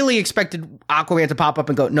 I really expected Aquaman to pop up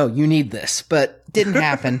and go, no, you need this, but didn't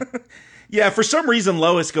happen. Yeah, for some reason,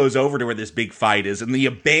 Lois goes over to where this big fight is in the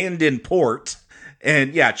abandoned port.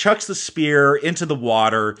 And yeah, chucks the spear into the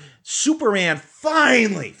water. Superman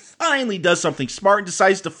finally does something smart and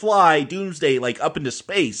decides to fly Doomsday like up into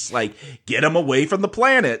space, like get him away from the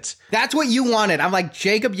planet. That's what you wanted. I'm like,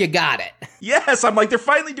 Jacob, you got it. Yes, I'm like, they're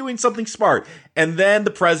finally doing something smart. And then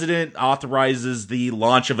the president authorizes the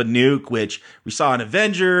launch of a nuke, which we saw in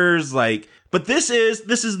Avengers, like. But this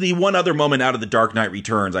is the one other moment out of The Dark Knight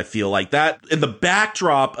Returns, I feel like. That, in the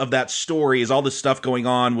backdrop of that story is all this stuff going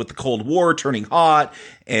on with the Cold War turning hot,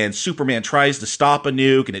 and Superman tries to stop a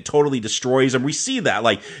nuke, and it totally destroys him. We see that,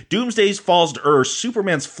 like, Doomsday falls to Earth,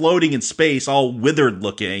 Superman's floating in space, all withered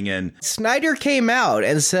looking, and... Snyder came out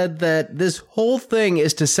and said that this whole thing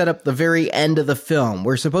is to set up the very end of the film.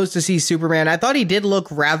 We're supposed to see Superman. I thought he did look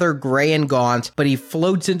rather gray and gaunt, but he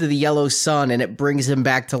floats into the yellow sun, and it brings him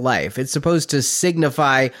back to life. It's supposed to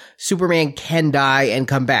signify Superman can die and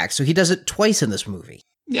come back. So he does it twice in this movie.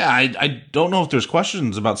 Yeah, I don't know if there's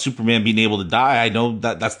questions about Superman being able to die. I know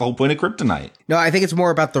that's the whole point of Kryptonite. No, I think it's more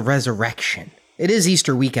about the resurrection. It is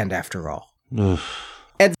Easter weekend after all.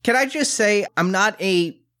 And can I just say, I'm not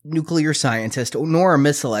a nuclear scientist nor a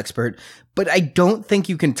missile expert, but I don't think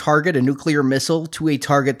you can target a nuclear missile to a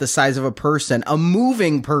target the size of a person, a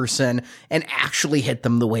moving person, and actually hit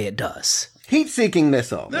them the way it does. Heat-seeking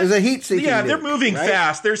missile. There's a heat-seeking Yeah, nuke, they're moving right?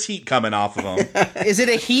 fast. There's heat coming off of them. Is it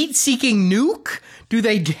a heat-seeking nuke? Do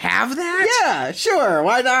they have that? Yeah, sure.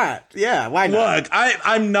 Why not? Yeah, why not? Look,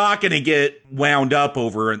 I'm not going to get wound up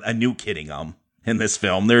over a nuke hitting them in this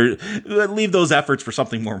film. Leave those efforts for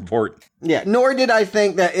something more important. Yeah, nor did I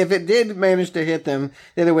think that if it did manage to hit them,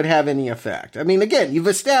 that it would have any effect. I mean, again, you've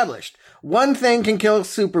established one thing can kill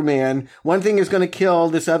Superman, one thing is going to kill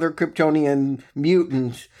this other Kryptonian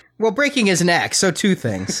mutant. Well, breaking his neck, so two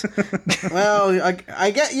things. Well,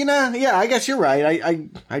 I get, I guess you're right.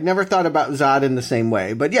 I never thought about Zod in the same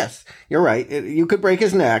way, but yes, you're right. You could break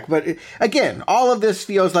his neck, but again, all of this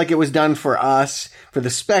feels like it was done for us, for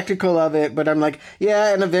the spectacle of it, but I'm like,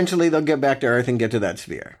 yeah, and eventually they'll get back to Earth and get to that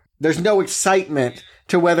sphere. There's no excitement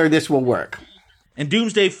to whether this will work. And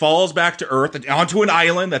Doomsday falls back to Earth onto an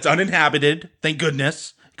island that's uninhabited, thank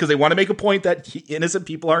goodness. because they want to make a point that innocent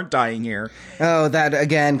people aren't dying here. Oh, that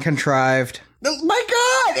again, contrived. My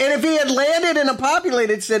God! And if he had landed in a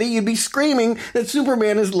populated city, you'd be screaming that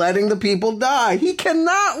Superman is letting the people die. He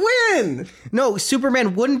cannot win! No,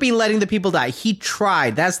 Superman wouldn't be letting the people die. He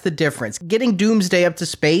tried. That's the difference. Getting Doomsday up to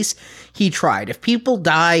space, he tried. If people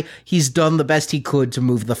die, he's done the best he could to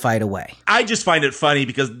move the fight away. I just find it funny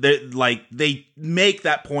because they make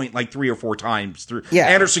that point like 3 or 4 times through. Yeah.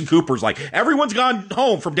 Anderson Cooper's like, everyone's gone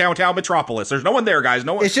home from downtown Metropolis. There's no one there, guys.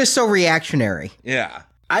 No one. It's just so reactionary. Yeah.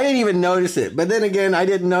 I didn't even notice it. But then again, I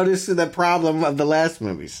didn't notice the problem of the last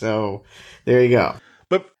movie. So there you go.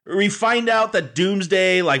 But we find out that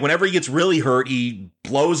Doomsday, like whenever he gets really hurt, he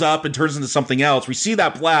blows up and turns into something else. We see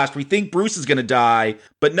that blast. We think Bruce is going to die.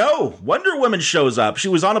 But no, Wonder Woman shows up. She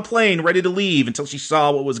was on a plane ready to leave until she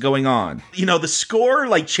saw what was going on. You know, the score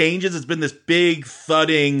like changes. It's been this big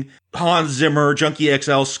thudding Hans Zimmer Junkie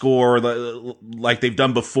XL score like they've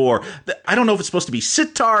done before. I don't know if it's supposed to be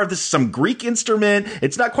sitar, if this is some Greek instrument.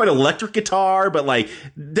 It's not quite electric guitar, but like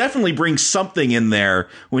definitely brings something in there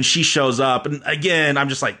when she shows up. And again, I'm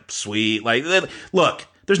just like, sweet. Like, look,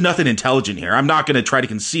 there's nothing intelligent here. I'm not going to try to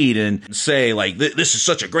concede and say like, this is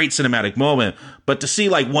such a great cinematic moment. But to see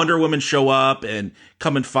like Wonder Woman show up and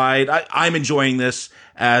come and fight, I'm enjoying this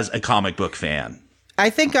as a comic book fan. I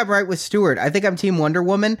think I'm right with Stuart. I think I'm Team Wonder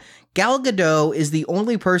Woman. Gal Gadot is the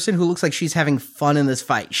only person who looks like she's having fun in this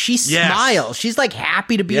fight. She smiles. She's like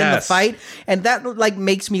happy to be in the fight. And that like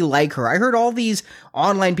makes me like her. I heard all these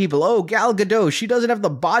online people, oh, Gal Gadot, she doesn't have the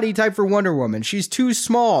body type for Wonder Woman. She's too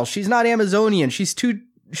small. She's not Amazonian. She's too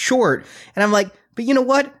short. And I'm like, but you know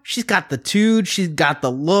what? She's got the tude. She's got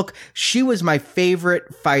the look. She was my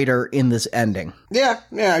favorite fighter in this ending.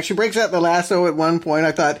 Yeah. She breaks out the lasso at one point.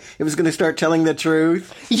 I thought it was going to start telling the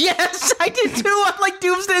truth. Yes, I did too. I'm like,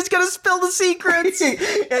 Doomsday's going to spill the secrets.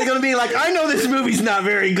 It's going to be like, I know this movie's not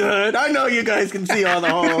very good. I know you guys can see all the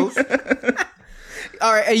holes.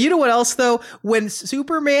 All right, and you know what else, though? When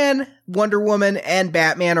Superman, Wonder Woman, and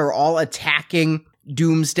Batman are all attacking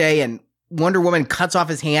Doomsday and Wonder Woman cuts off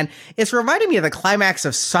his hand, it's reminding me of the climax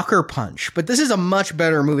of Sucker Punch, but this is a much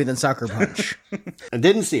better movie than Sucker Punch. I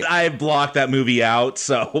didn't see it. I blocked that movie out,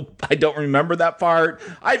 so I don't remember that part.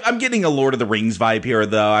 I'm getting a Lord of the Rings vibe here,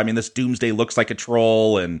 though. I mean, this Doomsday looks like a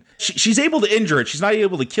troll, and she's able to injure it. She's not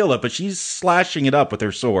able to kill it, but she's slashing it up with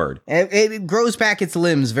her sword. It grows back its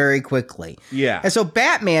limbs very quickly. Yeah. And so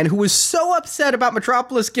Batman, who was so upset about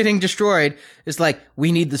Metropolis getting destroyed, is like,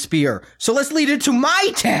 we need the spear, so let's lead it to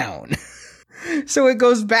my town. So it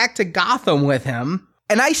goes back to Gotham with him.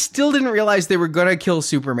 And I still didn't realize they were going to kill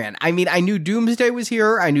Superman. I mean, I knew Doomsday was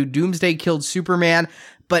here. I knew Doomsday killed Superman.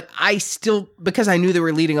 But I still, because I knew they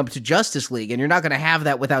were leading up to Justice League, and you're not going to have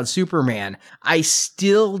that without Superman, I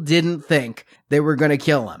still didn't think they were going to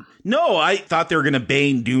kill him. No, I thought they were going to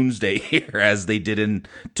Bane Doomsday here, as they did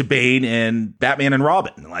to Bane and Batman and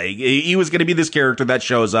Robin. Like, he was going to be this character that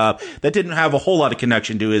shows up that didn't have a whole lot of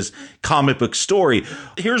connection to his comic book story.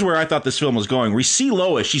 Here's where I thought this film was going. We see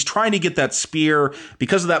Lois. She's trying to get that spear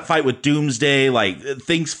because of that fight with Doomsday. Like,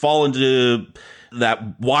 things fall into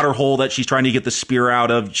that water hole that she's trying to get the spear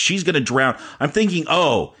out of. She's going to drown. I'm thinking,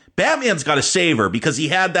 oh, Batman's got to save her because he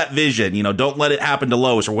had that vision, you know, don't let it happen to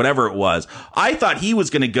Lois or whatever it was. I thought he was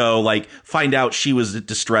going to go, like, find out she was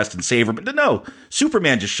distressed and save her. But no,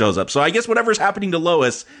 Superman just shows up. So I guess whatever's happening to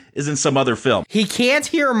Lois is in some other film. He can't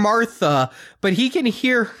hear Martha, but he can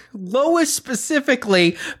hear Lois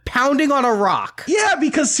specifically pounding on a rock. Yeah,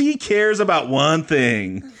 because he cares about one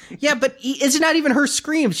thing. Yeah, but it's not even her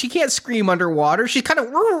scream. She can't scream underwater. She's kind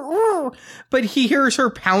of, but he hears her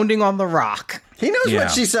pounding on the rock. He knows what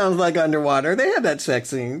she sounds like underwater. They had that sex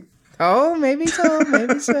scene. Oh, maybe so,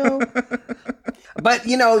 maybe so. But,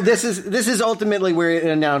 you know, this is ultimately where it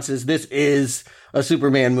announces this is a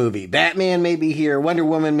Superman movie. Batman may be here, Wonder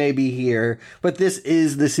Woman may be here, but this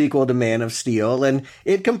is the sequel to Man of Steel, and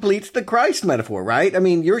it completes the Christ metaphor, right? I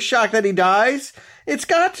mean, you're shocked that he dies? It's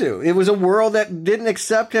got to. It was a world that didn't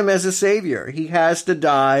accept him as a savior. He has to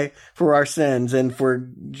die for our sins and for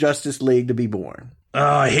Justice League to be born.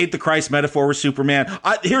 I hate the Christ metaphor with Superman.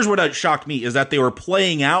 Here's what shocked me is that they were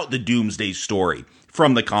playing out the Doomsday story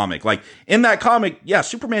from the comic. Like, in that comic, yeah,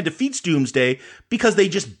 Superman defeats Doomsday because they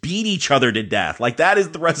just beat each other to death. Like, that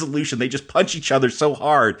is the resolution. They just punch each other so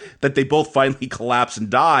hard that they both finally collapse and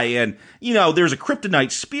die. And, you know, there's a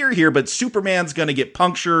kryptonite spear here, but Superman's gonna get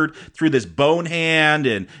punctured through this bone hand,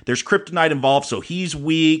 and there's kryptonite involved, so he's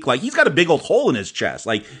weak. Like, he's got a big old hole in his chest.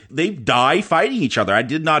 Like, they die fighting each other. I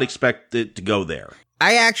did not expect it to go there.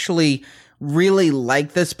 I actually really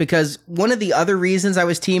like this because one of the other reasons I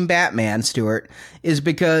was Team Batman, Stuart, is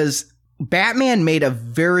because Batman made a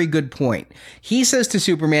very good point. He says to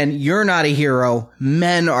Superman, you're not a hero,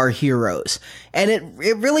 men are heroes. And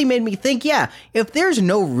it really made me think, yeah, if there's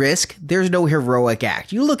no risk, there's no heroic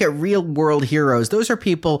act. You look at real world heroes, those are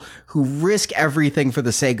people who risk everything for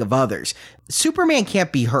the sake of others. Superman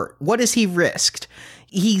can't be hurt. What has he risked?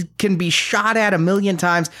 He can be shot at 1,000,000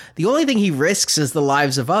 times. The only thing he risks is the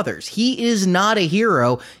lives of others. He is not a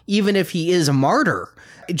hero, even if he is a martyr.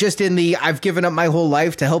 Just in the, I've given up my whole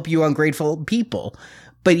life to help you ungrateful people.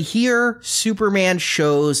 But here, Superman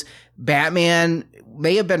shows Batman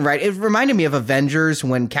may have been right. It reminded me of Avengers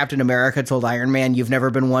when Captain America told Iron Man, you've never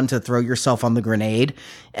been one to throw yourself on the grenade.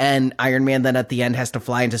 And Iron Man then at the end has to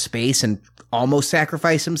fly into space and almost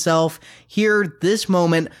sacrifice himself. Here, this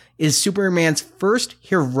moment is Superman's first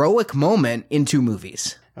heroic moment in 2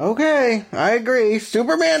 movies. Okay, I agree.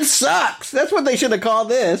 Superman sucks. That's what they should have called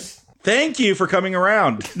this. Thank you for coming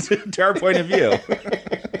around to our point of view.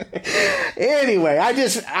 Anyway, I'm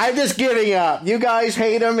just giving up. You guys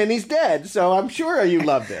hate him and he's dead, so I'm sure you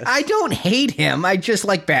love this. I don't hate him. I just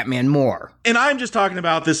like Batman more. And I'm just talking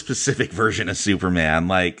about this specific version of Superman.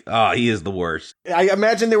 Like, oh, he is the worst. I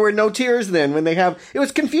imagine there were no tears then when it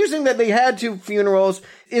was confusing that they had 2 funerals.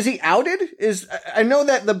 Is he outed? I know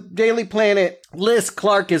that the Daily Planet lists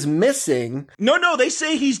Clark is missing. No, they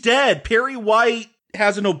say he's dead. Perry White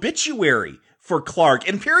has an obituary for Clark,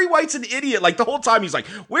 and Perry White's an idiot. Like, the whole time he's like,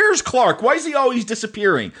 where's Clark? Why is he always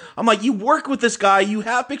disappearing? I'm like, you work with this guy, you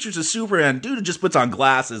have pictures of Superman, dude just puts on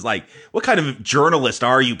glasses. Like, what kind of journalist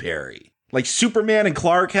are you, Perry? Like, Superman and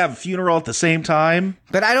Clark have a funeral at the same time?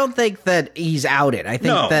 But I don't think that he's outed. I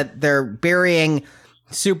think that they're burying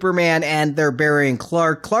Superman and they're burying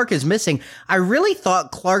Clark. Clark is missing. I really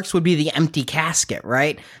thought Clark's would be the empty casket,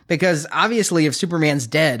 right? Because obviously if Superman's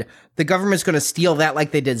dead, the government's going to steal that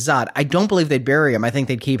like they did Zod. I don't believe they'd bury him. I think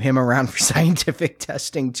they'd keep him around for scientific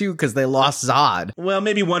testing too, because they lost Zod. Well,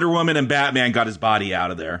 maybe Wonder Woman and Batman got his body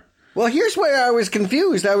out of there. Well, here's where I was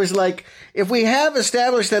confused. I was like, if we have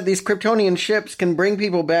established that these Kryptonian ships can bring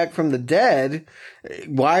people back from the dead,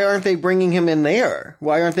 why aren't they bringing him in there?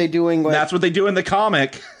 Why aren't they doing what... That's what they do in the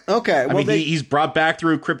comic. Okay. I mean, he's brought back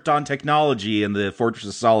through Krypton technology in the Fortress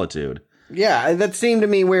of Solitude. Yeah, that seemed to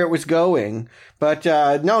me where it was going. But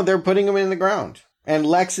no, they're putting him in the ground. And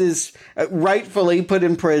Lex is rightfully put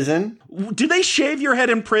in prison. Do they shave your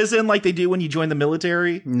head in prison like they do when you join the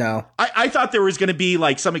military? No. I thought there was going to be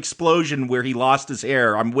like some explosion where he lost his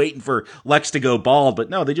hair. I'm waiting for Lex to go bald,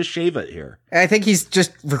 but no, they just shave it here. I think he's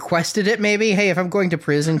just requested it maybe. Hey, if I'm going to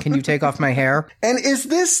prison, can you take off my hair? And is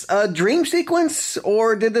this a dream sequence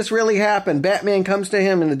or did this really happen? Batman comes to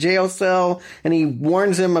him in the jail cell and he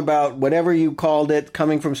warns him about whatever you called it,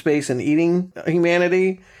 coming from space and eating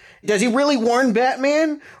humanity. Does he really warn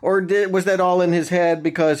Batman, or was that all in his head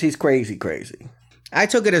because he's crazy? I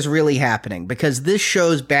took it as really happening because this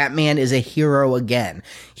shows Batman is a hero again.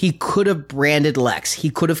 He could have branded Lex. He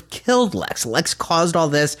could have killed Lex. Lex caused all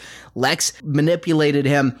this. Lex manipulated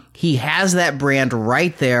him. He has that brand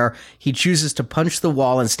right there. He chooses to punch the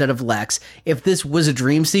wall instead of Lex. If this was a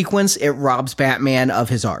dream sequence, it robs Batman of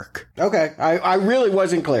his arc. Okay, I really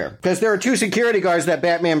wasn't clear because there are 2 security guards that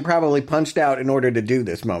Batman probably punched out in order to do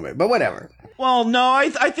this moment, but whatever. Well, no, I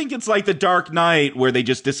think it's like the Dark Knight where they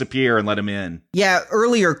just disappear and let him in. Yeah,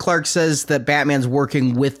 earlier Clark says that Batman's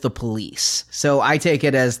working with the police. So I take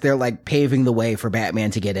it as they're like paving the way for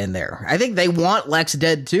Batman to get in there. I think they want Lex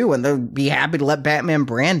dead too, and they'll be happy to let Batman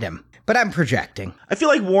brand him. But I'm projecting. I feel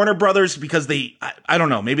like Warner Brothers, because I don't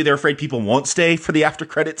know, maybe they're afraid people won't stay for the after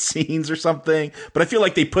credit scenes or something, but I feel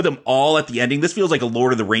like they put them all at the ending. This feels like a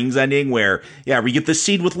Lord of the Rings ending where, yeah, we get this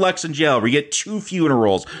scene with Lex in jail, we get 2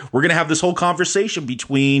 funerals, we're going to have this whole conversation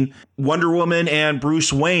between Wonder Woman and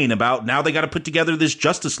Bruce Wayne about now they got to put together this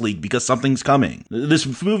Justice League because something's coming.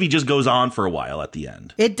 This movie just goes on for a while at the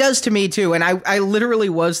end. It does to me too, and I literally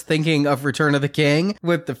was thinking of Return of the King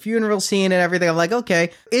with the funeral scene and everything. I'm like,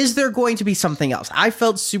 okay, is there going to be something else? I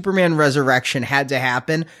felt Superman Resurrection had to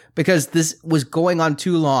happen because this was going on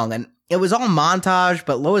too long, and it was all montage,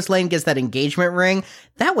 but Lois Lane gets that engagement ring.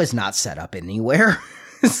 That was not set up anywhere.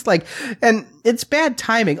 It's like, and it's bad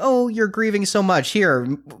timing. Oh, you're grieving so much. Here,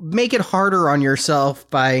 make it harder on yourself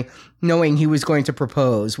by knowing he was going to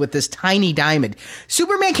propose with this tiny diamond.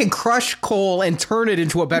 Superman can crush coal and turn it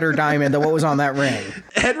into a better diamond than what was on that ring.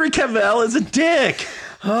 Henry Cavill is a dick.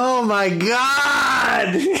 Oh my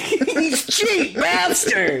God! He's cheap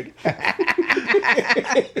bastard!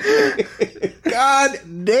 God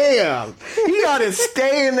damn! He ought to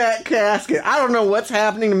stay in that casket. I don't know what's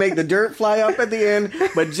happening to make the dirt fly up at the end,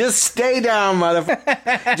 but just stay down,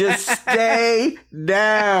 motherfucker. Just stay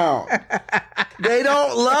down. They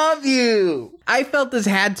don't love you. I felt this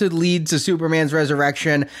had to lead to Superman's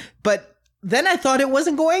resurrection, but then I thought it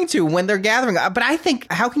wasn't going to when they're gathering. But I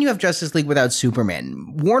think, how can you have Justice League without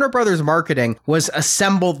Superman? Warner Brothers marketing was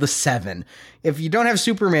assemble the 7. If you don't have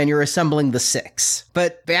Superman, you're assembling the 6.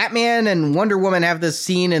 But Batman and Wonder Woman have this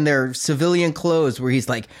scene in their civilian clothes where he's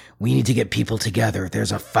like, we need to get people together.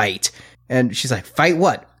 There's a fight. And she's like, fight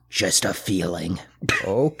what? Just a feeling.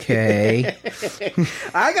 Okay.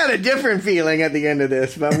 I got a different feeling at the end of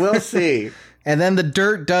this, but we'll see. And then the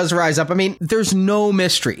dirt does rise up. I mean, there's no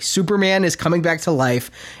mystery. Superman is coming back to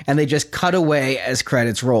life, and they just cut away as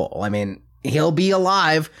credits roll. I mean, he'll be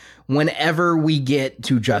alive whenever we get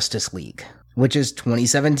to Justice League, which is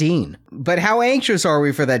 2017. But how anxious are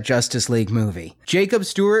we for that Justice League movie? Jacob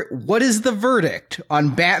Stewart, what is the verdict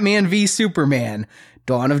on Batman v Superman,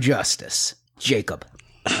 Dawn of Justice? Jacob.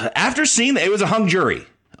 After seeing that, it was a hung jury.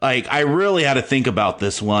 Like, I really had to think about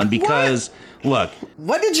this one because, look.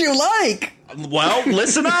 What did you like? Well,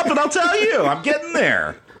 listen up and I'll tell you. I'm getting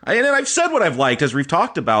there. And I've said what I've liked as we've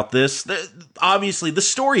talked about this. Obviously, the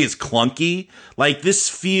story is clunky. Like, this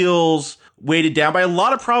feels weighted down by a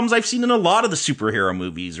lot of problems I've seen in a lot of the superhero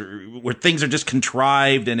movies where things are just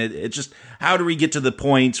contrived and it just, how do we get to the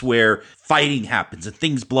points where fighting happens and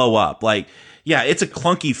things blow up? Like, yeah, it's a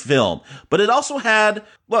clunky film, but it also had,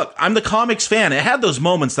 look, I'm the comics fan. It had those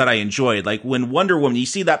moments that I enjoyed, like when Wonder Woman, you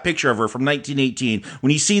see that picture of her from 1918,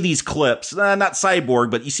 when you see these clips, not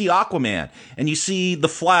Cyborg, but you see Aquaman and you see the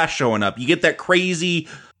Flash showing up, you get that crazy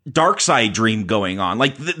Darkseid dream going on.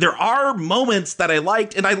 Like there are moments that I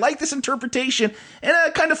liked, and I like this interpretation in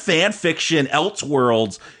a kind of fan fiction,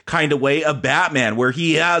 Elseworlds kind of way of Batman, where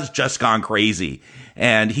he has just gone crazy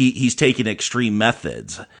and he's taken extreme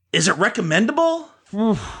methods. Is it recommendable?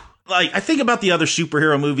 Like, I think about the other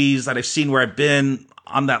superhero movies that I've seen where I've been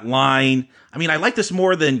on that line. I mean, I like this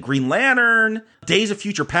more than Green Lantern. Days of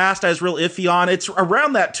Future Past I was real iffy on. It's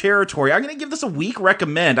around that territory. I'm going to give this a weak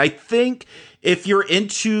recommend. I think if you're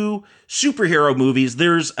into superhero movies,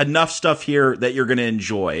 there's enough stuff here that you're going to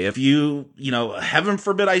enjoy. If you heaven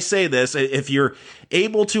forbid I say this, if you're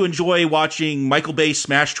able to enjoy watching Michael Bay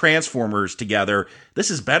smash Transformers together,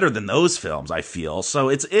 this is better than those films, I feel. So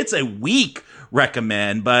it's a weak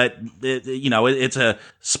recommend, but it's a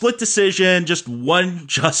split decision. Just one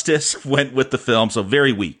justice went with the film, so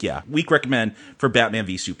very weak. Yeah, weak recommend for Batman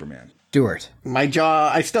v Superman. Stewart. My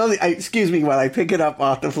jaw, excuse me while I pick it up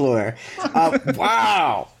off the floor.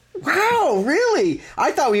 Wow. Wow, really?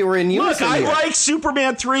 I thought we were in unison. Look, I here. like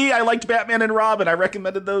Superman 3. I liked Batman and Robin. I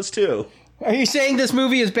recommended those too. Are you saying this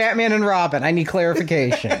movie is Batman and Robin? I need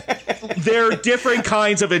clarification. They're different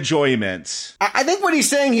kinds of enjoyments. I think what he's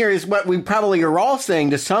saying here is what we probably are all saying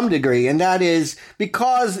to some degree, and that is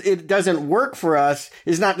because it doesn't work for us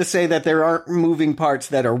is not to say that there aren't moving parts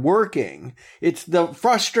that are working. It's the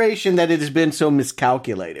frustration that it has been so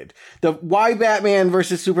miscalculated. The why Batman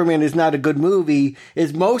versus Superman is not a good movie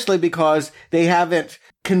is mostly because they haven't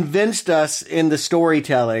convinced us in the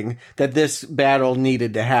storytelling that this battle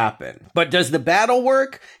needed to happen. But does the battle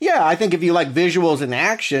work? Yeah, I think if you like visuals and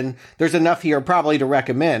action, there's enough here probably to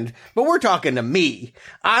recommend. But we're talking to me.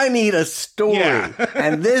 I need a story. Yeah.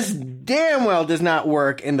 And this damn well does not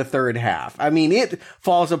work in the third half. I mean, it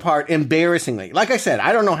falls apart embarrassingly. Like I said,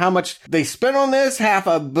 I don't know how much they spent on this,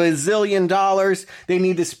 $500 million. They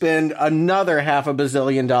need to spend another $500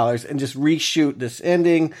 million and just reshoot this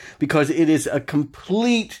ending because it is a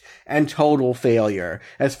complete and total failure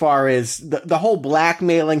as far as the whole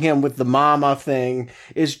blackmailing him with the mama thing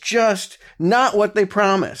is just not what they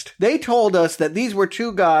promised. They told us that these were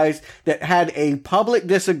two guys that had a public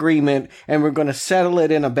disagreement and were going to settle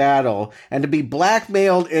it in a battle, and to be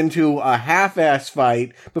blackmailed into a half-ass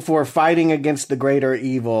fight before fighting against the greater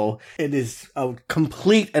evil, it is a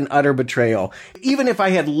complete and utter betrayal. Even if I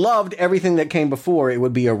had loved everything that came before, it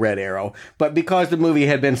would be a red arrow. But because the movie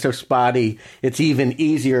had been so spotty, it's even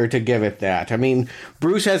easier to give it that. I mean,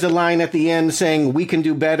 Bruce has a line at the end saying, "We can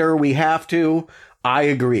do better, we have to." I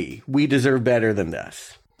agree. We deserve better than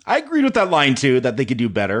this. I agreed with that line, too, that they could do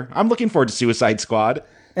better. I'm looking forward to Suicide Squad.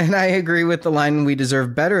 And I agree with the line, "We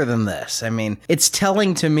deserve better than this." I mean, it's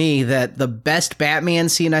telling to me that the best Batman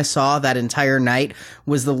scene I saw that entire night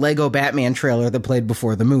was the Lego Batman trailer that played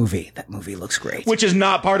before the movie. That movie looks great. Which is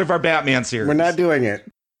not part of our Batman series. We're not doing it.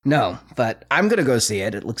 No, but I'm going to go see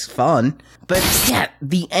it. It looks fun. But yeah,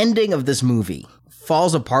 the ending of this movie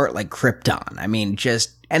falls apart like Krypton. I mean,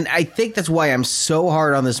 and I think that's why I'm so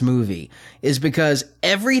hard on this movie, is because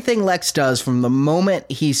everything Lex does from the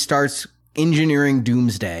moment he starts engineering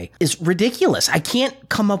Doomsday is ridiculous. I can't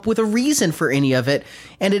come up with a reason for any of it,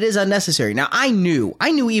 and it is unnecessary. Now, I knew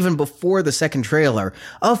even before the second trailer,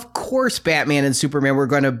 of course Batman and Superman were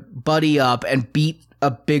going to buddy up and beat a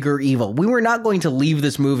bigger evil. We were not going to leave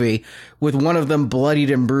this movie with one of them bloodied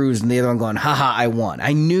and bruised and the other one going, haha, I won.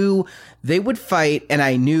 I knew they would fight, and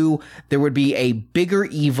I knew there would be a bigger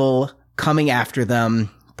evil coming after them.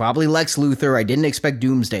 Probably Lex Luthor. I didn't expect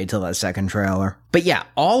Doomsday till that second trailer. But yeah,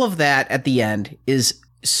 all of that at the end is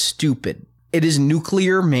stupid. It is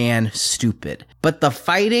Nuclear Man stupid. But the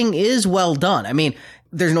fighting is well done. I mean,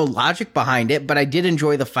 there's no logic behind it, but I did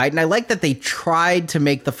enjoy the fight, and I like that they tried to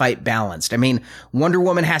make the fight balanced. I mean, Wonder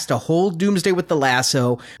Woman has to hold Doomsday with the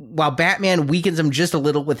lasso, while Batman weakens him just a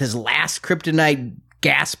little with his last kryptonite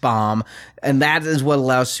gas bomb, and that is what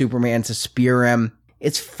allows Superman to spear him.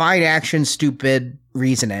 It's fight action, stupid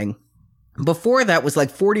reasoning. Before that was like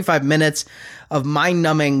 45 minutes of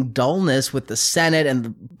mind-numbing dullness with the Senate and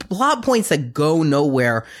the plot points that go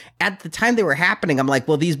nowhere. At the time they were happening, I'm like,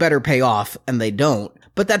 well, these better pay off, and they don't.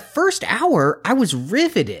 But that first hour, I was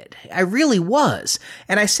riveted. I really was.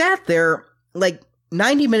 And I sat there like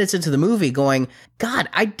 90 minutes into the movie going, God,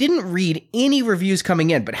 I didn't read any reviews coming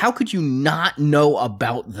in, but how could you not know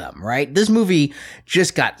about them, right? This movie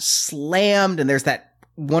just got slammed, and there's that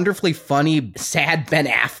wonderfully funny, sad Ben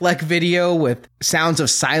Affleck video with Sounds of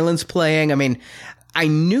Silence playing. I mean, I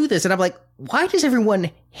knew this, and I'm like, why does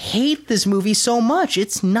everyone hate this movie so much?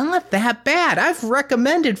 It's not that bad. I've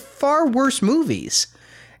recommended far worse movies.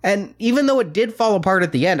 And even though it did fall apart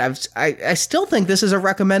at the end, I still think this is a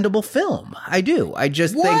recommendable film. I do. I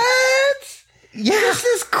just think... What? Yeah. This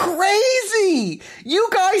is crazy. You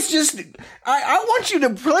guys just... I want you to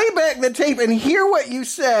play back the tape and hear what you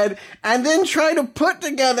said, and then try to put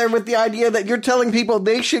together with the idea that you're telling people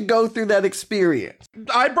they should go through that experience.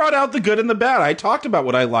 I brought out the good and the bad. I talked about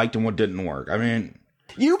what I liked and what didn't work. I mean...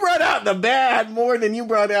 You brought out the bad more than you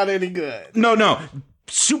brought out any good. No.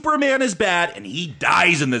 Superman is bad, and he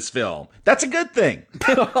dies in this film. That's a good thing.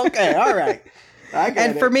 Okay, all right.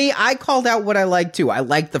 And for me, I called out what I liked too. I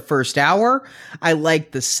liked the first hour. I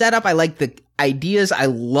liked the setup. I liked the ideas. I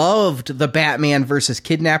loved the Batman versus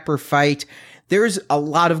Kidnapper fight. There's a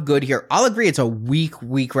lot of good here. I'll agree it's a weak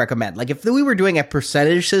recommend. Like if we were doing a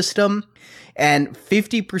percentage system and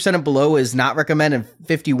 50% and below is not recommend and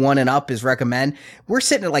 51 and up is recommend, we're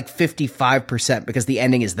sitting at like 55% because the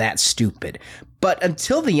ending is that stupid. But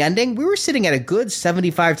until the ending, we were sitting at a good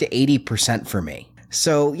 75 to 80% for me.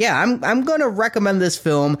 So yeah, I'm going to recommend this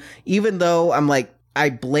film, even though I'm like, I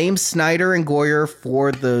blame Snyder and Goyer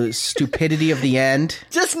for the stupidity of the end.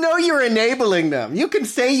 Just know you're enabling them. You can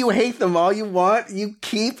say you hate them all you want. You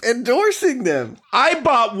keep endorsing them. I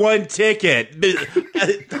bought one ticket.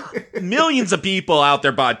 Millions of people out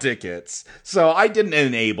there bought tickets. So I didn't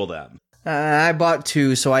enable them. I bought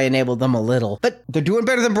two, so I enabled them a little. But they're doing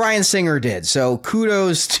better than Bryan Singer did. So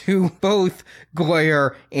kudos to both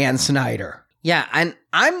Goyer and Snyder. Yeah, and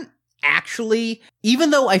I'm actually,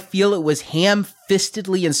 even though I feel it was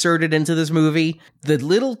ham-fistedly inserted into this movie, the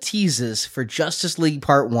little teases for Justice League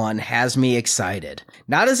Part 1 has me excited.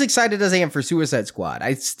 Not as excited as I am for Suicide Squad.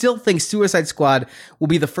 I still think Suicide Squad will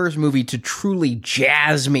be the first movie to truly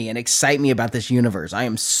jazz me and excite me about this universe. I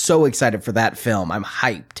am so excited for that film. I'm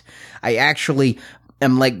hyped. I actually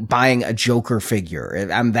am like buying a Joker figure.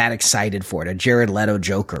 I'm that excited for it, a Jared Leto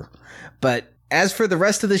Joker. But as for the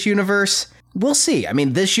rest of this universe, we'll see. I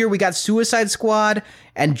mean, this year we got Suicide Squad,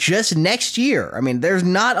 and just next year, I mean, there's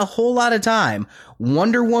not a whole lot of time.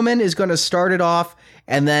 Wonder Woman is going to start it off,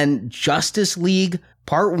 and then Justice League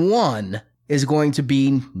Part 1 is going to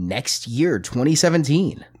be next year,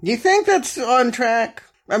 2017. You think that's on track?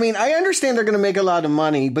 I mean, I understand they're going to make a lot of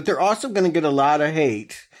money, but they're also going to get a lot of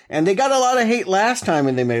hate. And they got a lot of hate last time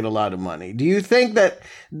and they made a lot of money. Do you think that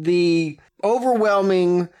the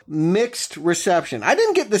overwhelming mixed reception... I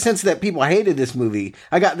didn't get the sense that people hated this movie.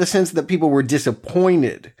 I got the sense that people were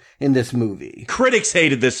disappointed in this movie. Critics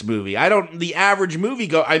hated this movie. The average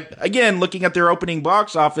again, looking at their opening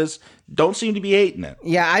box office, don't seem to be hating it.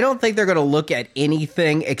 Yeah, I don't think they're going to look at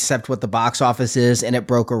anything except what the box office is, and it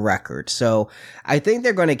broke a record. So I think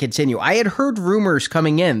they're going to continue. I had heard rumors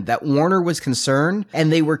coming in that Warner was concerned,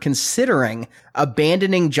 and they were considering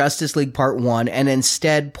abandoning Justice League Part 1 and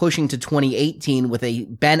instead pushing to 2018 with a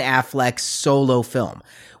Ben Affleck solo film.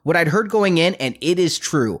 What I'd heard going in, and it is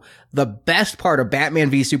true, the best part of Batman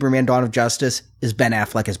v Superman Dawn of Justice is Ben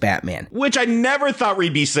Affleck as Batman. Which I never thought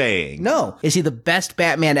we'd be saying. No. Is he the best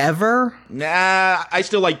Batman ever? Nah, I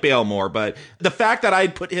still like Bale more, but the fact that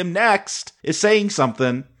I'd put him next is saying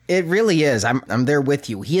something. It really is. I'm there with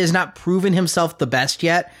you. He has not proven himself the best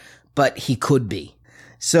yet, but he could be.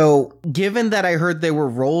 So, given that I heard they were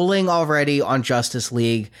rolling already on Justice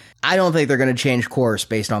League, I don't think they're going to change course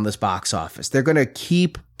based on this box office. They're going to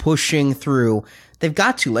keep pushing through. They've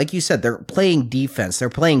got to. Like you said, they're playing defense. They're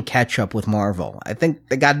playing catch up with Marvel. I think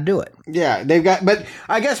they got to do it. Yeah, they've got, but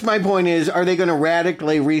I guess my point is, are they going to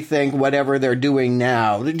radically rethink whatever they're doing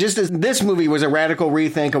now? Just as this movie was a radical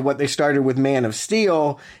rethink of what they started with Man of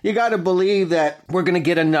Steel, you got to believe that we're going to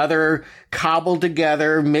get another cobbled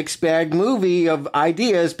together mixed bag movie of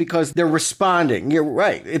ideas because they're responding. You're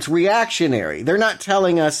right. It's reactionary. They're not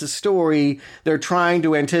telling us a story. They're trying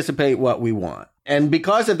to anticipate what we want. And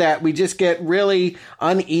because of that, we just get really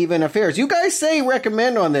uneven affairs. You guys say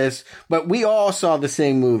recommend on this, but we all saw the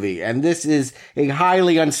same movie, and this is a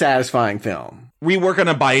highly unsatisfying film. We work on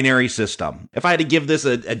a binary system. If I had to give this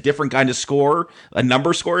a different kind of score, a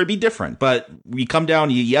number score, it'd be different. But we come down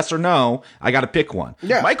to yes or no, I got to pick one.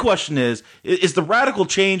 Yeah. My question is the radical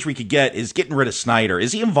change we could get is getting rid of Snyder.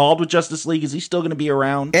 Is he involved with Justice League? Is he still going to be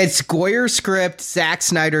around? It's Goyer script, Zack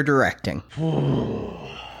Snyder directing.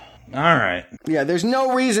 All right. Yeah, there's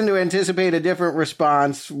no reason to anticipate a different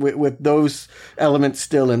response with those elements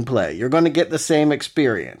still in play. You're going to get the same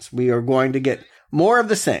experience. We are going to get more of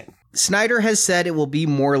the same. Snyder has said it will be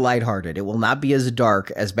more lighthearted. It will not be as dark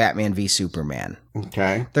as Batman v Superman.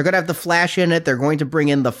 Okay. They're going to have the Flash in it. They're going to bring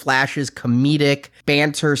in the Flash's comedic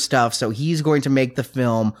banter stuff. So he's going to make the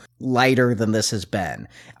film lighter than this has been.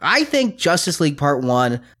 I think Justice League Part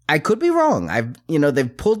 1, I could be wrong.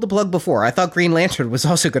 They've pulled the plug before. I thought Green Lantern was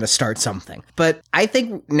also going to start something. But I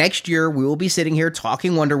think next year we will be sitting here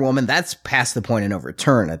talking Wonder Woman. That's past the point of no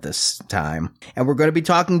return at this time. And we're going to be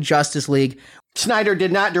talking Justice League. Snyder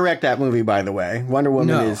did not direct that movie, by the way. Wonder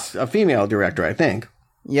Woman is a female director, I think.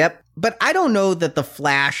 Yep. But I don't know that the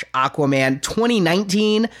Flash, Aquaman,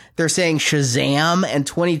 2019, they're saying Shazam, and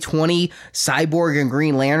 2020, Cyborg and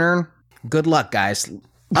Green Lantern. Good luck, guys.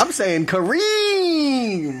 I'm saying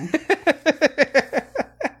Kareem!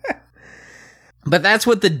 But that's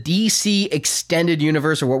what the DC Extended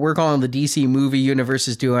Universe, or what we're calling the DC Movie Universe,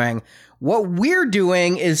 is doing. What we're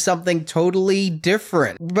doing is something totally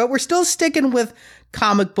different, but we're still sticking with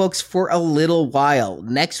comic books for a little while.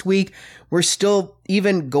 Next week, we're still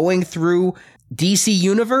even going through DC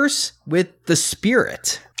Universe with The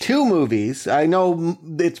Spirit. 2 movies. I know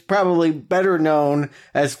it's probably better known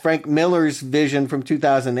as Frank Miller's vision from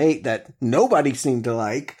 2008 that nobody seemed to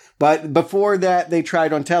like, but before that, they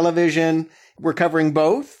tried on television. We're covering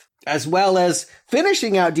both, as well as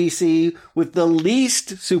finishing out DC with the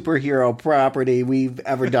least superhero property we've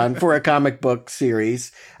ever done for a comic book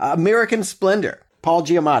series, American Splendor, Paul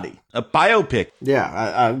Giamatti. A biopic.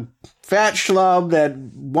 Yeah, a fat schlub that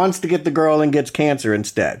wants to get the girl and gets cancer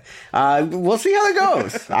instead. We'll see how it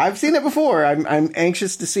goes. I've seen it before. I'm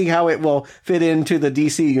anxious to see how it will fit into the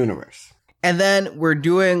DC universe. And then we're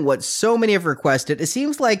doing what so many have requested. It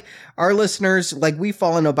seems like our listeners, like we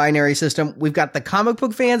fall into a binary system. We've got the comic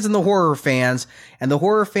book fans and the horror fans. And the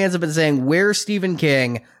horror fans have been saying, where's Stephen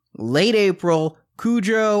King? Late April,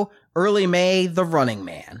 Cujo, early May, The Running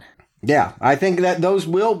Man. Yeah, I think that those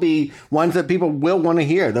will be ones that people will want to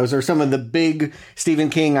hear. Those are some of the big Stephen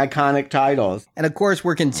King iconic titles. And of course,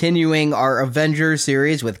 we're continuing our Avengers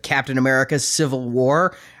series with Captain America Civil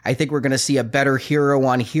War. I think we're going to see a better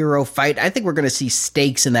hero-on-hero fight. I think we're going to see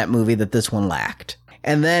stakes in that movie that this one lacked.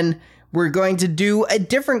 And then we're going to do a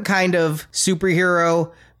different kind of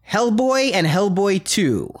superhero, Hellboy and Hellboy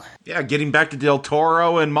 2. Yeah, getting back to Del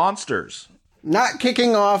Toro and monsters. Not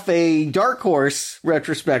kicking off a Dark Horse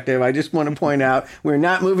retrospective. I just want to point out we're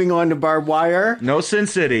not moving on to Barbed Wire. No Sin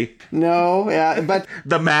City. No, but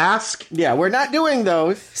The Mask. Yeah, we're not doing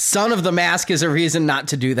those. Son of the Mask is a reason not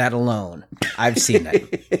to do that alone. I've seen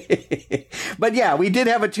it. But yeah, we did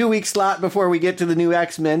have a 2-week slot before we get to the new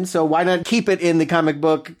X-Men, so why not keep it in the comic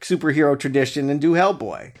book superhero tradition and do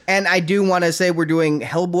Hellboy? And I do want to say we're doing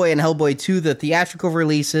Hellboy and Hellboy 2, the theatrical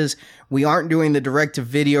releases. We aren't doing the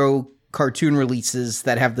direct-to-video cartoon releases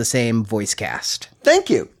that have the same voice cast. Thank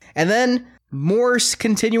you. And then more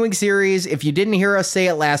continuing series. If you didn't hear us say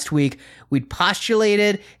it last week, we'd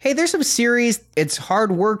postulated, hey, there's some series. It's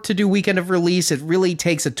hard work to do weekend of release. It really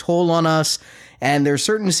takes a toll on us. And there's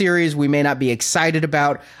certain series we may not be excited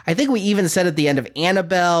about. I think we even said at the end of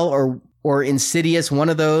Annabelle or Insidious, one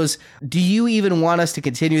of those, do you even want us to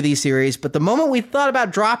continue these series? But the moment we thought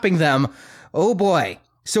about dropping them, oh boy.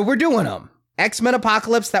 So we're doing them. X-Men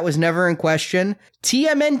Apocalypse, that was never in question.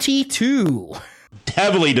 TMNT 2.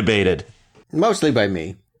 Heavily debated. Mostly by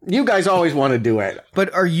me. You guys always want to do it.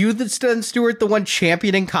 But are you, Stuart, the one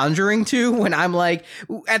championing Conjuring 2? When I'm like,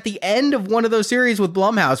 at the end of one of those series with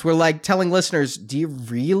Blumhouse, we're like telling listeners, do you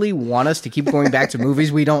really want us to keep going back to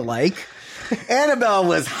movies we don't like? Annabelle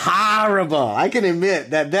was horrible. I can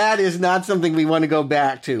admit that is not something we want to go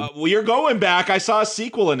back to. Well, you're going back. I saw a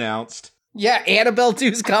sequel announced. Yeah, Annabelle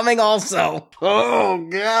 2's coming also. Oh,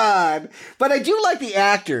 God. But I do like the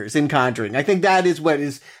actors in Conjuring. I think that is what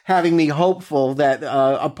is having me hopeful that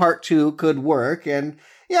a part 2 could work. And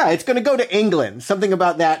yeah, it's going to go to England. Something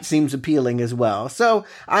about that seems appealing as well. So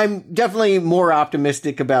I'm definitely more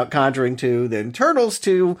optimistic about Conjuring 2 than Turtles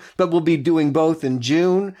 2, but we'll be doing both in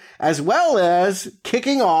June, as well as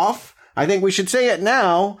kicking off, I think we should say it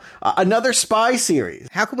now, another spy series.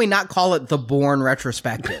 How can we not call it the Bourne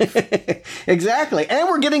retrospective? Exactly. And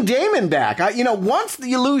we're getting Damon back. Once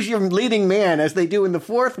you lose your leading man, as they do in the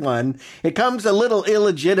fourth one, it comes a little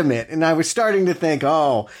illegitimate. And I was starting to think,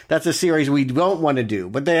 oh, that's a series we don't want to do.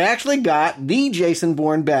 But they actually got the Jason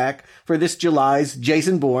Bourne back for this July's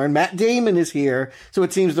Jason Bourne. Matt Damon is here. So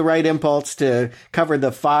it seems the right impulse to cover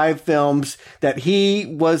the 5 films that he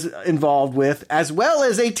was involved with, as well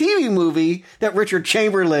as a TV movie that Richard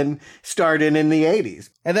Chamberlain starred in the 80s.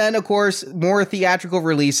 And then, of course, more theatrical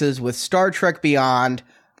releases with Star Trek Beyond,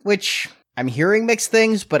 which I'm hearing mixed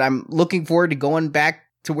things, but I'm looking forward to going back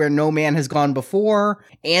to where no man has gone before.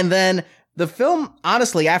 And then the film,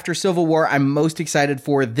 honestly, after Civil War, I'm most excited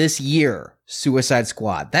for this year, Suicide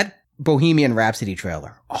Squad. That Bohemian Rhapsody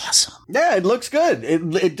trailer. Awesome. Yeah, it looks good.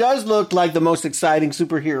 It does look like the most exciting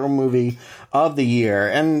superhero movie of the year.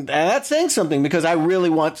 And that's saying something, because I really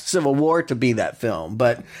want Civil War to be that film.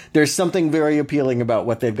 But there's something very appealing about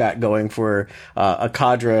what they've got going for a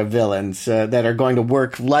cadre of villains that are going to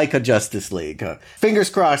work like a Justice League. Fingers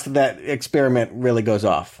crossed that experiment really goes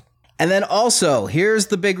off. And then also, here's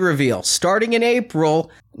the big reveal. Starting in April,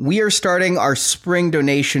 we are starting our spring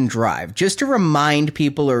donation drive. Just to remind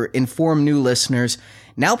people or inform new listeners,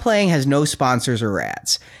 Now Playing has no sponsors or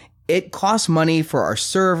ads. It costs money for our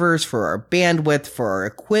servers, for our bandwidth, for our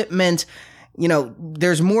equipment.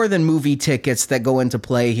 There's more than movie tickets that go into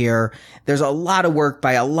play here. There's a lot of work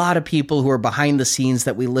by a lot of people who are behind the scenes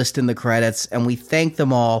that we list in the credits, and we thank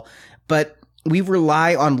them all. But we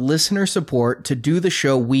rely on listener support to do the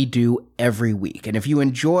show we do every week. And if you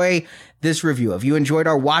enjoy this review, if you enjoyed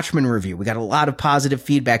our Watchmen review, we got a lot of positive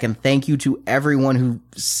feedback, and thank you to everyone who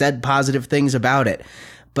said positive things about it.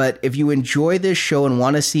 But if you enjoy this show and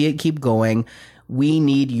want to see it keep going, we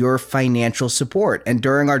need your financial support. And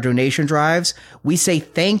during our donation drives, we say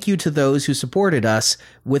thank you to those who supported us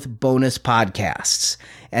with bonus podcasts.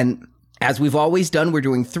 And as we've always done, we're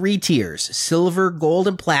doing 3 tiers: silver, gold,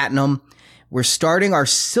 and platinum. We're starting our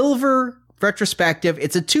silver retrospective.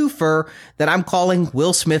 It's a twofer that I'm calling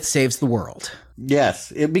Will Smith Saves the World.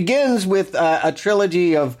 Yes, it begins with a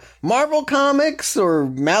trilogy of Marvel comics or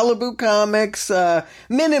Malibu comics,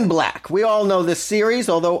 Men in Black. We all know this series,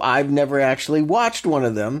 although I've never actually watched one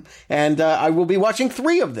of them, and I will be watching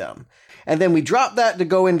 3 of them. And then we drop that to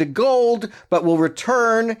go into gold, but we'll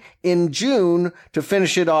return in June to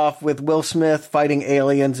finish it off with Will Smith fighting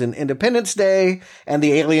aliens in Independence Day, and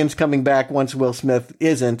the aliens coming back once Will Smith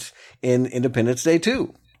isn't in Independence Day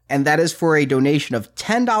 2. And that is for a donation of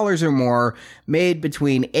 $10 or more made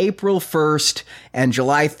between April 1st and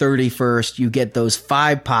July 31st. You get those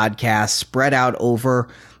 5 podcasts spread out over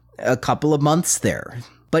a couple of months there.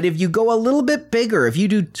 But if you go a little bit bigger, if you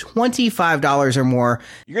do $25 or more,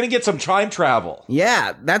 you're going to get some time travel.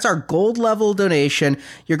 Yeah, that's our gold level donation.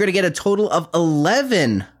 You're going to get a total of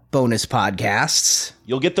 11 bonus podcasts.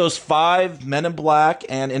 You'll get those 5 Men in Black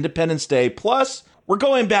and Independence Day. Plus, we're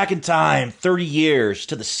going back in time 30 years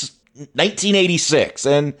to the 1986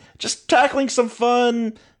 and just tackling some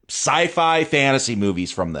fun sci-fi fantasy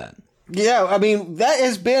movies from then. Yeah, I mean, that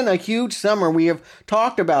has been a huge summer. We have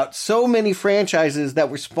talked about so many franchises that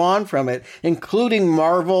were spawned from it, including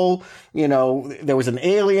Marvel. There was an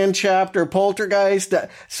Alien chapter, Poltergeist,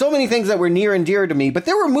 so many things that were near and dear to me. But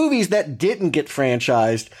there were movies that didn't get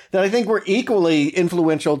franchised that I think were equally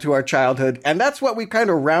influential to our childhood. And that's what we kind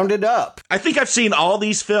of rounded up. I think I've seen all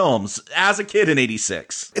these films as a kid in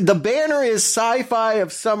 86. The banner is Sci-Fi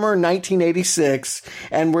of Summer 1986.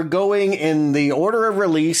 And we're going in the order of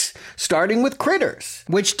release, starting with Critters.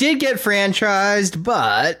 Which did get franchised,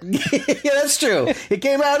 but... Yeah, that's true. It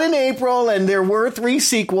came out in April, and there were 3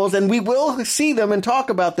 sequels, and we will see them and talk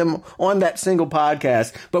about them on that single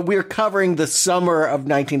podcast, but we're covering the summer of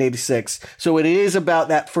 1986. So it is about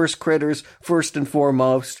that first Critters, first and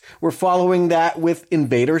foremost. We're following that with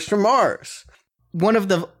Invaders from Mars. One of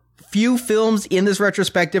the few films in this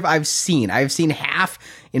retrospective I've seen. I've seen half.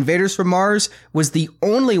 Invaders from Mars was the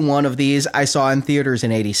only one of these I saw in theaters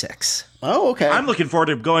in 86. Oh, okay. I'm looking forward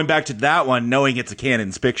to going back to that one, knowing it's a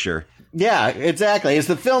Cannon's picture. Yeah, exactly. It's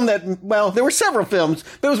the film that, well, there were several films,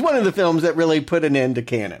 but it was one of the films that really put an end to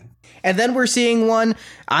Cannon. And then we're seeing one,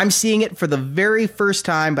 I'm seeing it for the very first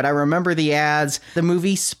time, but I remember the ads, the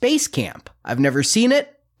movie Space Camp. I've never seen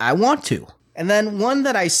it. I want to. And then one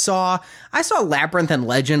that I saw Labyrinth and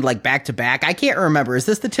Legend like back to back. I can't remember. Is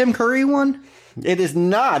this the Tim Curry one? It is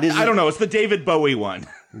not. I don't know. It's the David Bowie one.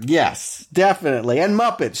 Yes, definitely. And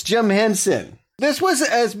Muppets, Jim Henson. This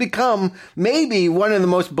has become maybe one of the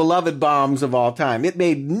most beloved bombs of all time. It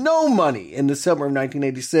made no money in the summer of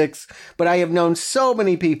 1986, but I have known so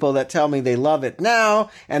many people that tell me they love it now,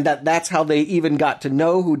 and that's how they even got to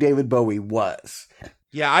know who David Bowie was.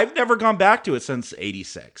 Yeah, I've never gone back to it since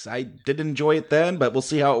 86. I did enjoy it then, but we'll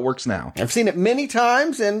see how it works now. I've seen it many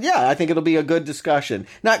times, and yeah, I think it'll be a good discussion.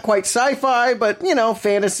 Not quite sci-fi, but,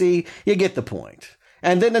 fantasy. You get the point.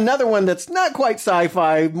 And then another one that's not quite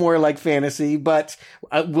sci-fi, more like fantasy, but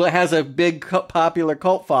has a big popular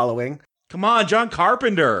cult following. Come on, John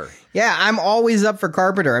Carpenter. Yeah, I'm always up for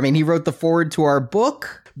Carpenter. I mean, he wrote the foreword to our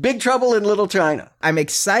book, Big Trouble in Little China. I'm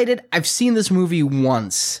excited. I've seen this movie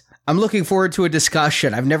once. I'm looking forward to a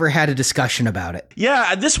discussion. I've never had a discussion about it.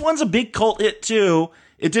 Yeah, this one's a big cult hit, too.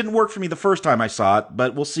 It didn't work for me the first time I saw it,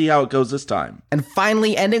 but we'll see how it goes this time. And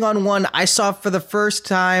finally, ending on one I saw for the first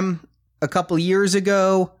time a couple years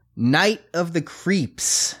ago, Night of the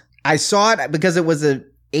Creeps. I saw it because it was a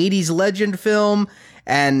 80s legend film,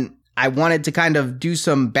 and I wanted to kind of do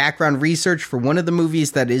some background research for one of the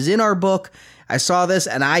movies that is in our book. I saw this,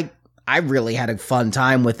 and I really had a fun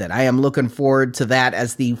time with it. I am looking forward to that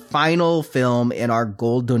as the final film in our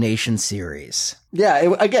Gold Donation series.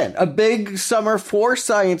 Yeah, again, a big summer for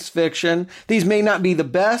science fiction. These may not be the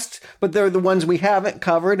best, but they're the ones we haven't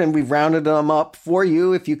covered, and we've rounded them up for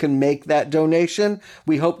you. If you can make that donation,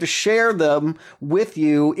 we hope to share them with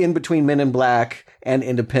you in between Men in Black and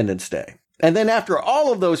Independence Day. And then after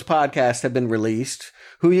all of those podcasts have been released,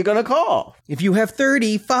 who are you going to call? If you have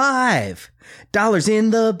 $35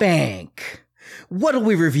 in the bank, what'll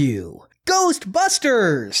we review?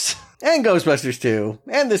 Ghostbusters! And Ghostbusters 2.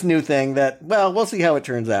 And this new thing that, well, we'll see how it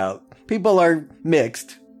turns out. People are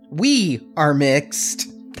mixed. We are mixed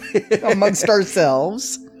amongst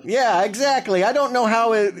ourselves. Yeah, exactly. I don't know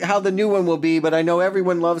how the new one will be, but I know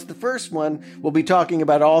everyone loves the first one. We'll be talking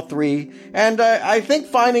about all three, and I think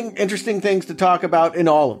finding interesting things to talk about in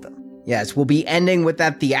all of them. Yes, we'll be ending with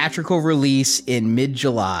that theatrical release in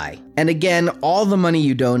mid-July. And again, all the money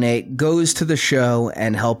you donate goes to the show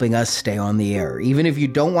and helping us stay on the air. Even if you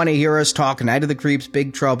don't want to hear us talk Night of the Creeps,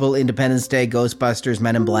 Big Trouble, Independence Day, Ghostbusters,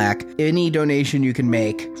 Men in Black, any donation you can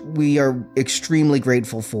make, we are extremely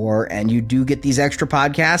grateful for. And you do get these extra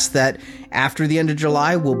podcasts that after the end of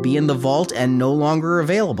July will be in the vault and no longer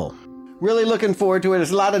available. Really looking forward to it.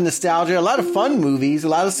 There's a lot of nostalgia, a lot of fun movies, a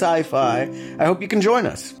lot of sci-fi. I hope you can join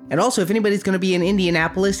us. And also, if anybody's going to be in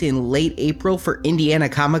Indianapolis in late April for Indiana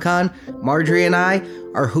Comic-Con, Marjorie and I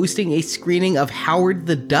are hosting a screening of Howard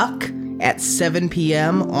the Duck at 7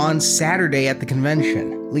 p.m. on Saturday at the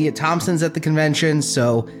convention. Leah Thompson's at the convention,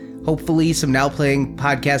 so hopefully some Now Playing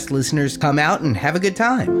podcast listeners come out and have a good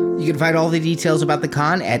time. You can find all the details about the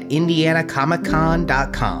con at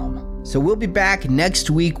indianacomiccon.com. So we'll be back next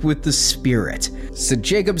week with The Spirit. So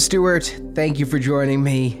Jacob Stewart, thank you for joining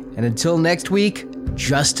me. And until next week,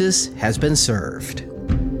 justice has been served.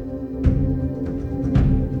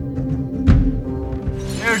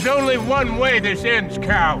 There's only one way this ends,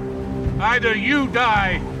 Cal. Either you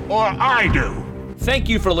die or I do. Thank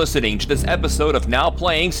you for listening to this episode of Now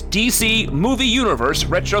Playing's DC Movie Universe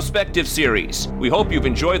Retrospective Series. We hope you've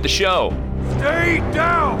enjoyed the show. Stay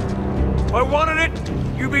down! If I wanted it,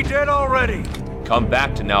 you'd be dead already. Come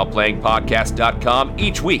back to NowPlayingPodcast.com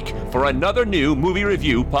each week for another new movie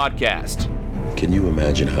review podcast. Can you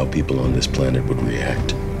imagine how people on this planet would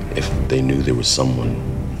react if they knew there was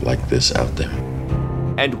someone like this out there?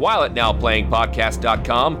 And while at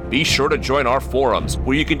NowPlayingPodcast.com, be sure to join our forums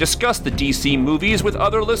where you can discuss the DC movies with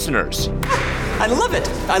other listeners. I love it.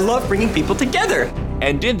 I love bringing people together.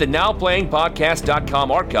 And in the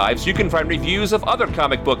NowPlayingPodcast.com archives, you can find reviews of other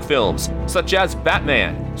comic book films, such as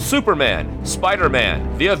Batman, Superman,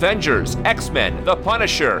 Spider-Man, The Avengers, X-Men, The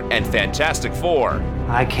Punisher, and Fantastic Four.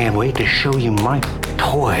 I can't wait to show you my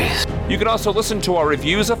toys. You can also listen to our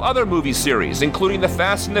reviews of other movie series, including The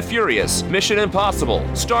Fast and the Furious, Mission Impossible,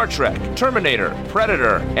 Star Trek, Terminator,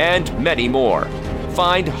 Predator, and many more.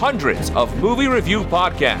 Find hundreds of movie review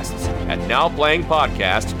podcasts at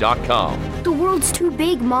NowPlayingPodcast.com. The world's too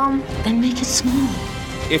big, Mom. Then make it small.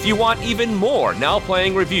 If you want even more Now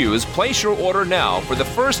Playing reviews, place your order now for the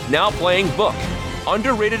first Now Playing book,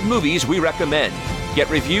 Underrated Movies We Recommend. Get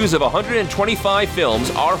reviews of 125 films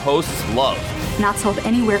our hosts love. Not sold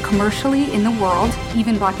anywhere commercially in the world,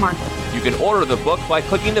 even black market. You can order the book by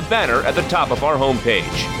clicking the banner at the top of our homepage.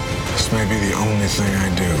 This may be the only thing I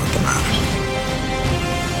do that matters.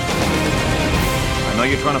 I know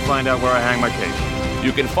you're trying to find out where I hang my cape.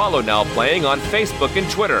 You can follow Now Playing on Facebook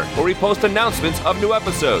and Twitter, where we post announcements of new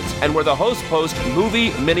episodes and where the hosts post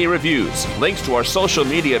movie mini reviews. Links to our social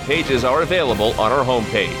media pages are available on our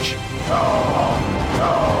homepage.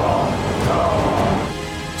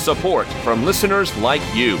 Support from listeners like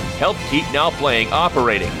you help keep Now Playing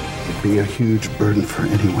operating. It'd be a huge burden for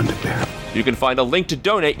anyone to bear. You can find a link to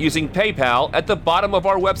donate using PayPal at the bottom of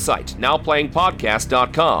our website,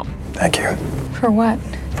 nowplayingpodcast.com. Thank you. For what?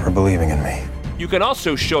 For believing in me. You can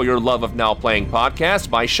also show your love of Now Playing Podcast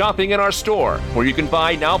by shopping in our store, where you can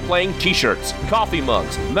buy Now Playing t-shirts, coffee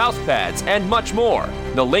mugs, mouse pads, and much more.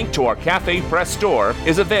 The link to our Cafe Press store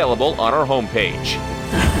is available on our homepage.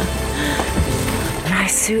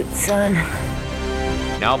 Nice suit, son.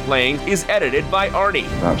 Now Playing is edited by Arnie.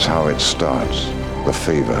 That's how it starts. The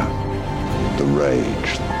fever, the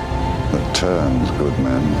rage that turns good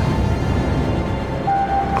men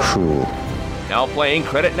cruel. Now Playing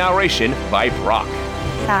credit narration by Brock.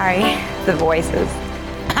 Sorry, the voices.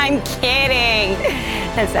 I'm kidding.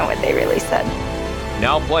 That's not what they really said.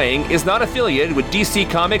 Now Playing is not affiliated with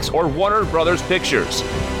DC Comics or Warner Brothers Pictures.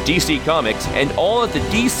 DC Comics and all that the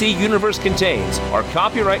DC Universe contains are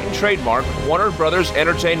copyright and trademark Warner Brothers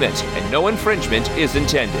Entertainment, and no infringement is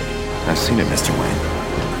intended. I've seen it, Mr. Wayne.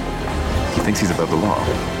 He thinks he's above the law.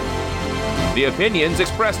 The opinions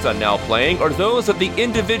expressed on Now Playing are those of the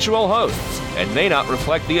individual hosts and may not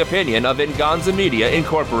reflect the opinion of Venganza Media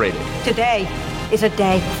Incorporated. Today is a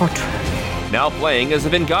day for truth. Now Playing is a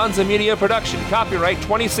Venganza Media production, copyright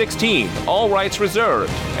 2016, all rights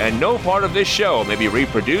reserved, and no part of this show may be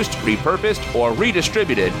reproduced, repurposed, or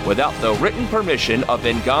redistributed without the written permission of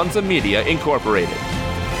Venganza Media Incorporated.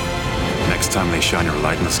 Next time they shine your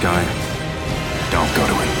light in the sky, don't go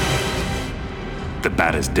to it. The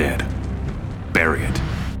bat is dead. Bury it.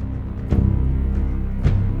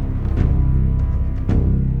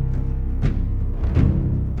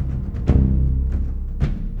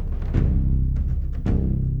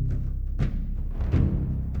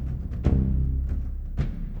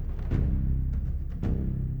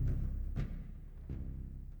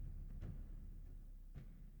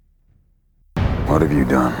 What have you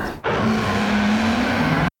done?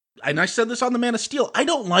 And I said this on The Man of Steel. I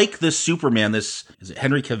don't like this Superman. Is it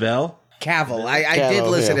Henry Cavill? Cavill. I did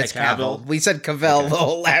listen. It's Cavill. We said Cavill the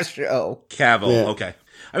whole last show. Cavill. Okay.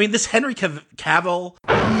 I mean, this Henry Cavill.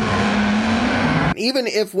 Even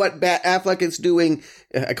if what Affleck is doing,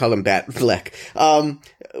 I call him Batfleck.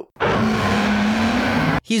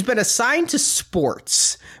 He's been assigned to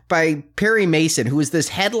sports by Perry Mason, who is this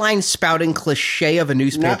headline spouting cliche of a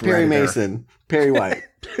newspaper Not Perry editor. Mason. Perry White.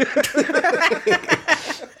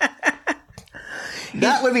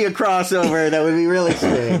 That would be a crossover. That would be really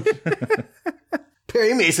strange.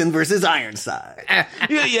 Perry Mason versus Ironside.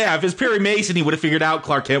 Yeah, if it's Perry Mason, he would have figured out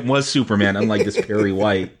Clark Kent was Superman, unlike this Perry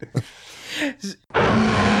White.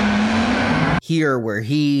 Here, where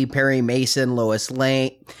he, Perry Mason, Lois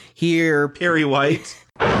Lane. Here, Perry White.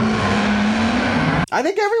 I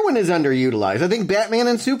think everyone is underutilized. I think Batman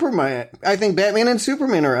and Superman are I think Batman and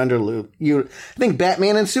Superman are underutilized.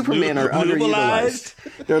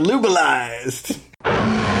 They're lubalized.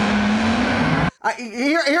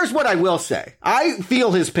 Here's what I will say. I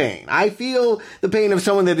feel his pain. I feel the pain of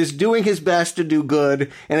someone that is doing his best to do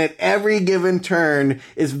good, and at every given turn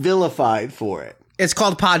is vilified for it. It's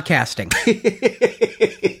called podcasting.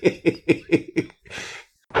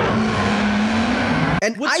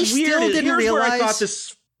 And What's I still weird is, didn't here's realize. Where I thought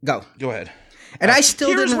this. Go ahead. And I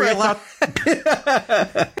still didn't realize.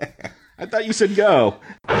 I thought you said go.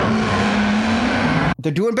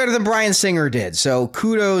 They're doing better than Bryan Singer did, so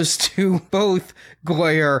kudos to both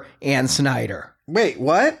Goyer and Snyder. Wait,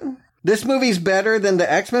 what? This movie's better than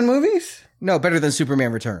the X-Men movies? No, better than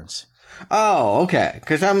Superman Returns. Oh, okay.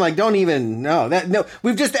 Because I'm like, don't even know that. No,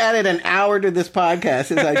 we've just added an hour to this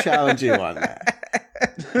podcast as I challenge you on that.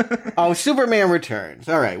 Oh, Superman Returns.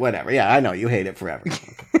 All right, whatever. Yeah, I know you hate it forever.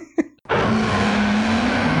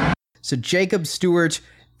 So, Jacob Stewart,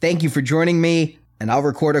 thank you for joining me, and I'll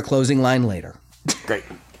record a closing line later. Great.